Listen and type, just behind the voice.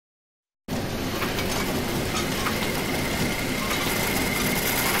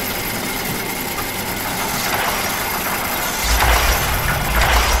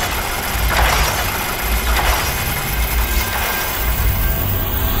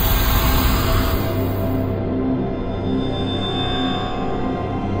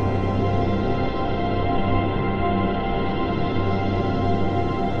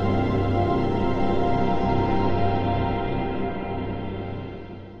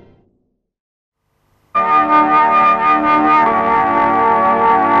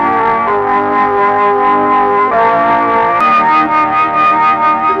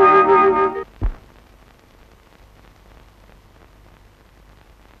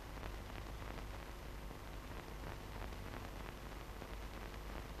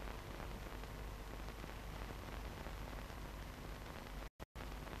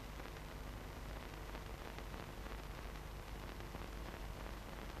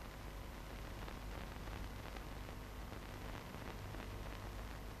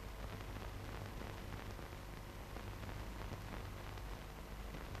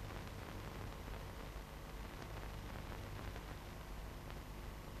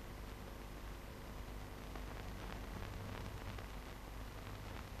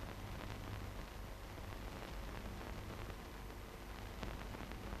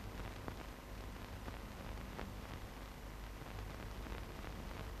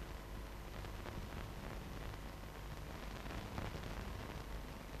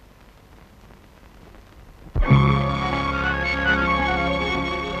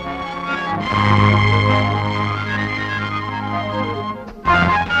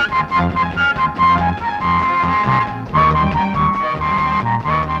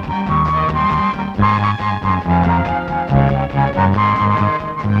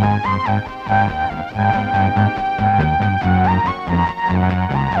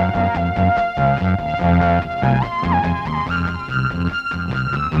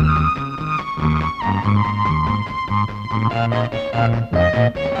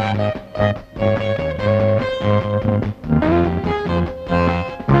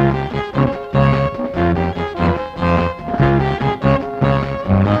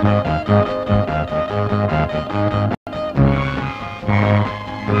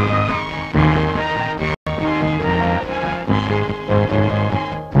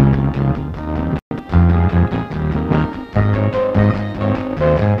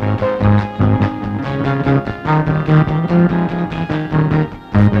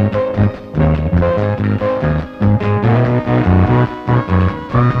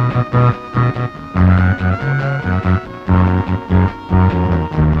Your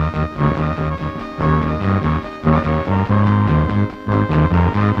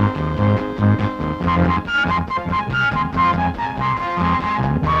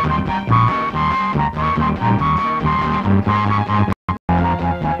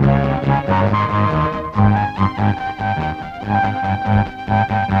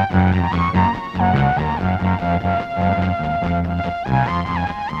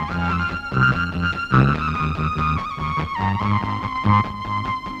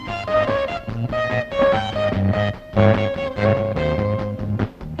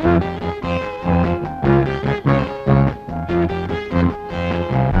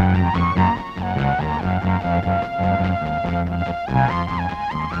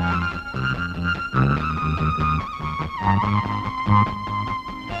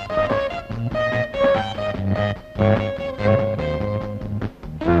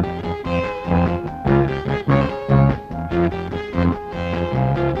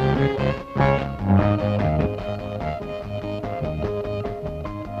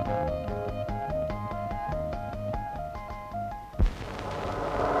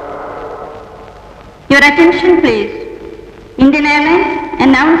attention please. Indian Airlines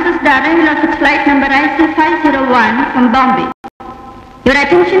announces the arrival of its flight number IC501 from Bombay. Your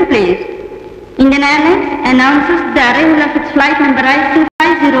attention please. Indian Airlines announces the arrival of its flight number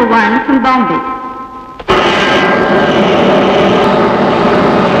IC501 from Bombay.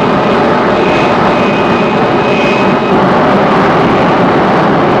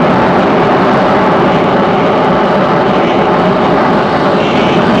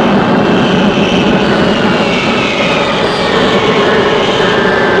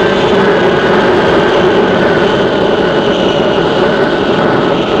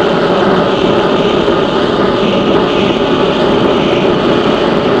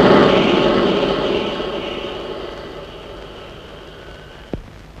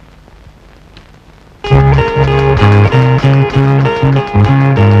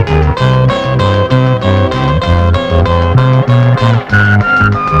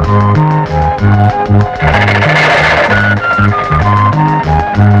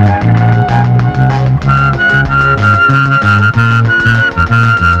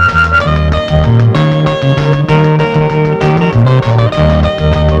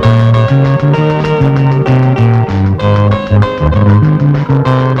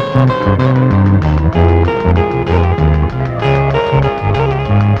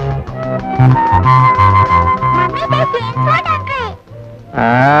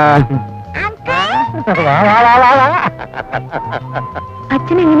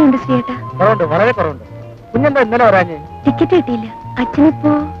 അച്ഛനെങ്ങനെയുണ്ട് ശ്രീയേട്ടാ? കുറവുണ്ട്, വളരെ കുറവുണ്ട്. കുഞ്ഞെന്താ ഇന്നലെ വരാഞ്ഞ്? Ticket കിട്ടിയില്ല.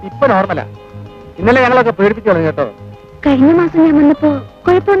 അച്ഛനിപ്പോ ഇപ്പൊ നോർമലാ. ഇന്നലെ ഞങ്ങളൊക്കെ പേടിപ്പിച്ചു തുടങ്ങി കേട്ടോ. കഴിഞ്ഞ മാസം ഞാൻ വന്നപ്പോ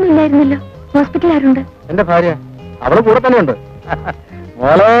കുഴപ്പമൊന്നും ഇല്ലായിരുന്നല്ലോ. ഹോസ്പിറ്റൽ ആരുണ്ട്? എന്റെ ഭാര്യ, അവള് കൂടെ തന്നെയുണ്ട്.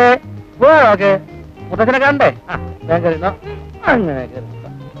 മോളെ ഓക്കെ, മുത്തച്ഛനെ കാണണ്ടേ? ഞാൻ കരുതോ അങ്ങനെ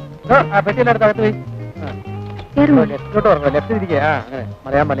പെട്ടിയുടെ അടുത്ത് അകത്ത് പോയി ലെഫ്റ്റോട്ട് പറഞ്ഞു. ലെഫ്റ്റ് തിരികെ. അങ്ങനെ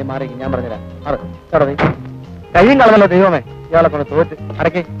മറിയാൻ പള്ളി മാറി ഞാൻ പറഞ്ഞുതരാം. അവിടെ പോയി കയ്യും കളഞ്ഞല്ലോ ദൈവമേ. ഇയാളെ കൊണ്ട് തോറ്റ്.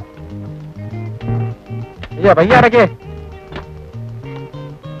 അടക്കേ അയ്യോ, പയ്യ അടക്കേ.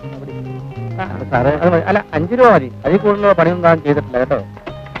 സാറേ അല്ല, 5 രൂപ മതി. അതിൽ കൂടുതലുള്ള പണിയൊന്നും താൻ ചെയ്തിട്ടില്ല കേട്ടോ.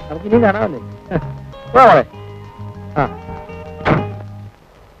 നമുക്ക് ഇനിയും കാണാമല്ലേ. പോളെ.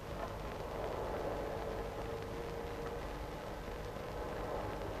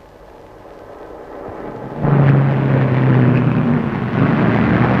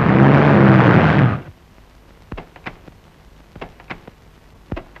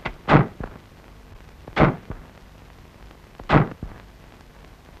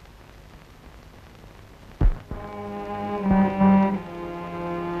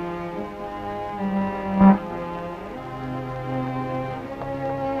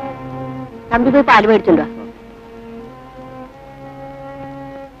 തമ്പി പോയി പാല് മേടിച്ചുണ്ടോ?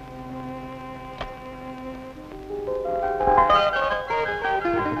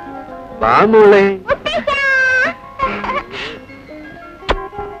 വാമോളെ.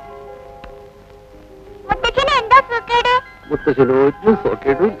 മുത്തശ്ശനോ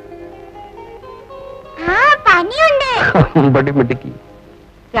സോക്കേടും പടിമിട്ടിക്ക്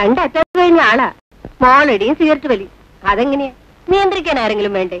 2 അറ്റം കഴിഞ്ഞ ആളാ. മോളടിയും സിഗരറ്റ് വലി. അതെങ്ങനെയാ നിയന്ത്രിക്കാൻ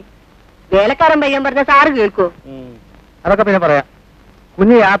ആരെങ്കിലും വേണ്ടേ? വേലക്കാരൻ പയ്യൻ പറഞ്ഞ സാറ് കേൾക്കോ? അതൊക്കെ പിന്നെ പറയാം.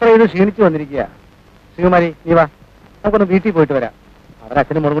 കുഞ്ഞ് യാത്ര ചെയ്ത് ക്ഷീണിച്ചു വന്നിരിക്കുക. ശ്രീകുമാരി, നീ വാ, നമുക്കൊന്ന് വീട്ടിൽ പോയിട്ട് വരാം. അവരെ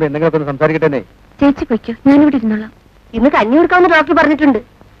അച്ഛനും മോളും കൂടി എന്തെങ്കിലുമൊക്കെ ഒന്ന് സംസാരിക്കട്ടെ. ചേച്ചി പൊയ്ക്കോ, ഞാനിവിടെ ഇരുന്നോളാം. ഇന്ന് കഞ്ഞി കൊടുക്കാമെന്ന് ഡോക്ടർ പറഞ്ഞിട്ടുണ്ട്.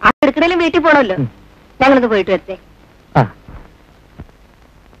 ആ എടുക്കണേലും വീട്ടിൽ പോണല്ലോ. ഞങ്ങളൊന്ന് പോയിട്ട് വരട്ടെ.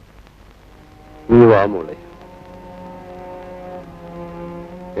 നീ വാ മോളെ.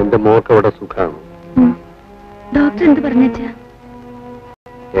 എന്റെ മോക്ക് അവിടെ സുഖാണ്. ഡോക്ടർ എന്ത് പറഞ്ഞാ?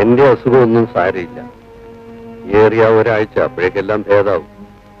 എന്റെ അസുഖമൊന്നും സാരയില്ല. ഏറിയ ഒരാഴ്ച, അപ്പോഴേക്കെല്ലാം ഭേദാവും.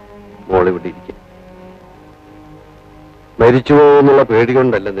 മോളിവിടെ ഇരിക്കും. മരിച്ചു പോകുന്നുള്ള പേടി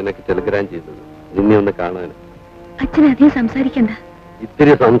കൊണ്ടല്ല നിനക്ക് ടെലിഗ്രാം ചെയ്തത്, നിന്നെ ഒന്ന് കാണാൻ. അച്ഛൻ അധികം സംസാരിക്കണ്ട.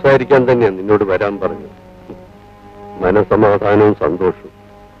 ഇത്തിരി സംസാരിക്കാൻ തന്നെയാണ് നിന്നോട് വരാൻ പറഞ്ഞത്. മനസമാധാനവും സന്തോഷവും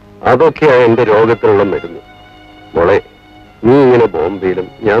അതൊക്കെയാണ് എന്റെ രോഗത്തിനുള്ള മരുന്ന്. മോളെ, നീ ഇങ്ങനെ ബോംബെയിലും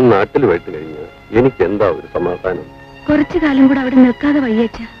ഞാൻ നാട്ടിലുമായിട്ട് കഴിഞ്ഞാൽ എനിക്ക് എന്താ ഒരു സമാധാനം? കുറച്ചു കാലം കൂടെ അവിടെ നിൽക്കാതെ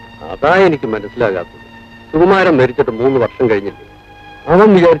വയ്യച്ച. അതാ എനിക്ക് മനസ്സിലാകാത്തത്. സുകുമാരൻ മരിച്ചിട്ട് 3 വർഷം കഴിഞ്ഞില്ലേ? അവൻ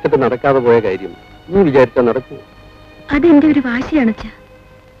വിചാരിച്ചിട്ട് നടക്കാതെ പോയ കാര്യം നീ വിചാരിച്ചാൽ നടക്കൂ? അതെന്റെ ഒരു വാശിയാണച്ച.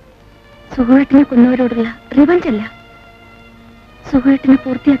 സുഖേട്ടിനെ കൊന്നവരോടുള്ള റിവഞ്ച് അല്ല. സുഖേട്ടിനെ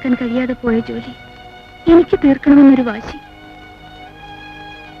പൂർത്തിയാക്കാൻ കഴിയാതെ പോയ ജോലി എനിക്ക് തീർക്കണമെന്നൊരു വാശി.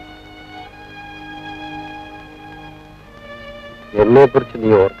 എന്നെ കുറിച്ച് നീ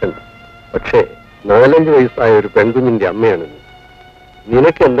ഓർക്കണ്ട. പക്ഷേ 4-5 വയസ്സായ ഒരു പെൺകുഞ്ഞിന്റെ അമ്മയാണ് നീ.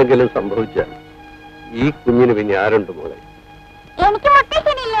 നിനക്ക് എന്തെങ്കിലും സംഭവിച്ചാൽ ഈ കുഞ്ഞിന് പിന്നെ ആരുണ്ട് മോളെ? എനിക്ക്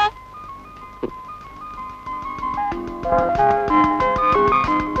മുത്തശ്ശനില്ലേ?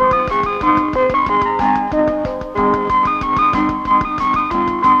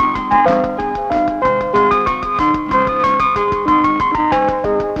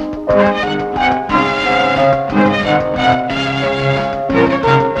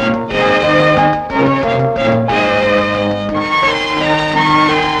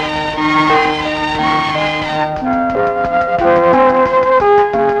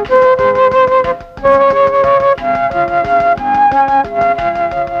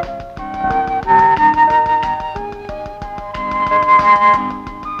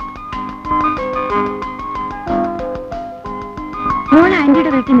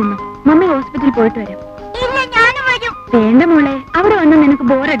 മമ്മി ഹോസ്പിറ്റലിൽ പോയിട്ട് വരാം. വേണ്ട മോളെ, അവിടെ വന്ന് നിനക്ക്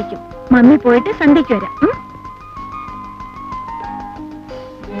ബോറടിക്കും. മമ്മി പോയിട്ട് സന്ധ്യയ്ക്ക് വരാം.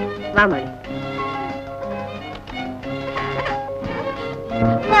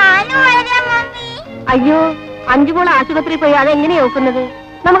 അയ്യോ, 5 മോൾ ആശുപത്രിയിൽ പോയി അതെങ്ങനെയാ നോക്കുന്നത്?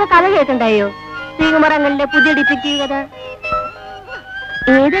 നമുക്ക് കഥ കേൾക്കണ്ടായോ? ശ്രീകുമാരങ്ങളിലെ പുതിയ ഡിറ്റക്റ്റീവ് കഥ.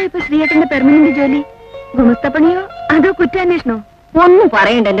 ഏതാ ഇപ്പൊ ശ്രീയേട്ടന്റെ പെർമനന്റ് ജോലി? ഗുമസ്തപ്പണിയോ അതോ കുറ്റാന്വേഷണോ? ഒന്നും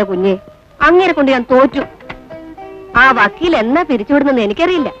പറയണ്ട എന്റെ കുഞ്ഞെ, അങ്ങനെ കൊണ്ട് ഞാൻ തോറ്റു. ആ വക്കീൽ എന്നാ പിരിച്ചുവിടുന്നെന്ന്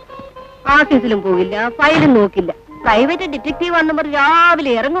എനിക്കറിയില്ല. ഓഫീസിലും പോകില്ല, ഫയലും നോക്കില്ല. പ്രൈവറ്റ് ഡിറ്റക്റ്റീവ് ആണെന്ന് പറഞ്ഞ്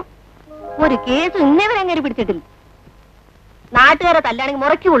രാവിലെ ഇറങ്ങും. ഒരു കേസ് ഇന്നേവരെ അങ്ങനെ പിടിച്ചിട്ടില്ല. നാട്ടുകാരെ തല്ലാണെങ്കിൽ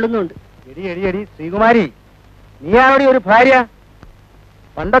മുറയ്ക്ക് കൊള്ളുന്നുണ്ട്. ശ്രീകുമാരി, നീയാണോടി ഒരു ഭാര്യ?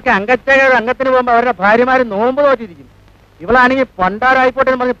 പണ്ടൊക്കെ അംഗത്തിന് പോകുമ്പോ അവരുടെ ഭാര്യമാര് നോമ്പ് തോറ്റിരിക്കും. ഇവളാണെങ്കിൽ പണ്ടാരായിക്കോട്ടെ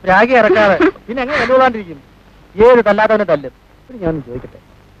എന്ന് പറഞ്ഞ് പ്രാഗി ഇറക്കാതെ പിന്നെ എങ്ങനെ തല്ലുകൊള്ളാണ്ടിരിക്കും? ഏത് തല്ലാത്തവനെ തല്ലും? ഞാൻ ചോദിക്കട്ടെ,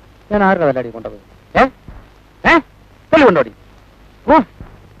 ഞാൻ ആരുടെ തല്ലാടി കൊണ്ടത്? കൊണ്ടോടി?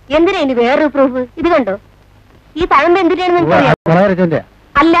 എന്തിനാ ഇനി വേറൊരു പ്രൂഫ്? ഇത് കണ്ടോ, ഈ തഴമ്പ് എന്തിനാണെന്ന്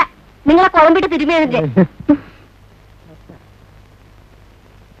അല്ല, നിങ്ങളെ കുഴമ്പിട്ട് തിരുമിയതിന്റെ.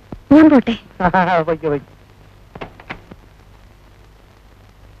 ഞാൻ പോട്ടെ.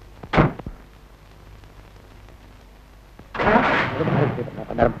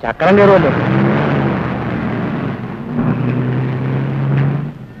 ചക്രം കയറുമല്ലോ.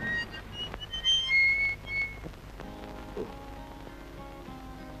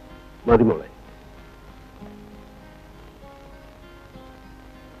 മതി മോളെ.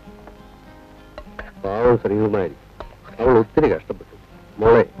 പാവം ശ്രീകുമാരി, അവൾ ഒത്തിരി കഷ്ടപ്പെട്ടു.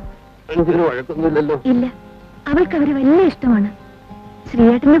 മോളെ, 5 വഴക്കൊന്നുമില്ലല്ലോ? ഇല്ല, അവൾക്ക് അവര് വലിയ ഇഷ്ടമാണ്.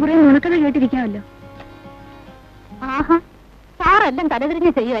 ശ്രീയേട്ടന്റെ കുറെ നുണക്കഥ കേട്ടിരിക്കാമല്ലോ. ആഹാ, സാറെല്ലാം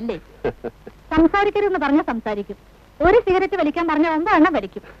തലതിരിഞ്ഞ് ചെയ്യുമല്ലേ? സംസാരിക്കരുതെന്ന് പറഞ്ഞാൽ സംസാരിക്കും. ഒരു സിഗരറ്റ് വലിക്കാൻ പറഞ്ഞാൽ 9 എണ്ണം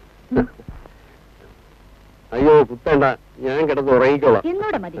വലിക്കും. അയ്യോ കുത്തണ്ട, ഞാൻ കിടന്ന് ഉറങ്ങിക്കോളാം.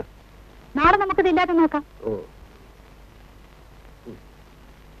 എന്നോടെ മതി. നാളെ നമുക്കിത് ഇല്ലാതെ നോക്കാം.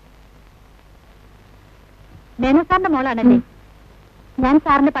 മേനു സാറിന്റെ മോളാണല്ലേ? ഞാൻ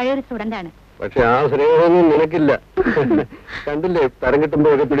സാറിന്റെ പഴയൊരു സ്റ്റുഡന്റ് ആണ്. പക്ഷെ ആ സ്നേഹമൊന്നും നിനക്കില്ല. കണ്ടില്ലേ തരം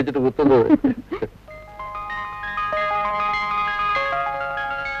കിട്ടുമ്പോഴൊക്കെ പിടിച്ചിട്ട് കുത്തുന്നത്.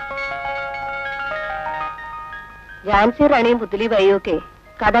 ഝാൻസി റാണിയും പുത്തലി ബായിയും ഒക്കെ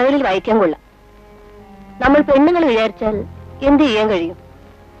കഥകളിൽ വായിക്കാൻ കൊള്ളാം. നമ്മൾ പെണ്ണുങ്ങൾ വിചാരിച്ചാൽ എന്ത് ചെയ്യാൻ കഴിയും?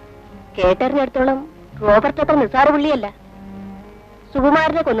 കേട്ടറിഞ്ഞിടത്തോളം റോബർട്ട് അത്ര നിസ്സാര പുള്ളിയല്ല.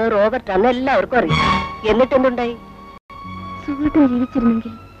 സുകുമാരനെ കൊന്നത് റോബർട്ട് അന്ന് എല്ലാവർക്കും അറിയാം. എന്നിട്ട് എന്തുണ്ടായി? സുഹൃത്ത്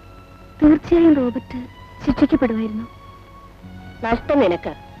ജീവിച്ചിരുന്നെങ്കിൽ തീർച്ചയായും റോബർട്ട് ശിക്ഷിക്കപ്പെടുമായിരുന്നു. നഷ്ടം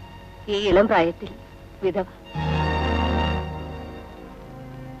നിനക്ക്, ഈ ഇളം പ്രായത്തിൽ വിധവ.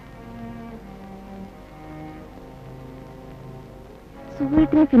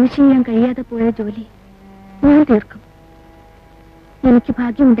 സുഹൃത്തിനെ ഫിനിഷ് ചെയ്യാൻ കഴിയാതെ പോയ ജോലി ഞാൻ തീർക്കും. എനിക്ക്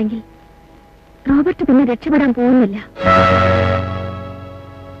ഭാഗ്യമുണ്ടെങ്കിൽ റോബർട്ട് പിന്നെ രക്ഷപ്പെടാൻ പോകുന്നില്ല.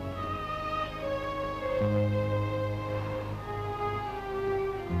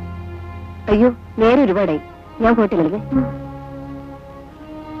 അയ്യോ, നേരെ ഒരുപാടായി. ഞാൻ പോയിട്ട് കളിക്കേ.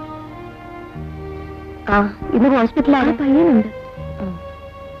 ആ, ഇന്ന് ഹോസ്പിറ്റലാണ്. പയ്യനുണ്ട്.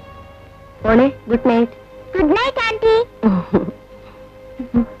 മോളെ, good night. Good night anti.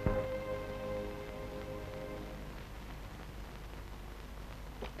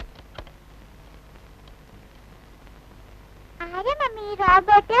 ആരാ മമ്മി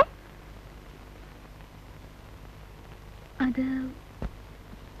റോബർട്ട്? അത്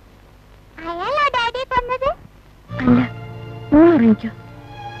അയാളാ ഡാഡി തന്നത്? അല്ല, മോൾ അറിയിക്കോ.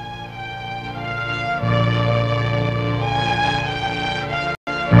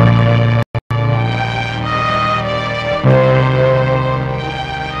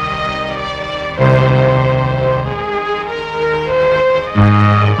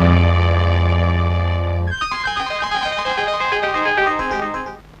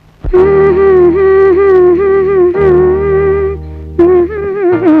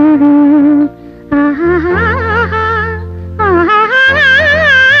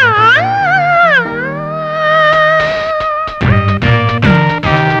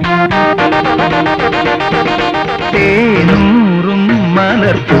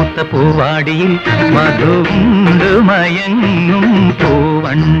 പൂവാടിയിൽ മധുണ്ട് മയങ്ങും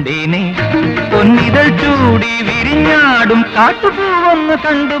പൂവണ്ടിനെ പൊന്നിതൾ ചൂടി വിരിഞ്ഞാടും കാട്ടുപൂവൊന്ന്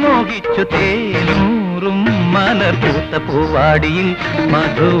കണ്ടു മോഹിച്ചു. തേനൂറും മലർപൂത്ത പൂവാടിയിൽ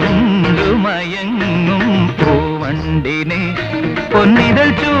മധുണ്ട് മയങ്ങും പൂവണ്ടിനെ പൊന്നിതൾ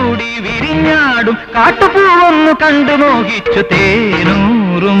ചൂടി വിരിഞ്ഞാടും കാട്ടുപൂവൊന്ന് കണ്ടു മോഹിച്ചു.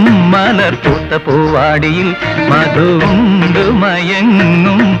 തേനൂറും മലർപൂത്ത പൂവാടിയിൽ മധുണ്ട്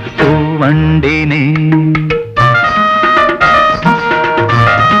മയങ്ങും പൂവണ്ടിനെ.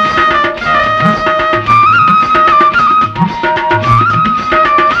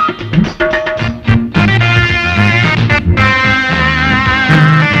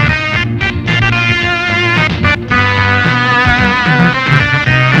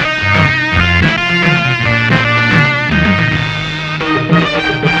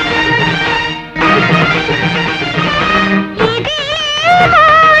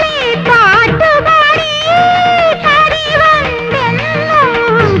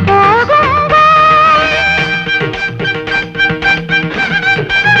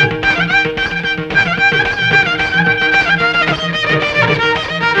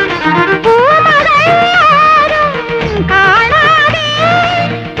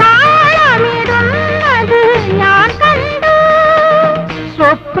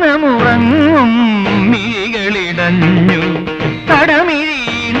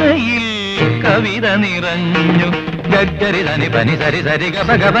 നിറഞ്ഞു ഗരി ധനി പനി സരി സരി ഗപ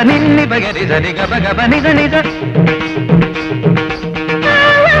ഗപ നിന്നി പകരി സരി ഗപ ഗപ നിധ നിധ.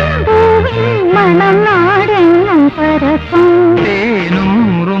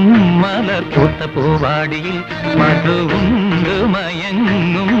 തേനൂറും മലർപൂത്ത പൂവാടിയിൽ മധുണ്ട്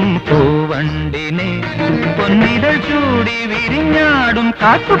മയങ്ങും പൂവണ്ടിനെ പൊന്നിതൾ ചൂടി വിരിഞ്ഞാടും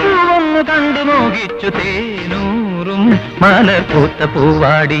കാട്ടുപൂവൊന്ന് കണ്ടു മോഹിച്ചു. തേനൂറും മലർപൂത്ത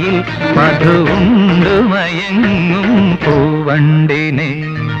പൂവാടിയിൽ മധുണ്ട് മയങ്ങും പൂവണ്ടിനെ.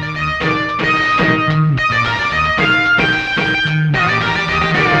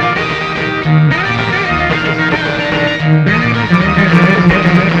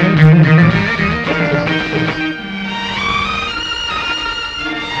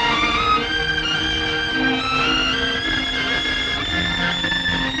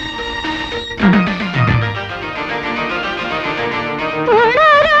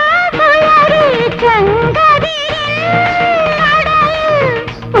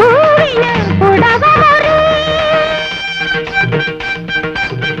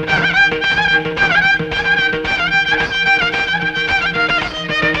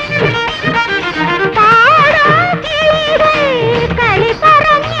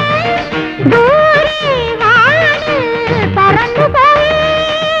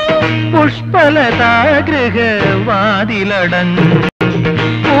 പുഷ്പലതാഗൃഹവാതിലടഞ്ഞു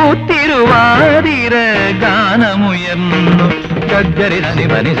പൂത്തിരുവാതിര ഗാനമുയർന്നു ഗരി ധനി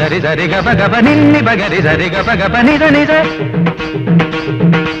പനി സരി സരി ഗപ ഗപ നിന്നി പകരി സരി ഗപ ഗപ നിധ നിധ.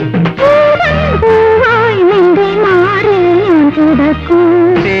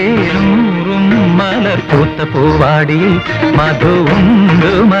 തേനൂറും മല മലർപ്പൂത്ത പൂവാടിയിൽ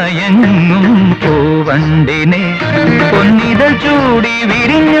മധുവുണ്ട് മയങ്ങും പൂവണ്ടിനെ പൊന്നിതൾ ചൂടി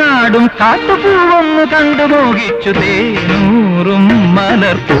വിരിഞ്ഞാടും കാട്ടുപൂവൊന്നു കണ്ടു മോഹിച്ചു തേനൂറും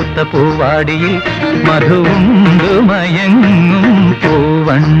മലർപ്പൂത്ത പൂവാടിയിൽ മധുവുണ്ട് മയങ്ങും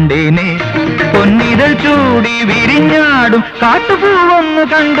പൂവണ്ടിനെ പൊന്നിതൾ ചൂടി വിരിഞ്ഞാടും കാട്ടുപൂവൊന്നു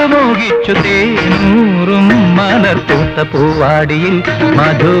കണ്ടു മോഹിച്ചു തേനൂറും മലർപ്പൂത്ത പൂവാടിയിൽ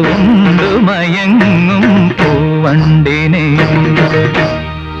മധുവുണ്ട് മയങ്ങും പൂവണ്ടിനെ.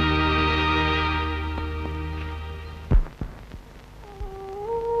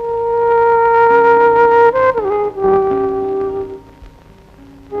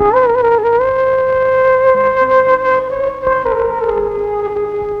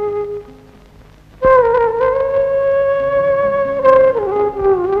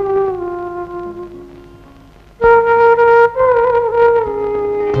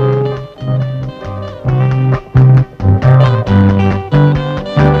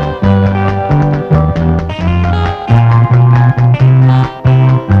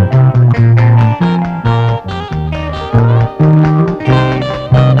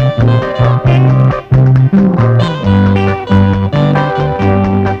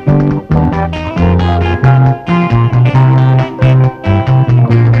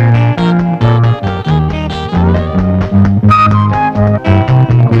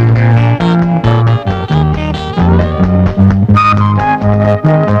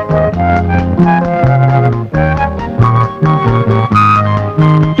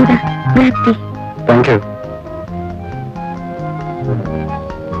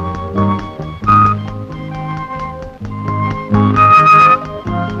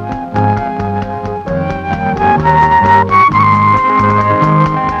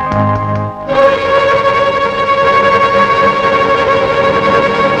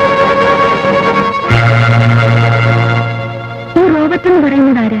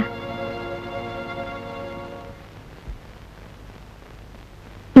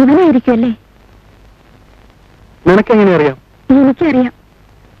 നിനക്കെങ്ങനെ അറിയാം? എനിക്കറിയാം.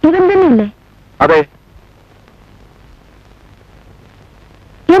 ഇവൻ തന്നെയല്ലേ? അതെ.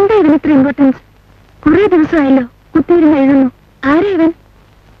 എന്താ ഇവന് ഇത്ര ഇമ്പോർട്ടൻസ്? കുറെ ദിവസമായല്ലോ കുത്തിയിരുന്ന് എഴുതുന്നു. ആരാ ഇവൻ?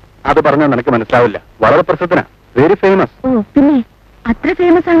 അത് പറഞ്ഞാൽ നിനക്ക് മനസ്സിലാവില്ല. വളരെ പ്രസിദ്ധനാ, വെരി ഫേമസ്. ഓ പിന്നെ അത്ര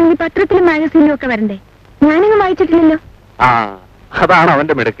ഫേമസ് ആണെങ്കിൽ പത്രത്തിലും മാഗസീനിലും ഒക്കെ വരണ്ടേ? ഞാനിങ്ങ് വായിച്ചിട്ടില്ലല്ലോ. ആ, അതാണ്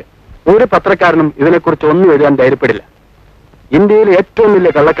അവന്റെ മിടുക്ക്. ഒരു പത്രക്കാരനും ഇതിനെക്കുറിച്ച് ഒന്നും എഴുതാൻ ധൈര്യപ്പെടില്ല. ഇന്ത്യയിലെ ഏറ്റവും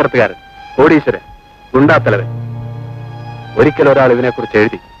വലിയ കള്ളക്കടത്തുകാരൻ, കോടീശ്വരൻ, ഗുണ്ടാത്തലവൻ. ഒരിക്കൽ ഒരാൾ ഇതിനെക്കുറിച്ച്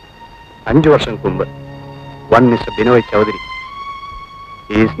എഴുതി. 5 വർഷങ്ങൾക്ക് മുമ്പ്. One mister Binoy Chaudhary.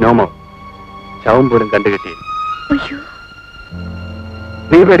 Is no more. ശവം പോലും കണ്ടുകിട്ടി.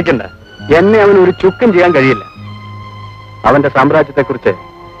 നീ പേടിക്കണ്ട, എന്നെ അവന് ഒരു ചുക്കും ചെയ്യാൻ കഴിയില്ല. അവന്റെ സാമ്രാജ്യത്തെക്കുറിച്ച്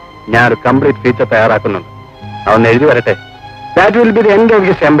ഞാനൊരു കംപ്ലീറ്റ് ഫീച്ചർ തയ്യാറാക്കുന്നുണ്ട്. അവൻ എഴുതി വരട്ടെ. That will be the end of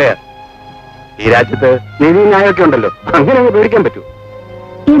his Empire. ഈ രാജ്യത്ത് നീതി ന്യായമൊക്കെ ഉണ്ടല്ലോ, അങ്ങനെ പേടിക്കാൻ പറ്റൂ.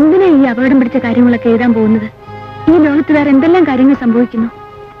 എന്തിനാ ഈ അപകടം പിടിച്ച കാര്യങ്ങളൊക്കെ എഴുതാൻ പോകുന്നത്? ഈ ലോകത്ത് വേറെ എന്തെല്ലാം കാര്യങ്ങൾ സംഭവിക്കുന്നു,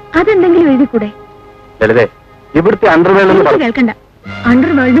 അതെന്തെങ്കിലും എഴുതിക്കൂടെ? ലളിതേ, ഇവിടുത്തെ അണ്ടർവേൾഡ് കേൾക്കണ്ട.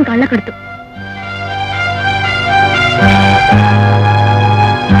 അണ്ടർവേൾഡും കള്ളക്കെടുത്തും.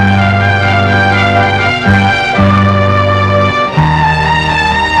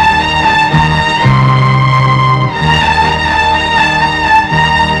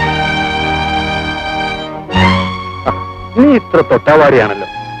 നീ ഇത്ര തൊട്ടാവാടിയാണല്ലോ.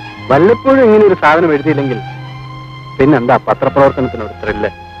 വല്ലപ്പോഴും ഇങ്ങനെ ഒരു സാധനം എഴുതിയില്ലെങ്കിൽ പിന്നെന്താ പത്രപ്രവർത്തനത്തിനൊരു ത്രില്ല്?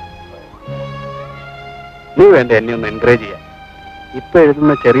 നീ വേണ്ട എന്നെ ഒന്ന് എൻകറേജ് ചെയ്യാൻ. ഇപ്പൊ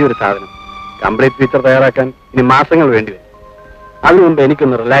എഴുതുന്ന ചെറിയൊരു സാധനം കംപ്ലീറ്റ് ഫീച്ചർ തയ്യാറാക്കാൻ ഇനി മാസങ്ങൾ വേണ്ടി വരും. അതിനു മുമ്പ്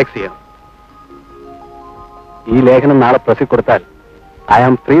എനിക്കൊന്ന് റിലാക്സ് ചെയ്യണം. ഈ ലേഖനം നാളെ പ്രസിൽ കൊടുത്താൽ I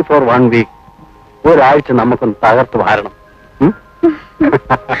am free for 1 week. ഒരാഴ്ച നമുക്കൊന്ന് തകർത്ത് വാരണം.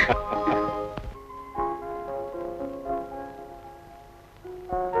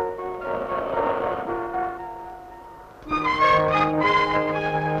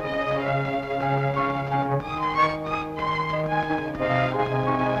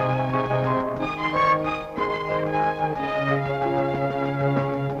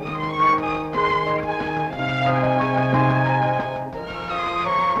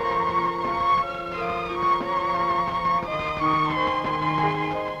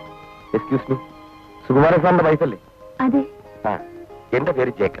 എക്സ്ക്യൂസ് മീ, സുകുമാരൻ സാറിന്റെ വൈഫല്ലേ? അതെ. ആ, എന്റെ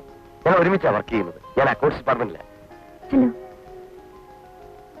പേര് ജേക്കബ്. ഞാൻ ഒരുമിച്ചാണ് വർക്ക് ചെയ്യുന്നത്. ഞാൻ അക്കൗണ്ട്സ് ഡിപ്പാർട്ട്മെന്റിലാണ്. ഹലോ.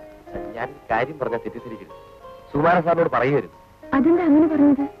 ഞാൻ കാര്യം പറഞ്ഞാൽ തെറ്റിദ്ധരിക്കരുത്. സുകുമാരൻ സാറിനോട് പറയുകയായിരുന്നു. അതെന്താ അങ്ങനെ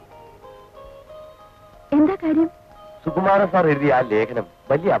പറഞ്ഞത്? എന്താ കാര്യം? സുകുമാരൻ സാർ എഴുതിയ ആ ലേഖനം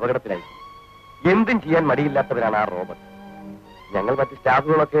വലിയ അപകടത്തിലായി. എന്തും ചെയ്യാൻ മടിയില്ലാത്തവരാണ് ആ റോബർട്ട്. ഞങ്ങൾ മറ്റ്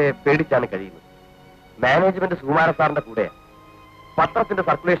സ്റ്റാഫുകളൊക്കെ പേടിച്ചാണ് കഴിയുന്നത്. മാനേജ്മെന്റ് സുകുമാരൻ സാറിന്റെ കൂടെ പത്രത്തിന്റെ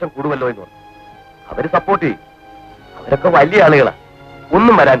സർക്കുലേഷൻ കൂടുമല്ലോ എന്ന് പറഞ്ഞു. അവര് സപ്പോർട്ട് ചെയ്യും. അവരൊക്കെ വലിയ ആളുകളാ,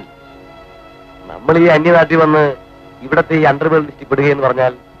 ഒന്നും വരാൻ. നമ്മൾ ഈ അന്യനാട്ടിൽ വന്ന് ഇവിടത്തെ ഈ അണ്ടർവേൾഡ് ലിസ്റ്റിൽ പെടുകയെന്ന്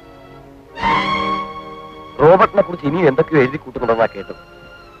പറഞ്ഞാൽ റോബർട്ടിനെ കുറിച്ച് ഇനിയും എന്തൊക്കെയോ എഴുതി കൂട്ടുന്നുണ്ടെന്നാ കേട്ടത്.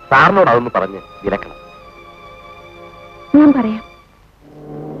 സാറിനോട് അതൊന്ന് പറഞ്ഞ് വിലക്കണം. ഞാൻ പറയാം.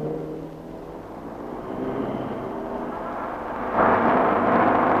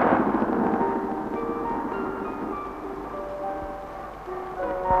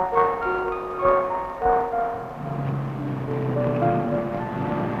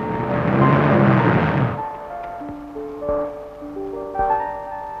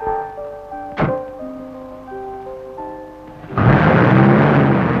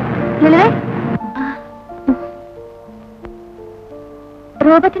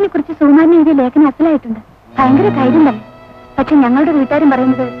 റോബർട്ടിനെ കുറിച്ച് സുകുമാരൻ എഴുതിയ ലേഖനം അസലായിട്ടുണ്ട്. ഭയങ്കര ധൈര്യം തന്നെ. പക്ഷെ ഞങ്ങളുടെ വീട്ടുകാരും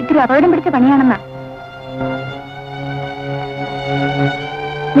പറയുന്നത് ഇത്തിരി അപകടം പിടിച്ച പണിയാണെന്നാ.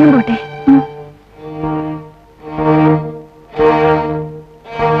 ഞാൻ പോട്ടെ.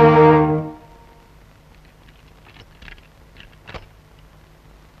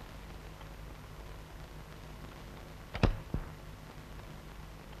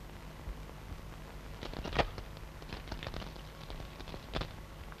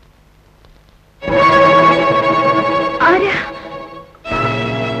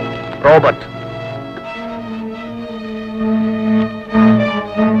 റോബർട്ട്,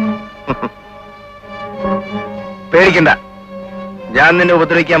 പേടിക്കണ്ട, ഞാൻ നിന്നെ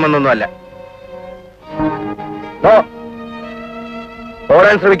ഉപദ്രവിക്കാമെന്നൊന്നുമല്ല.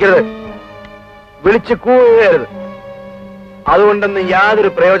 ഓടാൻ ശ്രമിക്കരുത്, വിളിച്ച് കൂവരുത്. അതുകൊണ്ടൊന്നും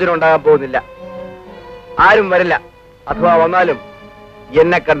യാതൊരു പ്രയോജനം ഉണ്ടാകാൻ പോകുന്നില്ല. ആരും വരില്ല. അഥവാ വന്നാലും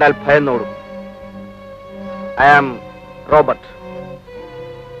എന്നെ കണ്ടാൽ ഭയന്നോടും. I am Robert,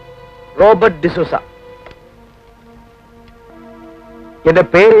 Robert D'Souza. എന്റെ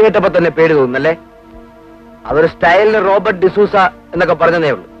പേര് കേട്ടപ്പോ തന്നെ പേര് തോന്നുന്നല്ലേ? അതൊരു സ്റ്റൈലിന് റോബർട്ട് ഡിസൂസ എന്നൊക്കെ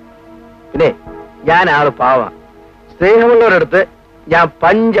പറഞ്ഞതേ ഉള്ളൂ. പിന്നെ ഞാൻ ആള് പാവ, സ്നേഹമുള്ളവരടുത്ത് ഞാൻ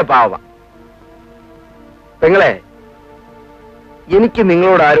പഞ്ചപാവ. പെങ്ങളെ, എനിക്ക്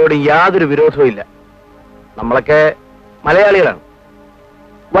നിങ്ങളോട് ആരോടും യാതൊരു വിരോധവും ഇല്ല. നമ്മളൊക്കെ മലയാളികളാണ്.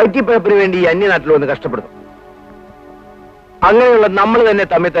 വൈറ്റിപ്പഴപ്പിന് വേണ്ടി ഈ അന്യനാട്ടിൽ വന്ന് കഷ്ടപ്പെടുന്നു. അങ്ങനെയുള്ള നമ്മൾ തന്നെ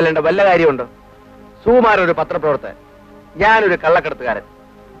തമ്മിൽ തല്ലേണ്ട വല്ല കാര്യമുണ്ടോ? സുകുമാരൻ ഒരു പത്രപ്രവർത്തകൻ, ഞാനൊരു കള്ളക്കടത്തുകാരൻ.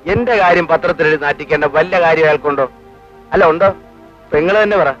 എന്റെ കാര്യം പത്രത്തിൽ നാറ്റിക്കേണ്ട വല്ല കാര്യം അയാൾക്കുണ്ടോ? അല്ല, ഉണ്ടോ? പെങ്ങള്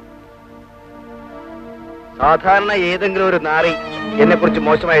തന്നെ പറ. സാധാരണ ഏതെങ്കിലും ഒരു നാറി എന്നെ കുറിച്ച്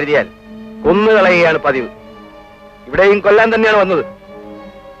മോശമായി എഴുതിയാൽ കൊന്നുകളയുകയാണ് പതിവ്. ഇവിടെയും കൊല്ലാൻ തന്നെയാണ് വന്നത്.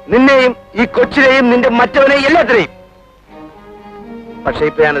 നിന്നെയും ഈ കൊച്ചിനെയും നിന്റെ മറ്റവനെയും എല്ലാത്തിനെയും. പക്ഷെ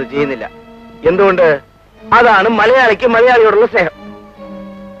ഇപ്പൊ ഞാനത് ചെയ്യുന്നില്ല. എന്തുകൊണ്ട്? അതാണ് മലയാളിക്ക് മലയാളിയോടുള്ള സ്നേഹം.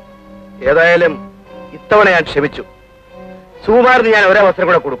 ഏതായാലും ഇത്തവണ ഞാൻ ക്ഷമിച്ചു. സുകുമാരന് ഞാൻ ഒരവസരം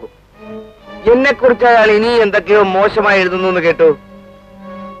കൂടെ കൊടുക്കും. എന്നെ കുറിച്ച് അയാൾ ഇനി എന്തൊക്കെയോ മോശമായി എഴുതുന്നു എന്ന് കേട്ടു.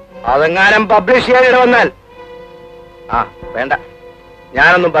 അതെങ്ങാനും പബ്ലിഷ് ചെയ്യാൻ ഇട വന്നാൽ വേണ്ട,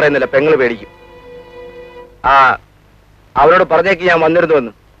 ഞാനൊന്നും പറയുന്നില്ല. പെങ്ങള് പേടിക്കും. അവരോട് പറഞ്ഞേക്ക് ഞാൻ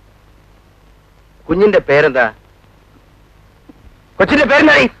വന്നിരുന്നുവെന്ന്. കുഞ്ഞിന്റെ പേരെന്താ? കൊച്ചിന്റെ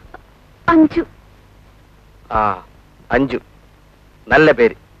പേരെന്തായി? അഞ്ചു. അഞ്ചു, നല്ല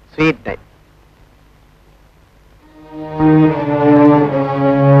പേര്, സ്വീറ്റ് നൈറ്റ്.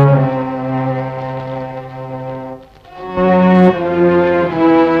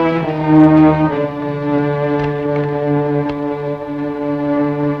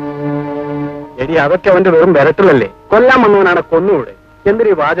 എടി, അതൊക്കെ അവന്റെ വെറും വിരട്ടലല്ലേ? കൊല്ലാൻ വന്നവനാണ്, കൊന്നുകൂടെ?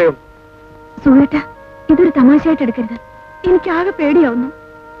 എന്തൊരു വാചകം. സുഹൃത്ത, ഇതൊരു തമാശയായിട്ട് എടുക്കരുത്. എനിക്കാകെ പേടിയാവുന്നു.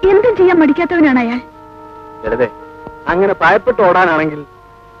 എന്തും ചെയ്യാൻ മടിക്കാത്തവനാണ് അയാൾ. വെറുതെ അങ്ങനെ ഭയപ്പെട്ട് ഓടാനാണെങ്കിൽ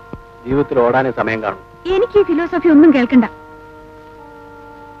ജീവിതത്തിൽ ഓടാനേ സമയം കാണും. എനിക്ക് ഈ ഫിലോസഫി ഒന്നും കേൾക്കണ്ട.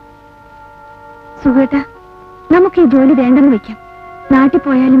 സുഹൃത്ത, നമുക്ക് ഈ ജോലി വേണ്ടെന്ന് വെക്കാം. നാട്ടിൽ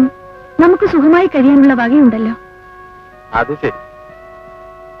പോയാലും നമുക്ക് സുഖമായി കഴിയാനുള്ള വകയുണ്ടല്ലോ. അത് ശരി.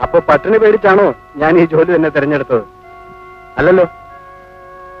 അപ്പൊ പട്ടിണി പേടിച്ചാണോ ഞാൻ ഈ ജോലി തന്നെ തിരഞ്ഞെടുത്തത്? അല്ലല്ലോ.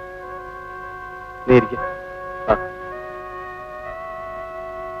 നീ ഇരിക്ക.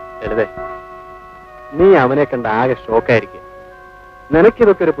 എഴുതേ, നീ അവനെ കണ്ട ആകെ ഷോക്കായിരിക്കും.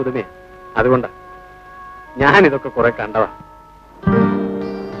 നിനക്കിതൊക്കെ ഒരു പുതുമയാ. അതുകൊണ്ടാ ഞാനിതൊക്കെ കുറെ കണ്ടവാ.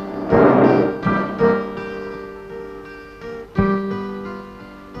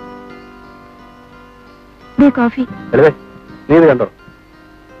 കോഫി. എഴുതേ, നീ ഇത് കണ്ടോ?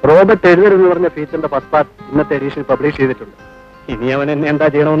 റോബർട്ട് എഴുതരുതെന്ന് പറഞ്ഞ ഫീച്ചറിന്റെ ഫസ്റ്റ് പാർട്ട് ഇന്നത്തെ എഡിഷൻ പബ്ലിഷ് ചെയ്തിട്ടുണ്ട്. ഇനി അവൻ എന്നെ എന്താ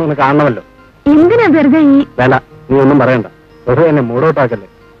ചെയ്യണമെന്നൊന്ന് കാണണമല്ലോ. എന്തിനാ വെറുതെ ഈ വേണ്ട, നീ ഒന്നും പറയണ്ട. വെറുതെ എന്നെ മൂടോട്ടാക്കല്ലേ.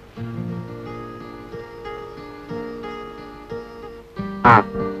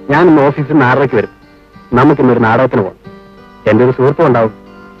 ഞാൻ ഇന്ന് ഓഫീസിൽ നിന്ന് 6:30 വരും. നമുക്കിന്നൊരു നാടകത്തിന് പോകണം. എന്റെ ഒരു സുഹൃത്തും ഉണ്ടാവും.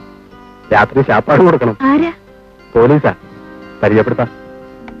 രാത്രി ശാപ്പാടും കൊടുക്കണം. ആരാ? പോലീസാ. പരിചയപ്പെടുത്താം.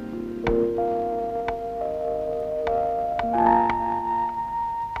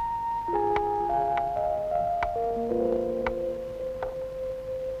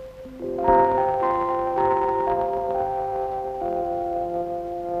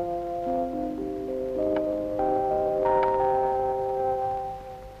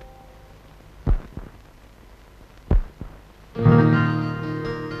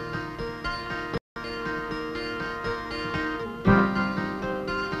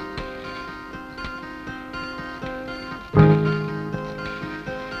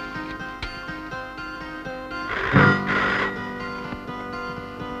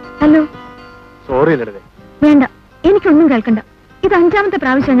 ഹലോ. സോറി ലളിതേ. വേണ്ട, എനിക്കൊന്നും കേൾക്കണ്ട. ഇത് 5ാമത്തെ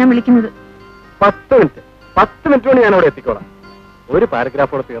പ്രാവശ്യം ഞാൻ വിളിക്കുന്നത്. 10 മിനിറ്റ് കൊണ്ട് ഞാൻ അവിടെ എത്തിക്കോളാം. ഒരു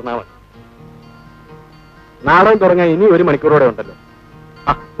പാരഗ്രാഫോടെ തീർന്നാൽ മതി. നാടകം തുടങ്ങാൻ ഇനി 1 മണിക്കൂറോടെ ഉണ്ടല്ലോ.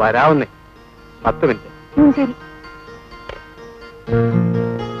 വരാവുന്നേ. 10 മിനിറ്റ്. ശരി.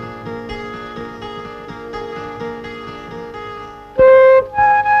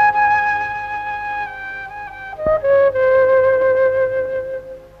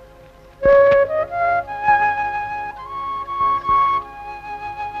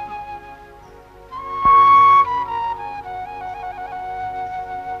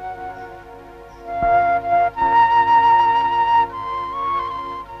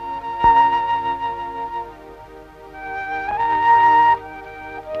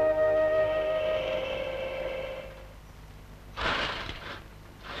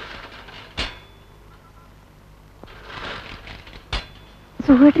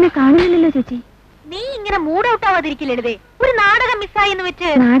 സുഹൃത്തിനെ കാണുന്നില്ലല്ലോ ചേച്ചി. നീ ഇങ്ങനെ മൂഡ് ഔട്ട് ആവാതിരിക്കില്ലേ? ഒരു നാടകം മിസ്സായി എന്ന് വെച്ച്.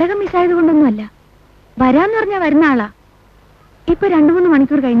 നാടകം മിസ്സായത് കൊണ്ടൊന്നുമല്ല. വരാന്ന് പറഞ്ഞാ വരുന്ന ആളാ. ഇപ്പൊ 2-3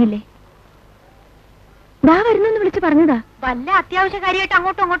 മണിക്കൂർ കഴിഞ്ഞില്ലേ? ദാ വരുന്നെന്ന് വിളിച്ചു പറഞ്ഞതാ. വല്ല അത്യാവശ്യ കാര്യമായിട്ട്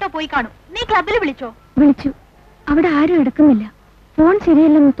അങ്ങോട്ടോ പോയി കാണും. നീ ക്ലബിൽ വിളിച്ചോ? വിളിച്ചു. അവിടെ ആരും എടുക്കുന്നില്ല. ഫോൺ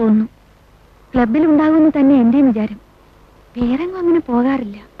ശരിയല്ലെന്ന് തോന്നുന്നു. ക്ലബിൽ ഉണ്ടാകുമെന്ന് തന്നെ എന്റെയും വിചാരം. വേറെങ്ങും അങ്ങനെ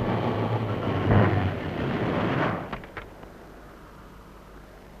പോകാറില്ല.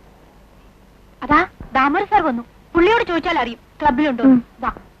 അതാ ദാമോദർ സാർ വന്നു. പുള്ളിയോട് ചോദിച്ചാൽ അറിയും ക്ലബിലുണ്ടോ.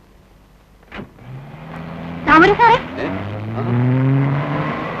 ദാമോദർ സാറേ.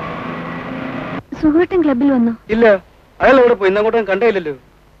 സുഹൃത്തും ക്ലബിൽ വന്നു. ഇല്ല, അയാൾ എവിടെ പോയി? ഇന്നങ്ങോട്ടും കണ്ടേയില്ലല്ലോ.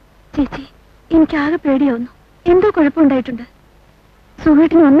 ചേച്ചി, എനിക്കാകെ പേടിയാവുന്നു. എന്തോ കുഴപ്പമുണ്ടായിട്ടുണ്ട്.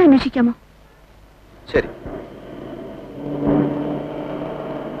 സുഹൃത്തിനെ ഒന്ന് അന്വേഷിക്കാമോ? ശരി.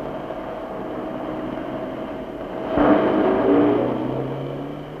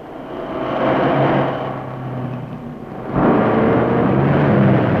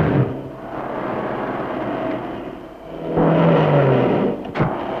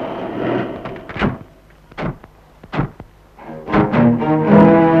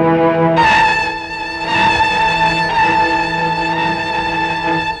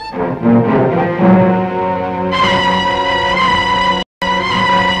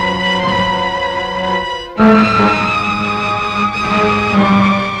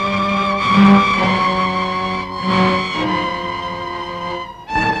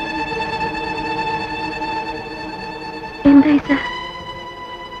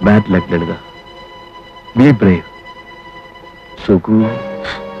 Bad luck, Lalitha. Be brave. Suku.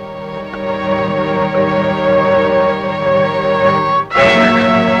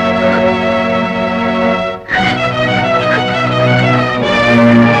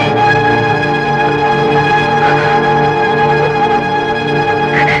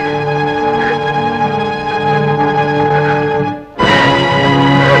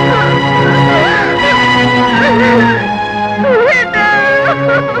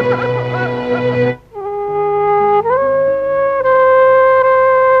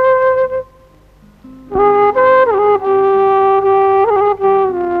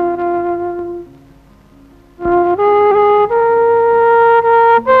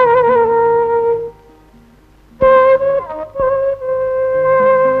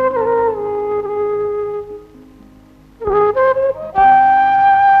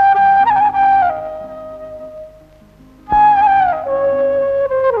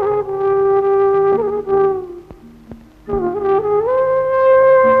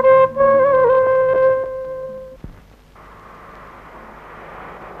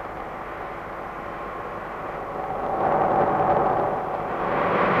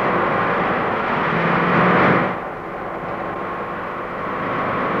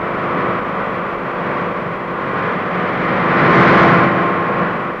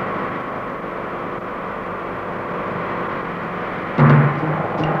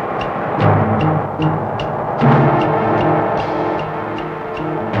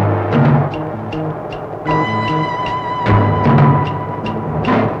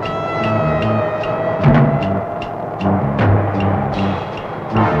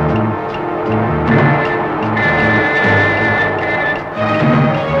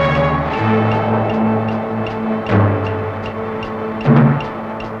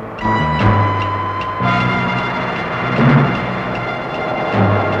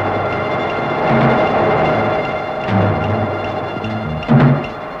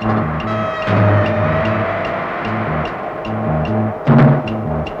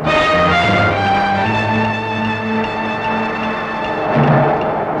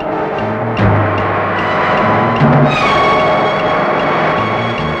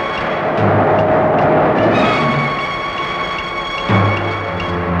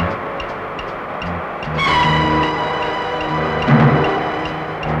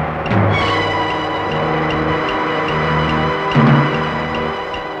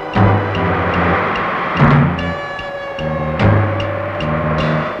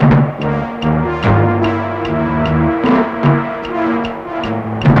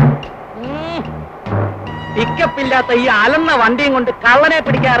 പിക്കപ്പില്ലാത്ത ഈ അലന്ന വണ്ടിയും കൊണ്ട് കള്ളനെ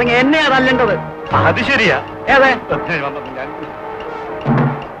പിടിക്കാറിങ്ങി എന്നെയാ തല്ലേണ്ടത്. അത് ശരിയാ. ഏതെ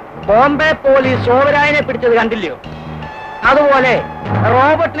ബോംബെ പോലീസ് ശോഭരായനെ പിടിച്ചത് കണ്ടില്ലയോ? അതുപോലെ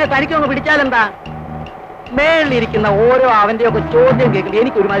റോബർട്ടിനെ തനിക്കൊന്ന് പിടിച്ചാലെന്താ? മേളിലിരിക്കുന്ന ഓരോ അവന്റെയൊക്കെ ചോദ്യം കേൾക്കുമ്പോൾ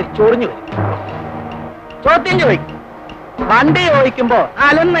എനിക്ക് ഒരുമാതിരി ചൊറിഞ്ഞു വരും. ചോദ്യം ചോദിക്കും. വണ്ടി ചോദിക്കുമ്പോ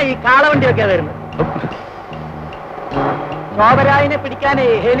അലന്ന ഈ കാളവണ്ടിയൊക്കെയാ വരുന്നത്. ശോഭരായനെ പിടിക്കാനേ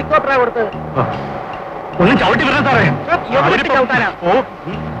ഹെലികോപ്റ്ററാ കൊടുത്തത്. ഒന്നും ചവിട്ടി വരാൻ സാറേ. ചവിട്ടാനാ?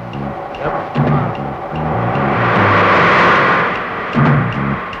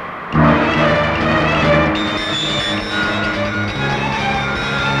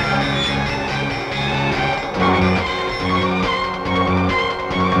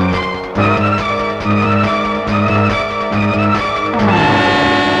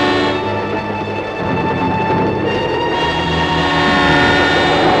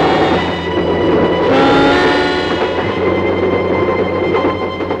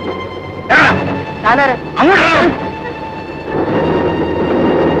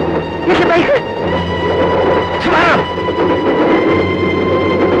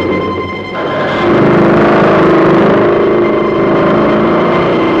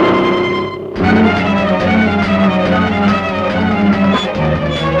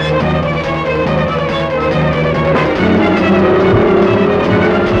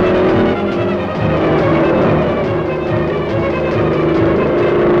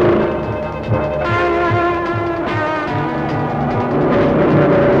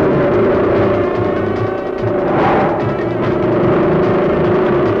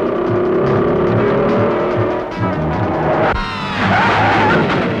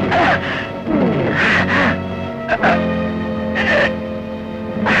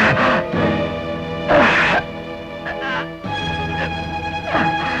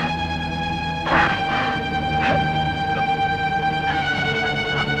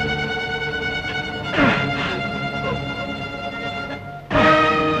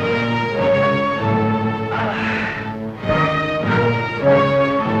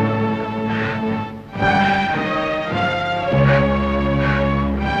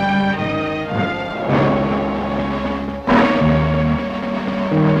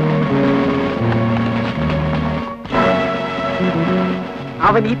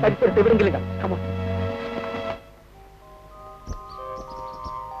 അവൻ ഈ പരിസരത്ത് എവിടെങ്കിലും കാണും.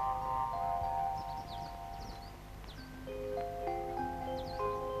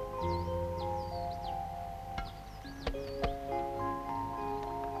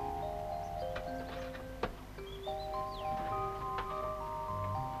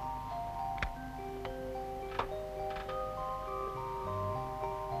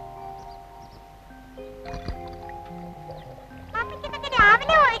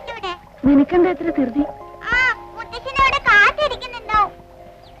 നിനക്കെന്താ എത്ര ധൃതി?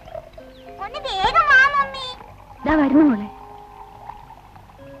 വരുന്നു മോളെ.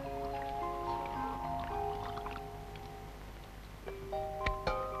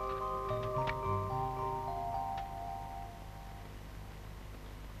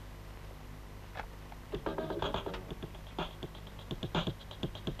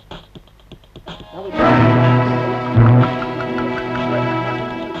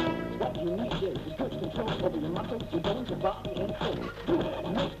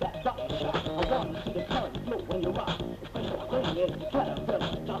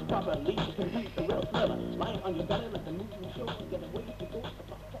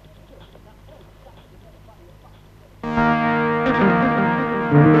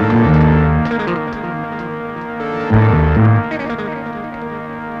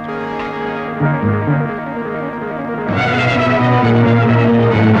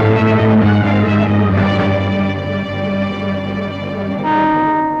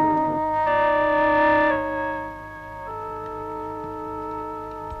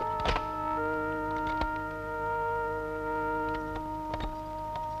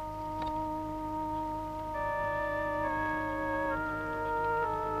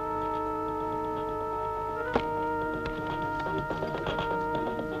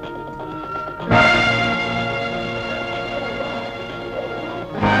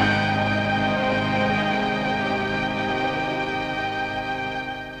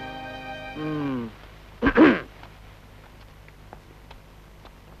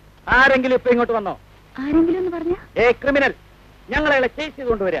 ആരെങ്കിലും ഇപ്പൊ ഇങ്ങോട്ട് വന്നോ? ആരെങ്കിലും എന്ന് പറഞ്ഞ ക്രിമിനൽ ഞങ്ങൾ അയാളെ ചേസ്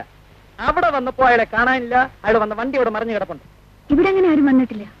ചെയ്തുകൊണ്ടുവരിക. അവിടെ വന്നപ്പോ അയാളെ കാണാനില്ല. അയാൾ വന്ന വണ്ടി ഇവിടെ മറിഞ്ഞു കിടപ്പുണ്ട്. ഇവിടെ അങ്ങനെ ആരും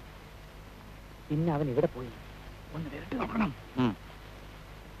വന്നിട്ടില്ല. പിന്നെ അവൻ ഇവിടെ പോയി. ഒന്ന് വരട്ട് നോക്കണം.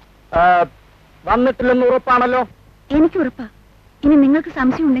 വന്നിട്ടില്ലെന്ന് ഉറപ്പാണല്ലോ? എനിക്ക് ഉറപ്പാ. ഇനി നിങ്ങൾക്ക്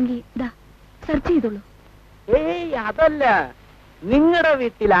സംശയം ഉണ്ടെങ്കിൽ ഇതാ സെർച്ച് ചെയ്തോളൂ. ഏയ് അതല്ല, നിങ്ങളുടെ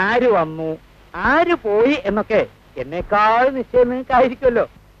വീട്ടിൽ ആര് വന്നു ആര് പോയി എന്നൊക്കെ എന്നേക്കാൾ നിശ്ചയം നിങ്ങൾക്കായിരിക്കുമല്ലോ.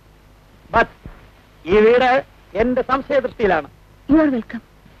 ബട്ട് ഈ വീട് എന്റെ സംശയ ദൃഷ്ടിയിലാണ്. You are welcome.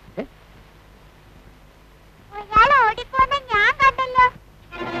 ഞാൻ കണ്ടല്ലോ.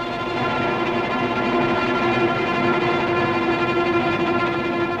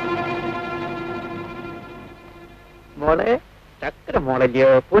 മോളെ, ചക്കര മോളല്ലയോ,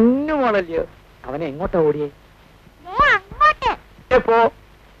 പൊന്നു മോളല്ലയോ? അവനെ എങ്ങോട്ടാ ഓടിയേ? അങ്ങോട്ട് എപ്പോ?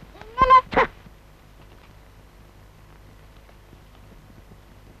 ഇന്നലെ.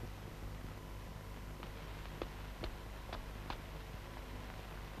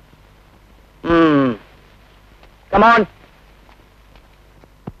 Come on.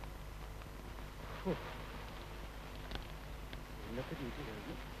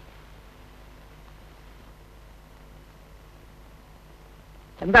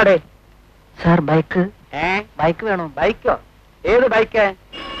 എന്താടേ? Sir bike bike വേണോ? ബൈക്കോ? ഏത് bike?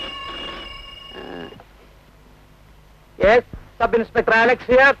 Yes, sub inspector Alex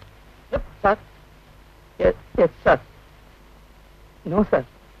here. Sir. Yes sir. No sir,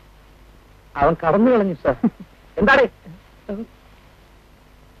 അവൻ കടന്നു കളഞ്ഞു sir. എന്താടേ?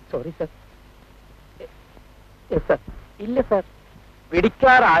 Sorry sir. Yes sir. ഇല്ല സർ,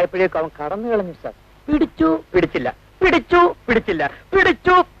 പിടിക്കാറായപ്പോഴേക്കും അവൻ കടന്നു കളഞ്ഞു സർ. പിടിച്ചു പിടിച്ചില്ല, പിടിച്ചു പിടിച്ചില്ല,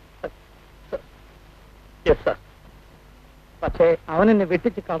 പിടിച്ചു. Yes sir. പക്ഷേ അവൻ എന്നെ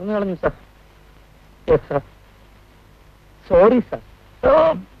വെട്ടിച്ച് കടന്നു കളഞ്ഞു sir. Yes sir. Sorry sir.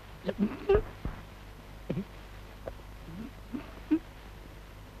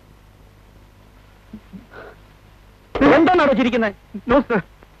 എന്താണ് അടച്ചിരിക്കുന്നത്? No sir.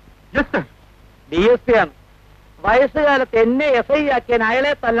 Yes sir. DSP ആണ്. വയസ്സുകാലത്ത് എന്നെ SI ആക്കിയാൻ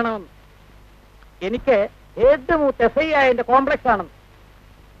അയാളെ തല്ലണമെന്ന്. എനിക്ക് ഏത് മൂത്ത് SI ആയതിന്റെ കോംപ്ലക്സ് ആണെന്ന്.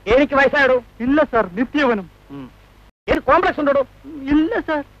 എനിക്ക് വയസ്സായിടൂ? ഇല്ല സാർ, നിത്യവനം. ഏത് കോംപ്ലക്സ് ഉണ്ടോ? ഇല്ല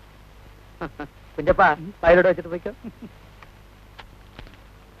സാർ. കുഞ്ഞപ്പാ, പൈലോട്ട് വെച്ചിട്ട് പോയിക്കോ.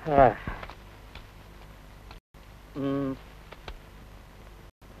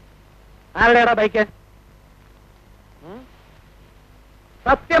 ആരുടെയാടാ ബൈക്ക്?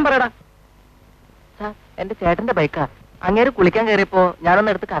 സത്യം പറയടാ. സാർ, എന്റെ ചേട്ടന്റെ ബൈക്കാ. അങ്ങേര് കുളിക്കാൻ കയറിയപ്പോ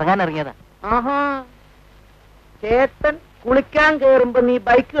ഞാനൊന്ന് എടുത്ത് കറങ്ങാൻ ഇറങ്ങിയതാ. ആഹാ, ചേട്ടൻ കുളിക്കാൻ കയറുമ്പോ നീ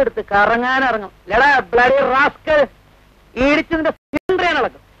ബൈക്ക് എടുത്ത് കറങ്ങാൻ ഇറങ്ങും. ലടാ ബ്ലഡി റാസ്കൽ, ഇടിച്ചതിന്റെ സിലിണ്ടർ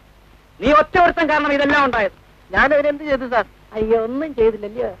നടക്കും. നീ ഒറ്റ ഒരുത്തം കാരണം ഇതെല്ലാം ഉണ്ടായത്. ഞാനതിനെന്ത് ചെയ്തു സാർ? അയ്യോ, ഒന്നും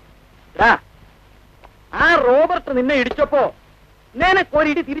ചെയ്തില്ലല്ലോ. ആ റോബർട്ട് നിന്നെ ഇടിച്ചപ്പോ നിനക്ക്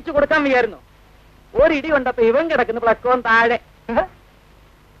ഒരിടി തിരിച്ചു കൊടുക്കാൻ വയ്യായിരുന്നു. ഒരിടി കൊണ്ടപ്പോ ഇവൻ കിടക്കുന്ന പ്ലക്കോൻ താഴെ.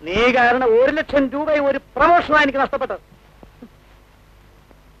 നീ കാരണം 1 ലക്ഷം രൂപയും ഒരു പ്രമോഷനാണ് എനിക്ക് നഷ്ടപ്പെട്ടത്.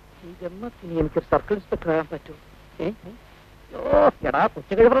 ഈ ജന്മത്തിന് എനിക്കൊരു സർക്കിൾ ഇൻസ്പെക്ടർ ആകാൻ പറ്റൂ? എടാ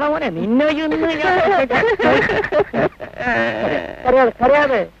കൊച്ചുകഴിപ്പറ മോനെ, നിന്നെ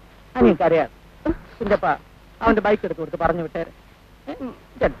കരയാതെ അനിയും കരയാതെ. കുഞ്ഞപ്പാ, അവന്റെ ബൈക്ക് എടുത്ത് കൊടുത്ത് പറഞ്ഞു വിട്ടേരെ.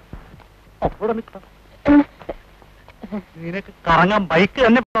 കൂടെ നിൽക്കണം. നിനക്ക് കറങ്ങാൻ ബൈക്ക്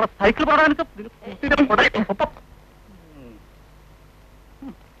തന്നെ, സൈക്കിൾ പാടാൻ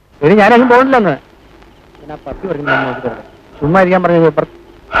ഇനി ഞാനങ്ങും പോകണില്ലെന്ന്. ഞാൻ പട്ടി പഠിക്കുന്ന ചുമ്മാ ഇരിക്കാൻ പറഞ്ഞ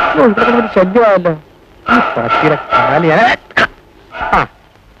ശല്യമായല്ലോ. ഈ പട്ടിയുടെ കാലി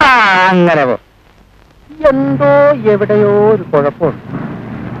അങ്ങനെ പോ. എന്തോ എവിടെയോ ഒരു കുഴപ്പമുണ്ട്.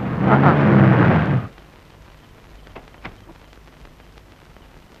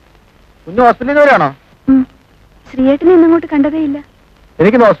 കുഞ്ഞു ഹോസ്പിറ്റലിൽ വരാണോ? ശ്രീയേട്ടനെ ഇന്നങ്ങോട്ട് കണ്ടതേ ഇല്ല.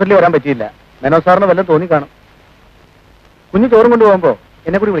 എനിക്കിന്ന് ഹോസ്പിറ്റലിൽ വരാൻ പറ്റിയില്ല. മേനോ സാറിന് വല്ലതും തോന്നി കാണും. കുഞ്ഞു ചോറും കൊണ്ടുപോകുമ്പോ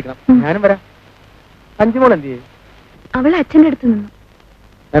എന്നെ കൂടി വിളിക്കണം. ഞാനും വരാം. അഞ്ചുമോൾ എന്ത് ചെയ്യും? അവൾ അച്ഛൻ്റെ അടുത്ത് നിന്നു.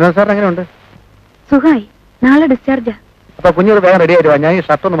 മേനോൻ സാറിന് എങ്ങനെയുണ്ട്? സുഖമായി. നാളെ ഡിസ്ചാർജാ. അപ്പൊ കുഞ്ഞോട് വേഗം റെഡി ആയിട്ട് വാ. ഞാൻ ഈ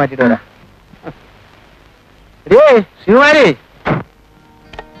ഷർട്ട് ഒന്ന് മാറ്റിയിട്ട് വരാം. ശിവകുമാരി,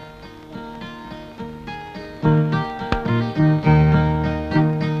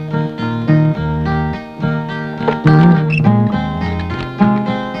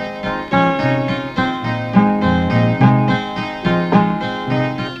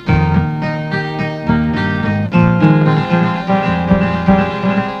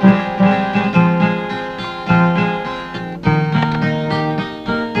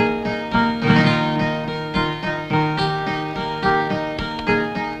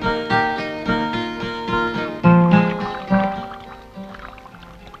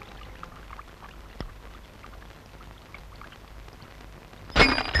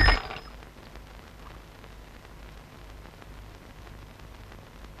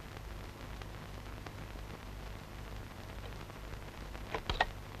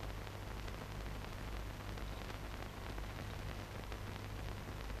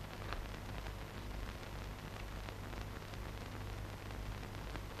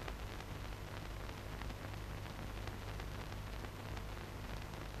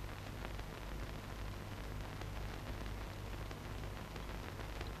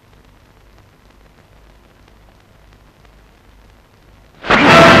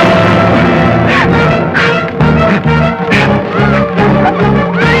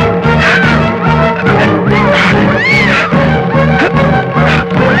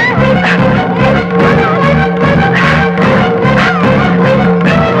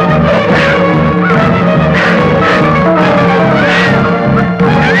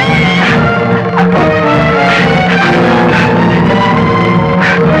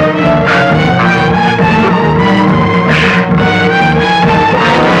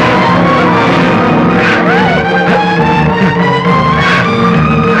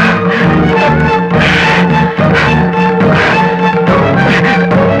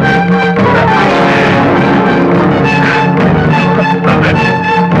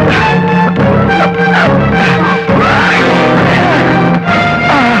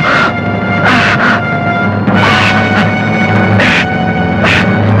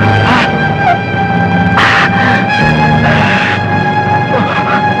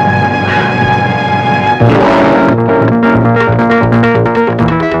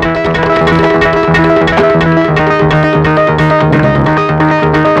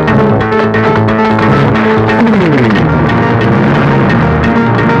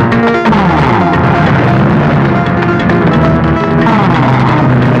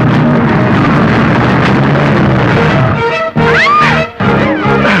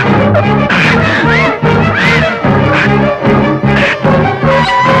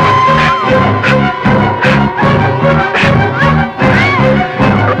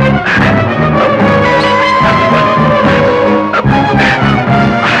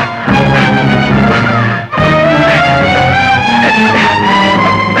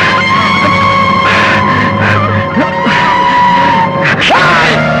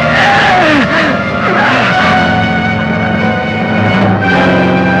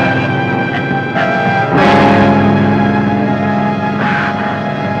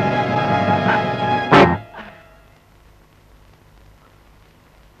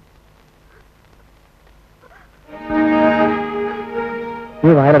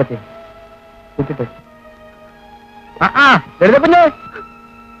 നീ വായടത്തി കുട്ടിട്ട് ലളിതപ്പഞ്ഞേ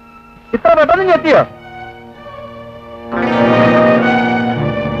ഇത്ര പെട്ടെന്ന് നീ എത്തിയോ?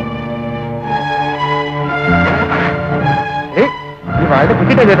 നീ വായുടെ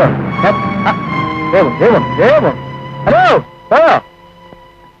കുട്ടിട്ടേ കേട്ടോ. ദേവം ദേവം ദേവം ഹലോ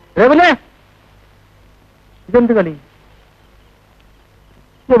ദേവല്ലേ, ഇതെന്ത് കളി?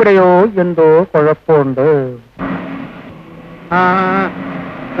 എവിടെയോ എന്തോ കുഴപ്പമുണ്ട്.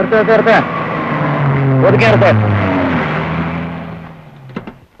 നിർത്ത ഒതുക്കേർത്ത്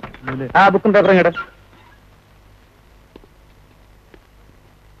ആ ബുക്കും പേപ്പറും കേട്ടെ.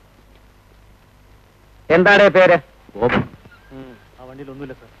 എന്താണ് പേര്? ആ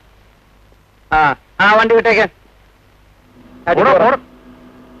വണ്ടിയിലൊന്നുമില്ല സാർ. ആ വണ്ടി വിട്ടേക്ക്.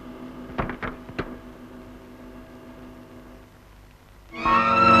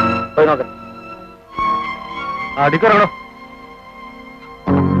 പോയി നോക്ക്. അടിക്കറോ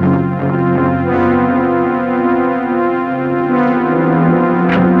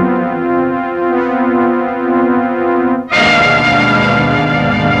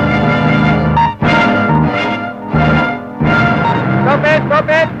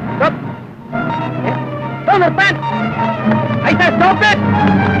നിർത്താൻ. I said stop it.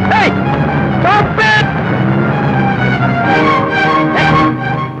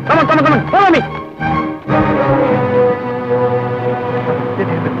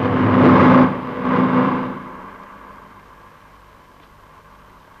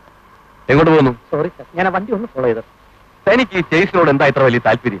 എങ്ങോട്ട് പോകുന്നു? സോറി സർ, ഞാൻ ആ വണ്ടി ഒന്ന് ഫോളോ ചെയ്തത്. തനിക്ക് ഈ ചേസിനോട് എന്താ ഇത്ര വലിയ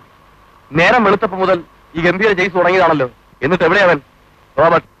താല്പര്യം? നേരം വെളുത്തപ്പോ മുതൽ ഈ ഗംഭീര ചേസ് തുടങ്ങിയതാണല്ലോ. എന്നിട്ട് എവിടെയാവൻ?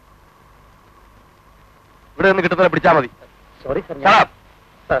 റോബർട്ട്, ഇവിടെ നിന്ന് കിട്ടുന്നവരെ പിടിച്ചാൽ മതി. Sorry sir.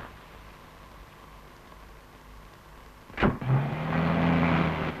 സർ,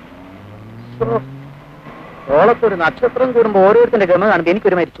 ഓളത്തൊരു നക്ഷത്രം കൂടുമ്പോ ഓരോരുത്തരുടെ ഗമ കാണുമ്പോ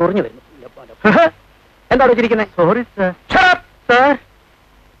എനിക്കൊരുമാതിരി ചൊറിഞ്ഞു വരുന്നു. എന്താ വെച്ചിരിക്കുന്നത്? Sorry sir. സർ,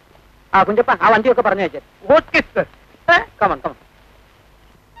 ആ കുഞ്ചപ്പ ആ വണ്ടിയൊക്കെ പറഞ്ഞു വെച്ചേ. Okay sir. Come on come on.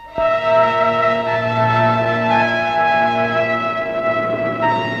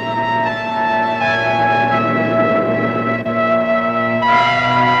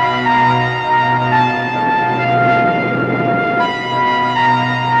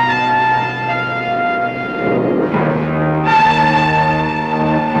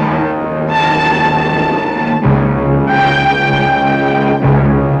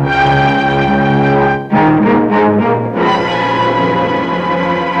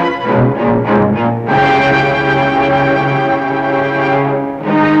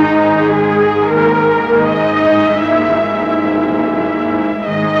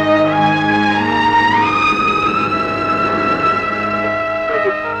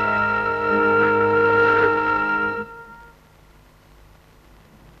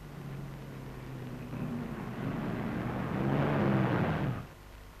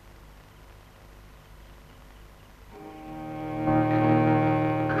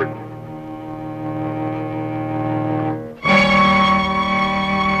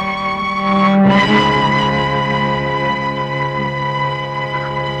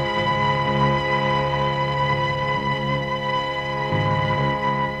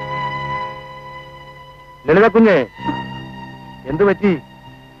 ലളിത കുഞ്ഞെ, എന്തു പറ്റി?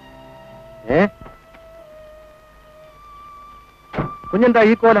 കുഞ്ഞെന്താ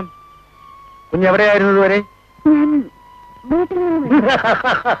ഈ കോലം? കുഞ്ഞെവിടെയായിരുന്നു ഇതുവരെ?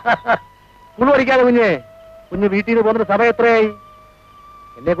 സ്കൂൾ പഠിക്കാതെ കുഞ്ഞെ. കുഞ്ഞ് വീട്ടിൽ നിന്ന് പോകുന്ന സമയം എത്രയായി?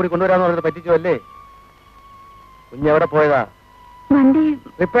 എന്നെ കൂടി കൊണ്ടുവരാന്ന് പറഞ്ഞിട്ട് പറ്റിച്ചോ അല്ലേ? കുഞ്ഞെവിടെ പോയതാ?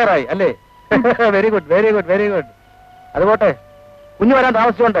 റിപ്പയർ ആയി അല്ലേ? Very good very good very good. അതുപോട്ടെ, കുഞ്ഞു വരാൻ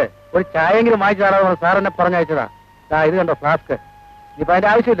താമസിച്ചോണ്ട് ഒരു ചായെങ്കിലും വാങ്ങിച്ചു തരാമെന്ന് സാർ എന്നെ പറഞ്ഞയച്ചതാ. ഇത് കണ്ടോ ഫ്ലാസ്ക്. ഇനിയിപ്പോ അതിന്റെ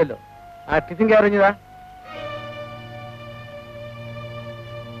ആവശ്യമില്ലല്ലോ. ആ ടിഫിൻ കയറിഞ്ഞതാ.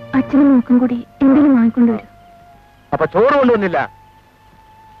 അച്ഛനും നോക്കും കൂടി എന്തെങ്കിലും വാങ്ങിക്കൊണ്ടുവരും. അപ്പൊ ചോറ് കൊണ്ടുവന്നില്ല?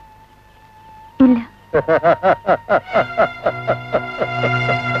 ഇല്ല.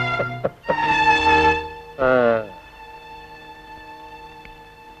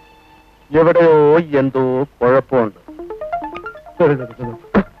 എവിടെയോ എന്തോ കുഴപ്പമുണ്ട്.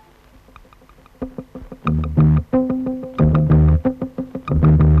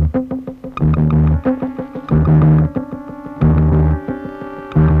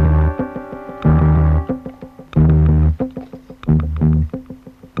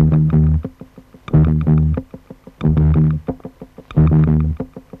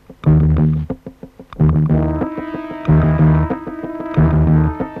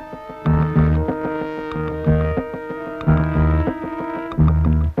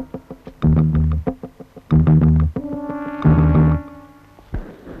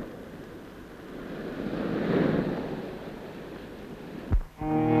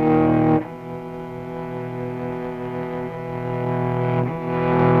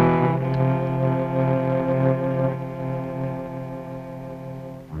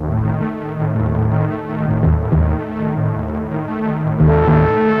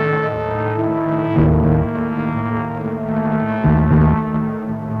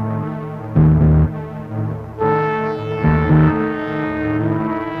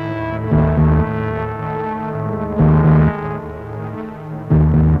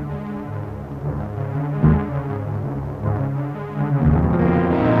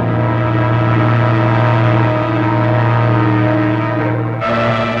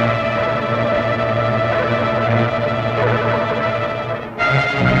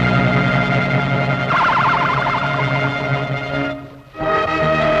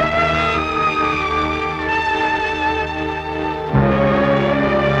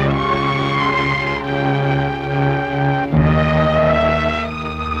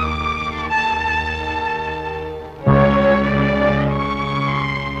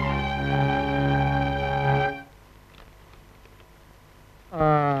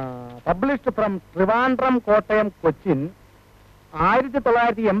 Published from Trivandrum Kottayam Cochin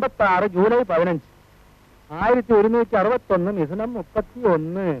 1986 July 15, 1161 മിഥുനം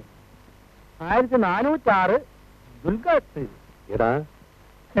 31. 1406 ദുൽഖത്ത്. എടാ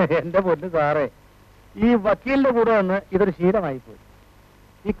എന്റെ പൊന്നു സാറേ, ഈ വക്കീലിന്റെ കൂടെ വന്ന് ഇതൊരു ശീലമായിപ്പോയി.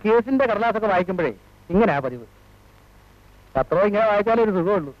 ഈ കേസിന്റെ കടലാസൊക്കെ വായിക്കുമ്പോഴേ ഇങ്ങനെയാ പതിവ്. പത്രവും ഇങ്ങനെ വായിച്ചാലേ ഒരു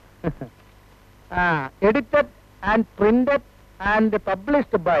സുഖമുള്ളൂ. Edited and printed and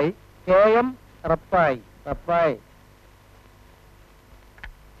published by KM Rappai.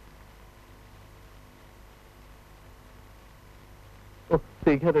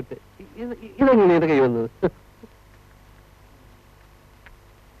 Cigarette ഇതെങ്ങനെ ഇത് കൈ വന്നത്?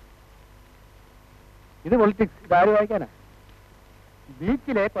 ഇത് പൊളിറ്റിക്സ്. ഇതാര് വായിക്കാനാ?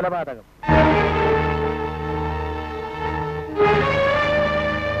 ബീച്ചിലെ കൊലപാതകം.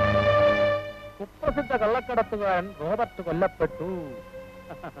 കുപ്രസിദ്ധ കള്ളക്കടത്തുകാരൻ റോബർട്ട് കൊല്ലപ്പെട്ടു.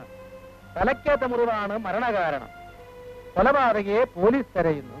 തലക്കേറ്റ മുറിവാണ് മരണകാരണം. കൊലപാതകയെ പോലീസ്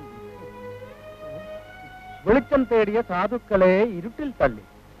തെരയുന്നു. വെളിച്ചം തേടിയ സാധുക്കളെ ഇരുട്ടിൽ തള്ളി.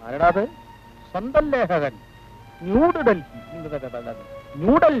 ആരാണത്? സ്വന്തം ലേഖകൻ.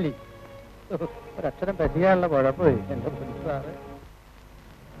 ന്യൂഡൽഹി. ഒരക്ഷരം പറ്റിയാനുള്ള കുഴപ്പമേ എന്റെ സാറ്.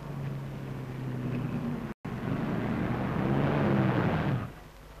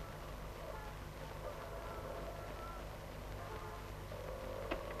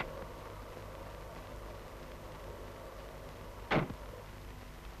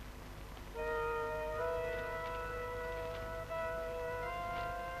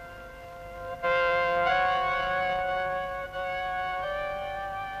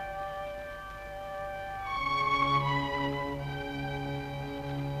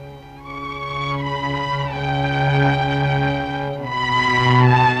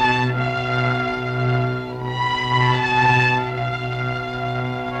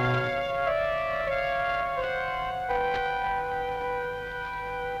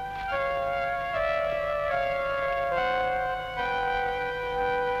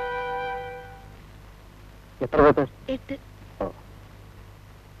 എത്ര പേർ? 8.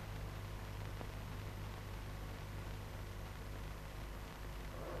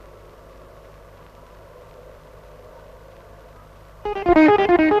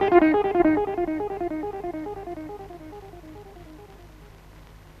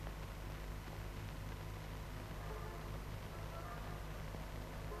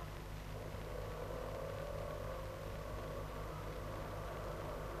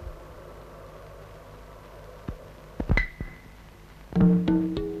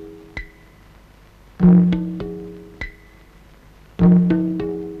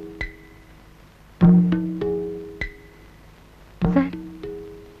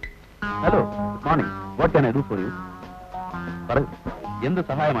 Hello, good morning. What can I do for you? പറയൂ, എന്ത്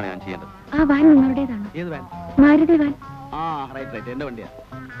സഹായമാണ് ഞാൻ ചെയ്യേണ്ടത്? ആ വാൻ നിങ്ങളുടേതാണ്? ഏത് വാൻ? മാരുതി വാൻ. റൈറ്റ്, എന്റെ വണ്ടിയാ.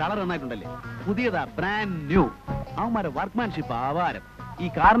 കളർ നന്നായിട്ടുണ്ടല്ലേ? പുതിയതാ, brand new. അവന്മാരെ വർക്ക്മാൻഷിപ്പ് ആവാരം. ഈ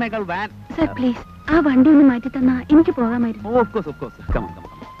കാറിനേക്കാൾ വാൻ. സർ പ്ലീസ്, ആ വണ്ടി ഒന്ന് മാറ്റി തന്നാ എനിക്ക് പോകാമായിരുന്നു. Of course. Come on.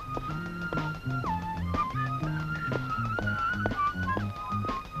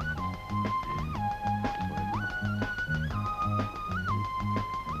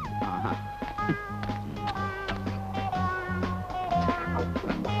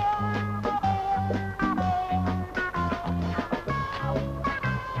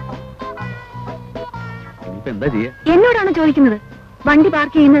 എന്താ ചെയ്യാ? എന്നോടാണ് ചോദിക്കുന്നത്? വണ്ടി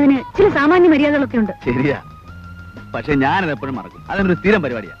പാർക്ക് ചെയ്യുന്നതിന് ചില സാമാന്യ മര്യാദകളൊക്കെ ഉണ്ട്. ശരിയാ, പക്ഷെ ഞാനത് എപ്പോഴും മറക്കും. അതൊരു സ്ഥിരം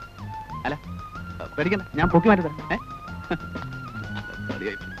പരിപാടിയാ. അല്ല പേടിക്കണ്ട, ഞാൻ പൊക്കി മാറ്റി തരാം.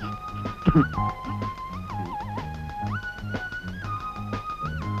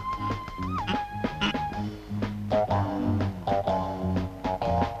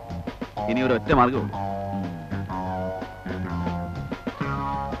 ഇനി ഒരു ഒറ്റ മാർഗമുള്ളൂ.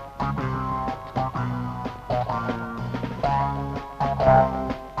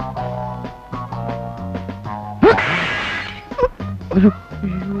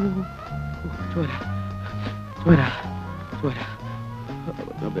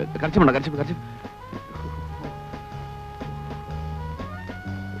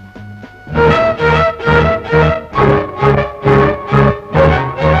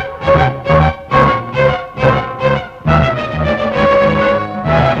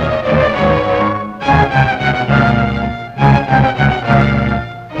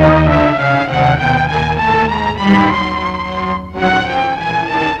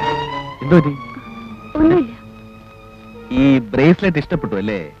 കരച്ചു. ഒന്നുമില്ല. ഈ ബ്രേസ്ലെറ്റ് ഇഷ്ടപ്പെട്ടു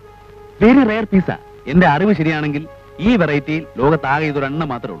അല്ലേ? Very rare പീസാ. എന്റെ അറിവ് ശരിയാണെങ്കിൽ ഈ വെറൈറ്റിയിൽ ലോകത്താകെ ഇതൊരെണ്ണം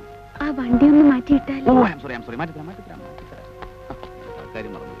മാത്രമേ ഉള്ളൂ. ആ വണ്ടി ഒന്ന് മാറ്റിയിട്ടാൽ. ഓ ഐ ആം സോറി. മാറ്റിത്തരാം.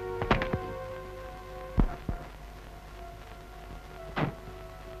 കാര്യം മറന്നു.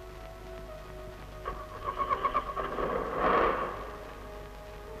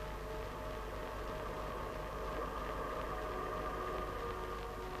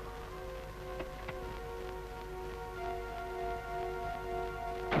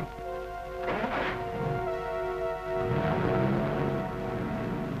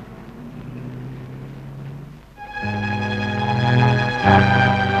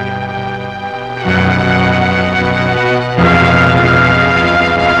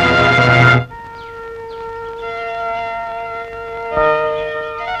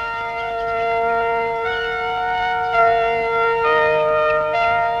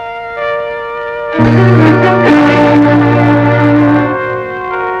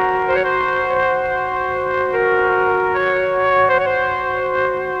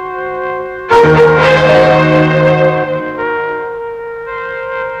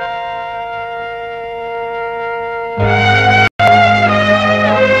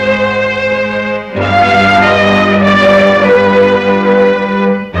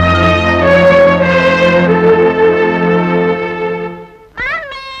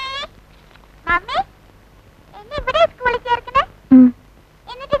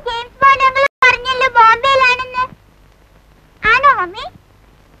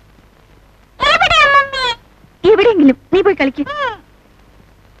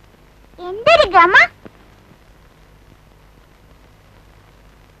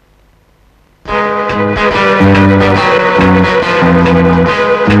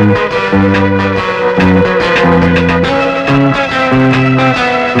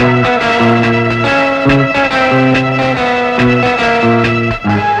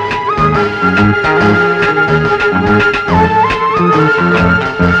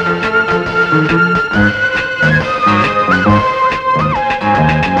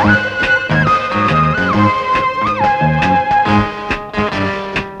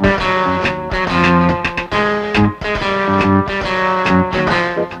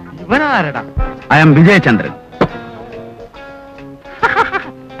 I am Vijaychandran.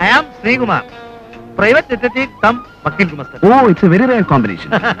 I am Sukumaran. Private detective come Vakil Gumasta. Oh, it's a very rare combination.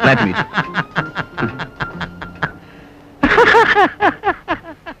 Glad to meet you.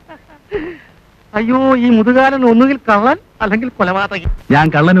 അയ്യോ, ഈ മുതുകാലൻ ഒന്നുകിൽ കള്ളൻ അല്ലെങ്കിൽ കൊലപാതകി. ഞാൻ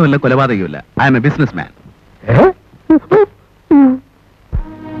കള്ളനുമല്ല കൊലപാതകയുമല്ല. I am a businessman.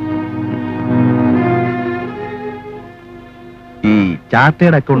 ഈ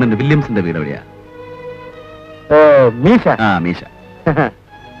ചാർട്ടേഡ് അക്കൗണ്ടന്റ് വില്യംസിന്റെ വീട് എവിടെയാ? മീശ. ആ, മീശ.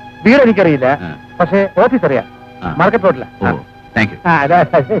 വീട് എനിക്കറിയില്ല, പക്ഷേ ഓഫീസ് അറിയാം. മാർക്കറ്റ് റോഡില. Oh, thank you.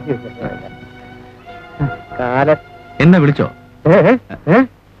 കാലം എന്നെ വിളിച്ചോ?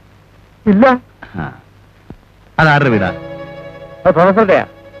 ഇല്ല. അതാരുടെ വീടാ? പ്രൊഫസറുടെയാ.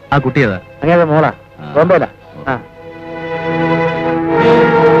 ആ കുട്ടിയേതാ? അങ്ങനെ മോളാ, ബോംബെയിലാ.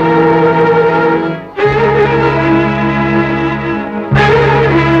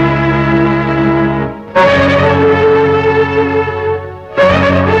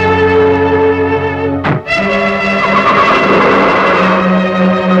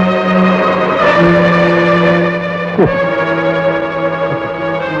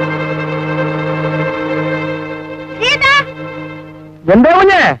 എന്താ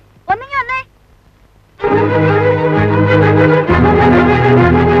കുഞ്ഞേ? ഒന്നിങ്ങി വന്നേ.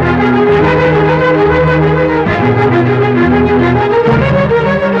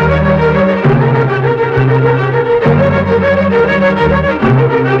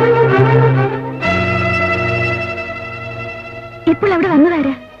 ഇപ്പോൾ അവിടെ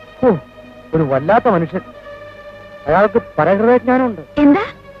വന്നതാരാ? ഒരു വല്ലാത്ത മനുഷ്യൻ. അയാൾക്ക് പരഹൃദയജ്ഞാനമുണ്ട്. എന്താ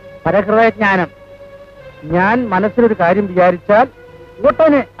പരഹൃദയജ്ഞാനം? ഞാൻ മനസ്സിലൊരു കാര്യം വിചാരിച്ചാൽ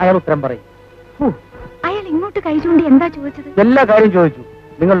ഉടനെ അയാൾ ഉത്തരം പറയും. അയാൾ ഇങ്ങോട്ട് കൈ ചൂണ്ടി എന്താ ചോദിച്ചത്? എല്ലാ കാര്യം ചോദിച്ചു.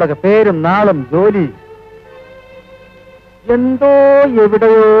 നിങ്ങളുടെയൊക്കെ പേരും നാളും ജോലി. എന്തോ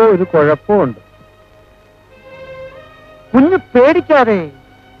എവിടെയോ ഒരു കുഴപ്പമുണ്ട്. കുഞ്ഞ് പേടിക്കാതെ,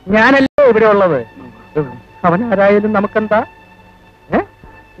 ഞാനല്ലേ ഇവിടെ ഉള്ളത്. അവനാരായാലും നമുക്കെന്താ?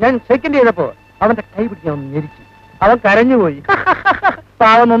 ഞാൻ സെക്കൻഡ് ചെയ്തപ്പോ അവന്റെ കൈ പിടിക്കാൻ ഒന്ന് ഞെരിച്ചു. അവൻ കരഞ്ഞുപോയി.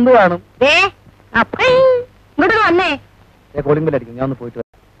 പാവം നൊന്ത് കാണും. ഇങ്ങോട്ട് വന്നേ. കോളിംഗ് ബെല്ലടിക്കും. ഞാൻ ഒന്ന് പോയിട്ട്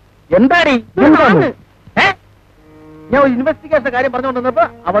വരാം. എന്താടി? ഞാൻ ഒരു ഇൻവെസ്റ്റിഗേഷൻ കാര്യം പറഞ്ഞുകൊണ്ടിരുന്നപ്പോ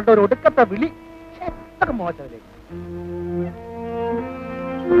അവളുടെ ഒരു ഒടുക്കത്തെ വിളി. മോശമല്ലേ?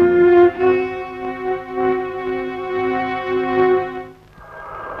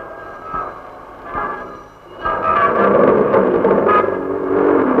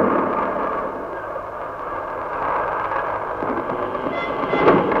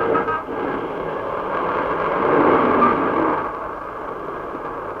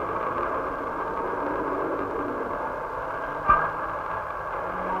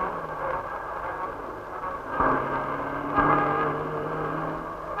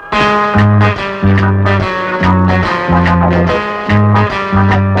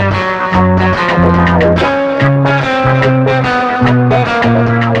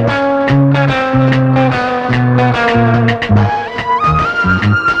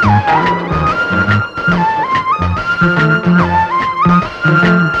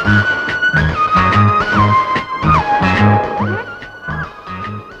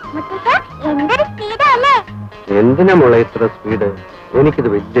 എന്തിനാ മോളെ ഇത്ര സ്പീഡ്? എനിക്കിത്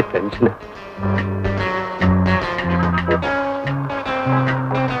വലിയ ടെൻഷനാ.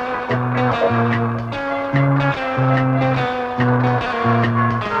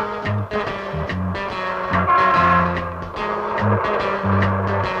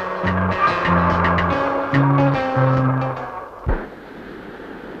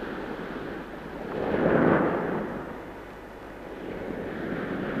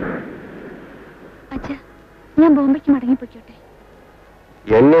 ഞാൻ ബോംബെക്ക് മടങ്ങിപ്പോയിക്കോട്ടെ.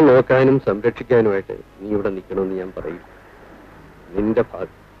 എന്നെ നോക്കാനും സംരക്ഷിക്കാനുമായിട്ട് നീ ഇവിടെ നിൽക്കണമെന്ന് ഞാൻ പറയും. നിന്റെ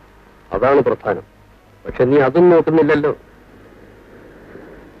ഭാഗം അതാണ് പ്രധാനം. പക്ഷെ നീ അതും നോക്കുന്നില്ലല്ലോ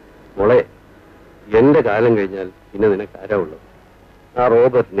മോളെ. എന്റെ കാലം കഴിഞ്ഞാൽ പിന്നെ നിനക്ക് ആരാ ഉള്ളത്? ആ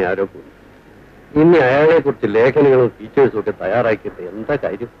റോബർട്ടിനെ ആരോ പോയി. ഇനി അയാളെ കുറിച്ച് ലേഖനങ്ങളും ഫീച്ചേഴ്സും ഒക്കെ തയ്യാറാക്കിയിട്ട് എന്താ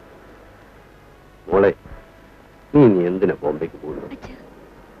കാര്യം? മോളെ, നീ എന്തിനാ ബോംബെക്ക് പോകുന്നത്?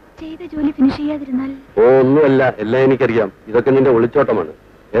 ചെയ്ത ജോലി ഫിനിഷ് ചെയ്യാതിരുന്നാൽ? ഓ, ഒന്നുമല്ല, എല്ലാം എനിക്കറിയാം. ഇതൊക്കെ നിന്റെ ഒളിച്ചോട്ടമാണ്,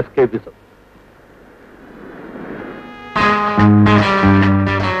 എസ്കേപ്പിസം.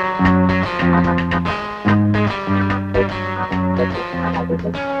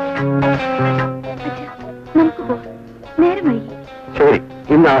 നമുക്ക് പോവാം, നേരം വൈകി. ശരി,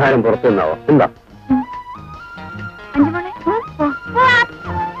 ഇന്ന് ആഹാരം പുറത്തു നിന്നാവോ? എന്താ അഞ്ചുമോളെ?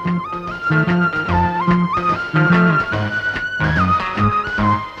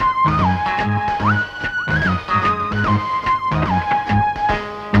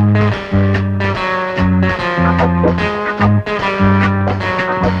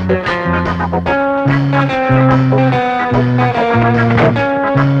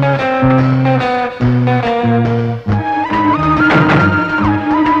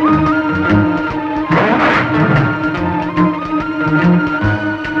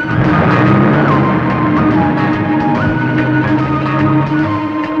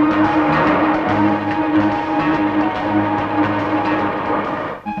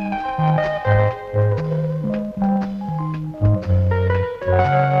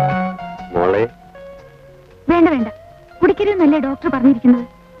 ഡോക്ടർ പറഞ്ഞിരിക്കുന്നത്.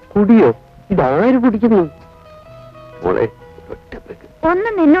 കുടിയോ? ഇതാര് കുടിക്കുന്നു?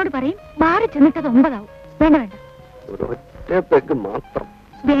 ഒന്നും എന്നോട് പറയും, ബാറിൽ ചെന്നിട്ടത് 9 ആവും. വേണ്ട വേണ്ട, ഒരൊറ്റ പെഗ് മാത്രം.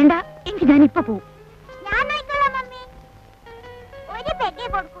 വേണ്ട എങ്കിൽ ഞാൻ ഇപ്പൊ പോവും.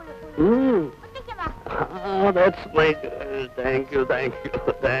 That's my girl. Thank you, thank you,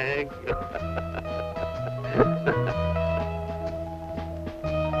 thank you.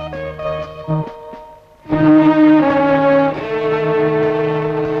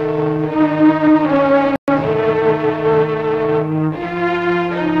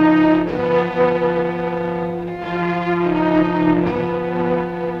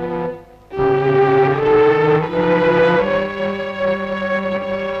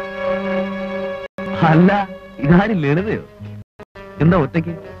 അല്ല, ഇതാരും ലളിതയോ? എന്താ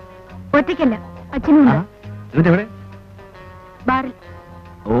ഒറ്റയ്ക്ക്? ഒറ്റയ്ക്കല്ല, അച്ഛനും എന്നിട്ടെവിടെ? ബാറിൽ.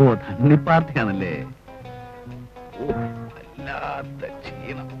 ഓ, ധന്നി പാർട്ടിയാണല്ലേ. വല്ലാത്ത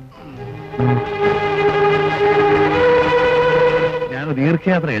ക്ഷീണം. ഞാനൊരു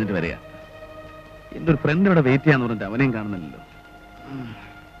ദീർഘയാത്ര കഴിഞ്ഞിട്ട് വരിക. എന്റെ ഒരു ഫ്രണ്ട് ഇവിടെ വെയിറ്റ് ചെയ്യാന്ന് പറഞ്ഞിട്ട് അവനെയും കാണുന്നില്ലല്ലോ.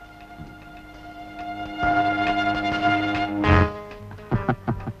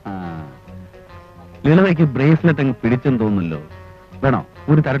 ലളിതയ്ക്ക് ബ്രേസ്ലെറ്റ് അങ്ങ് പിടിച്ചെന്ന് തോന്നുന്നല്ലോ. വേണോ?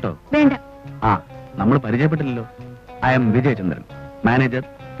 ഒരു തരട്ടോ? വേണ്ട. ആ, നമ്മൾ പരിചയപ്പെട്ടില്ലല്ലോ. I M Vijayachandran, manager,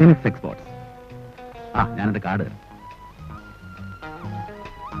 phoenix exports. ആ, ഞാനെന്റെ കാർഡ് തരാം.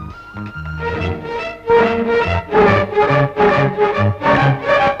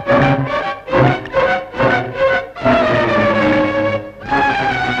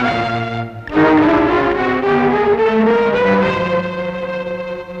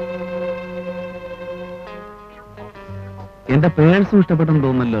 എന്റെ പേഴ്സും ഇഷ്ടപ്പെട്ടെന്ന്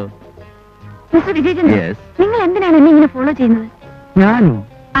തോന്നുന്നല്ലോ. മിസ്റ്റർ വിജയചന്ദ്രൻ, നിങ്ങൾ എന്തിനാണ് എന്നെ ഇങ്ങനെ ഫോളോ ചെയ്യുന്നത്? ഞാനോ?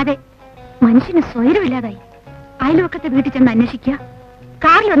 അതെ, മനുഷ്യന് സ്വൈരമില്ലാതായി. അയൽവക്കത്തെ വീട്ടിൽ ചെന്ന് അന്വേഷിക്കുക,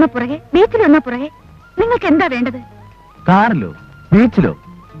 കാറിൽ വന്ന പുറകെ, ബീച്ചിൽ വന്ന പുറകെ. നിങ്ങൾക്ക് എന്താ വേണ്ടത്? കാറിലോ ബീച്ചിലോ?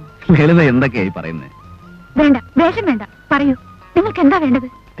 ലളിത എന്തൊക്കെയായി പറയുന്നത്? വേണ്ട, വേഷം വേണ്ട, പറയൂ, നിങ്ങൾക്ക് എന്താ വേണ്ടത്?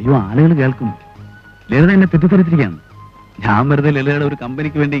 അയ്യോ, ആളുകൾ കേൾക്കും. ലളിത എന്നെ തെറ്റിദ്ധരിച്ചിരിക്കുകയാണ്. ഞാൻ വെറുതെ ലളിതയുടെ ഒരു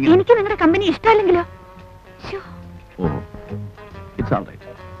കമ്പനിക്ക് വേണ്ടി. എനിക്ക് നിങ്ങളുടെ company ഇഷ്ടമല്ലെങ്കിലോ? Oh, it's all right.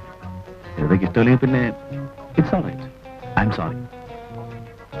 ലളിതയ്ക്ക് ഇഷ്ടമല്ലെങ്കിൽ പിന്നെ it's all right. I am sorry.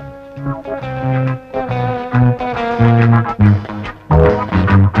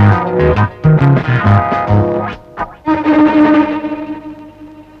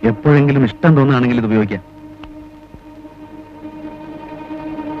 എപ്പോഴെങ്കിലും ഇഷ്ടം തോന്നുകയാണെങ്കിൽ ഇത് ഉപയോഗിക്കാം.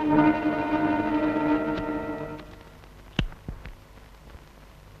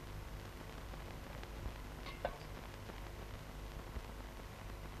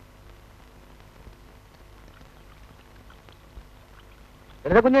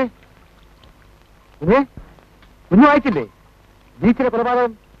 കുഞ്ഞേ കുഞ്ഞേ, കുഞ്ഞു വായിച്ചില്ലേ? ബീച്ചിലെ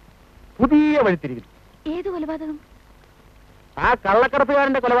കൊലപാതകം പുതിയ വഴിത്തിരിക്കുന്നു. ഏത് കൊലപാതകം? ആ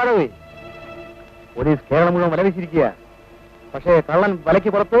കള്ളക്കടത്തുകാരന്റെ കൊലപാതകമേ. പോലീസ് കേരളം മുഴുവൻ വല വീശിരിക്കുക. പക്ഷേ കള്ളൻ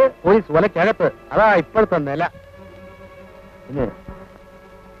വലയ്ക്ക് പുറത്ത്, പോലീസ് വലയ്ക്കകത്ത്. അതാ ഇപ്പോഴത്തെ നില. കുഞ്ഞേ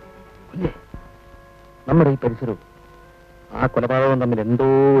കുഞ്ഞേ, നമ്മുടെ ഈ പരിസരവും ആ കൊലപാതകവും തമ്മിൽ എന്തോ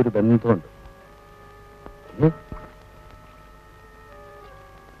ഒരു ബന്ധമുണ്ട്.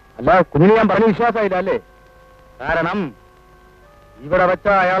 അല്ല, കുഞ്ഞിന് ഞാൻ പറഞ്ഞ വിശ്വാസമായില്ല അല്ലേ? കാരണം ഇവിടെ വെച്ച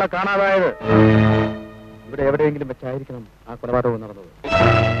അയാളെ കാണാതായത്. ഇവിടെ എവിടെയെങ്കിലും വെച്ചായിരിക്കണം ആ കൊലപാതകം നടന്നത്.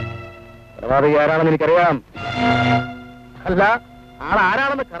 കൊലപാതകി ആരാണെന്ന് എനിക്കറിയാം. അല്ല,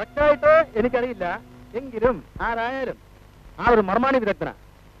 ആളാരാണെന്ന് കറക്റ്റായിട്ട് എനിക്കറിയില്ല. എങ്കിലും ആരായാലും ആ ഒരു മർമാണി വിദഗ്ധന.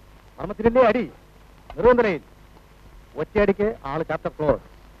 അർമ്മത്തിലല്ലേ അടി നിർബന്ധനയിൽ ഒറ്റയടിക്ക് ആള് ചാപ്റ്റർ ക്ലോസ്.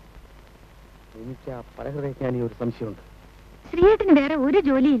 എനിക്ക് ആ പരഹൃദയജ്ഞാനി ഒരു സംശയമുണ്ട്. ശ്രീയേട്ടന് വേറെ ഒരു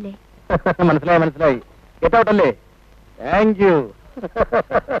ജോലിയില്ലേ? മനസ്സിലായി ഗെറ്റ് ഔട്ട് അല്ലേ? Thank you.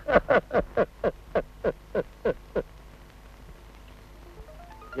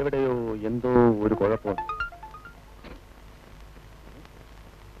 എവിടെയോ എന്തോ ഒരു കുഴപ്പം.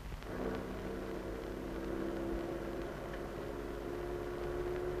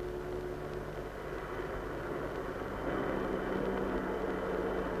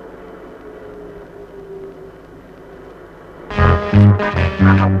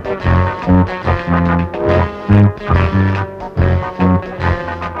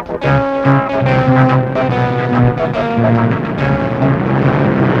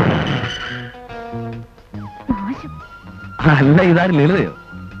 അല്ല, ഇതാരും ലളിതയോ?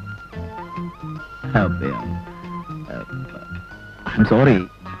 സോറി,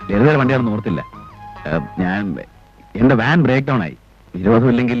 ലളിതയുടെ വണ്ടിയാണെന്ന് ഓർത്തില്ല. എന്റെ വാൻ ബ്രേക്ക് ഡൗൺ ആയി.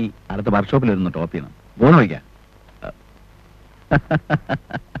 20 ഇല്ലെങ്കിൽ അടുത്ത വർക്ക്ഷോപ്പിൽ വരുന്ന ടോപ്പ് ചെയ്യണം. പോന്ന് വയ്ക്കാം.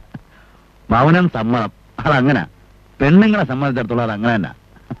 മൗനം സമ്മതം, അതങ്ങനെ. പെണ്ണുങ്ങളെ സംബന്ധിച്ചിടത്തോളം അത് അങ്ങനെ തന്നെ.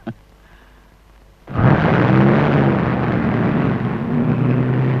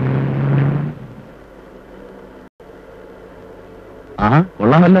 ആ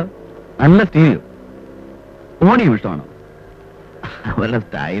കൊള്ളാമല്ലോ, നല്ല സ്റ്റീരിയോ. ഓണിയും ഇഷ്ടമാണോ? അവരുടെ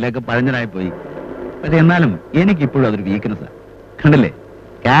സ്റ്റൈലൊക്കെ പഴഞ്ഞനായി പോയി. പക്ഷെ എന്നാലും എനിക്കിപ്പോഴും അതൊരു വീക്ക്നെസ്സാ. കണ്ടില്ലേ,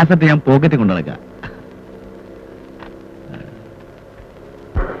 കാസറ്റ് ഞാൻ പോക്കറ്റിൽ കൊണ്ടു നടക്കാം.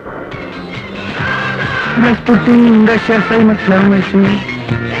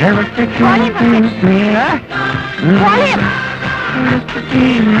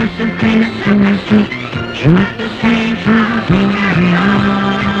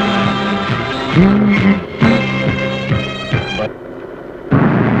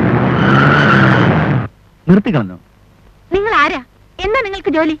 നിർത്തിക്കളഞ്ഞോ? നിങ്ങൾ ആരാ? എന്താ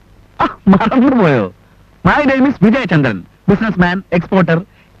നിങ്ങൾക്ക് ജോലി? മറന്നുപോയോ? My name is Vijayachandran, business man, exporter.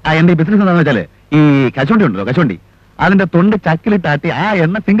 എന്റെ ബിസിനസ് എന്താണെന്ന് വെച്ചാല് ഈ കശുവണ്ടി ഉണ്ടല്ലോ, കശുവണ്ടി, അതിന്റെ തൊണ്ട് ചക്കിലിട്ടാട്ടി ആ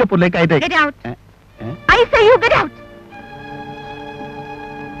എണ്ണ സിംഗപ്പൂരിലേക്ക് Get out. I say you get out.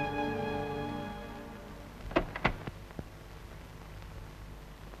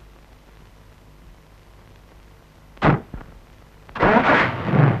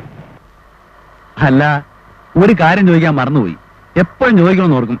 അല്ല, ഒരു കാര്യം ചോദിക്കാൻ മറന്നുപോയി. എപ്പോഴും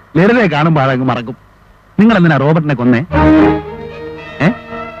ചോദിക്കണമെന്ന് ഓർക്കും, ലളിതയെ കാണുമ്പോൾ അതങ്ങ് മറക്കും. നിങ്ങൾ എന്തിനാ റോബർട്ടിനെ കൊന്നേ?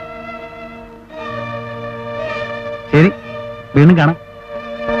 ശരി, വീണ്ടും കാണാം.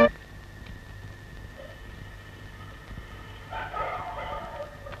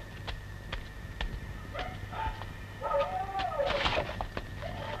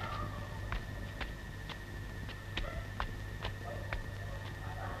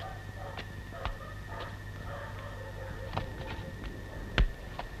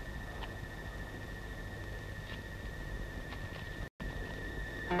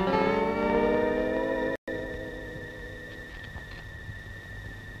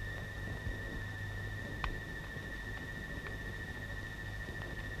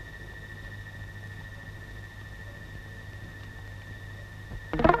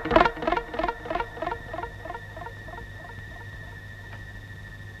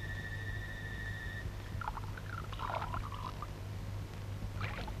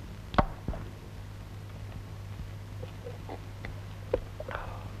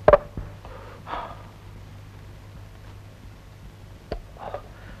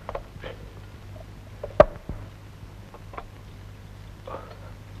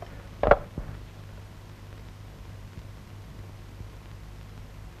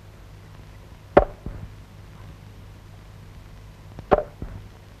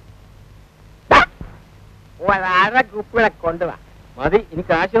 കുപ്പികളെ കൊണ്ടുവാ. മതി, ഇനി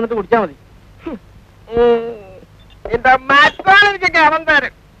കാശ് വന്നിട്ട് കുടിച്ചാ മതി.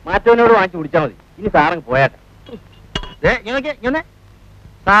 മാറ്റവനോട് വാങ്ങിച്ചു കുടിച്ചാ മതി. ഇനി സാറങ്ങ് പോയാട്ടെ.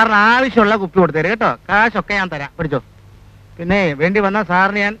 സാറിന് ആവശ്യമുള്ള കുപ്പി കൊടുത്തേര് കേട്ടോ. കാശൊക്കെ ഞാൻ തരാം, പിടിച്ചോ. പിന്നെ വേണ്ടി വന്നാൽ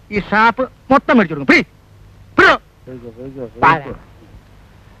സാറിന് ഞാൻ ഈ ഷാപ്പ് മൊത്തം മേടിച്ചു കൊടുക്കും.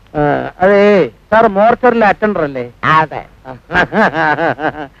 അതേ, സാർ മോർച്ചറിലെ അറ്റൻഡർ അല്ലേ? അതെ.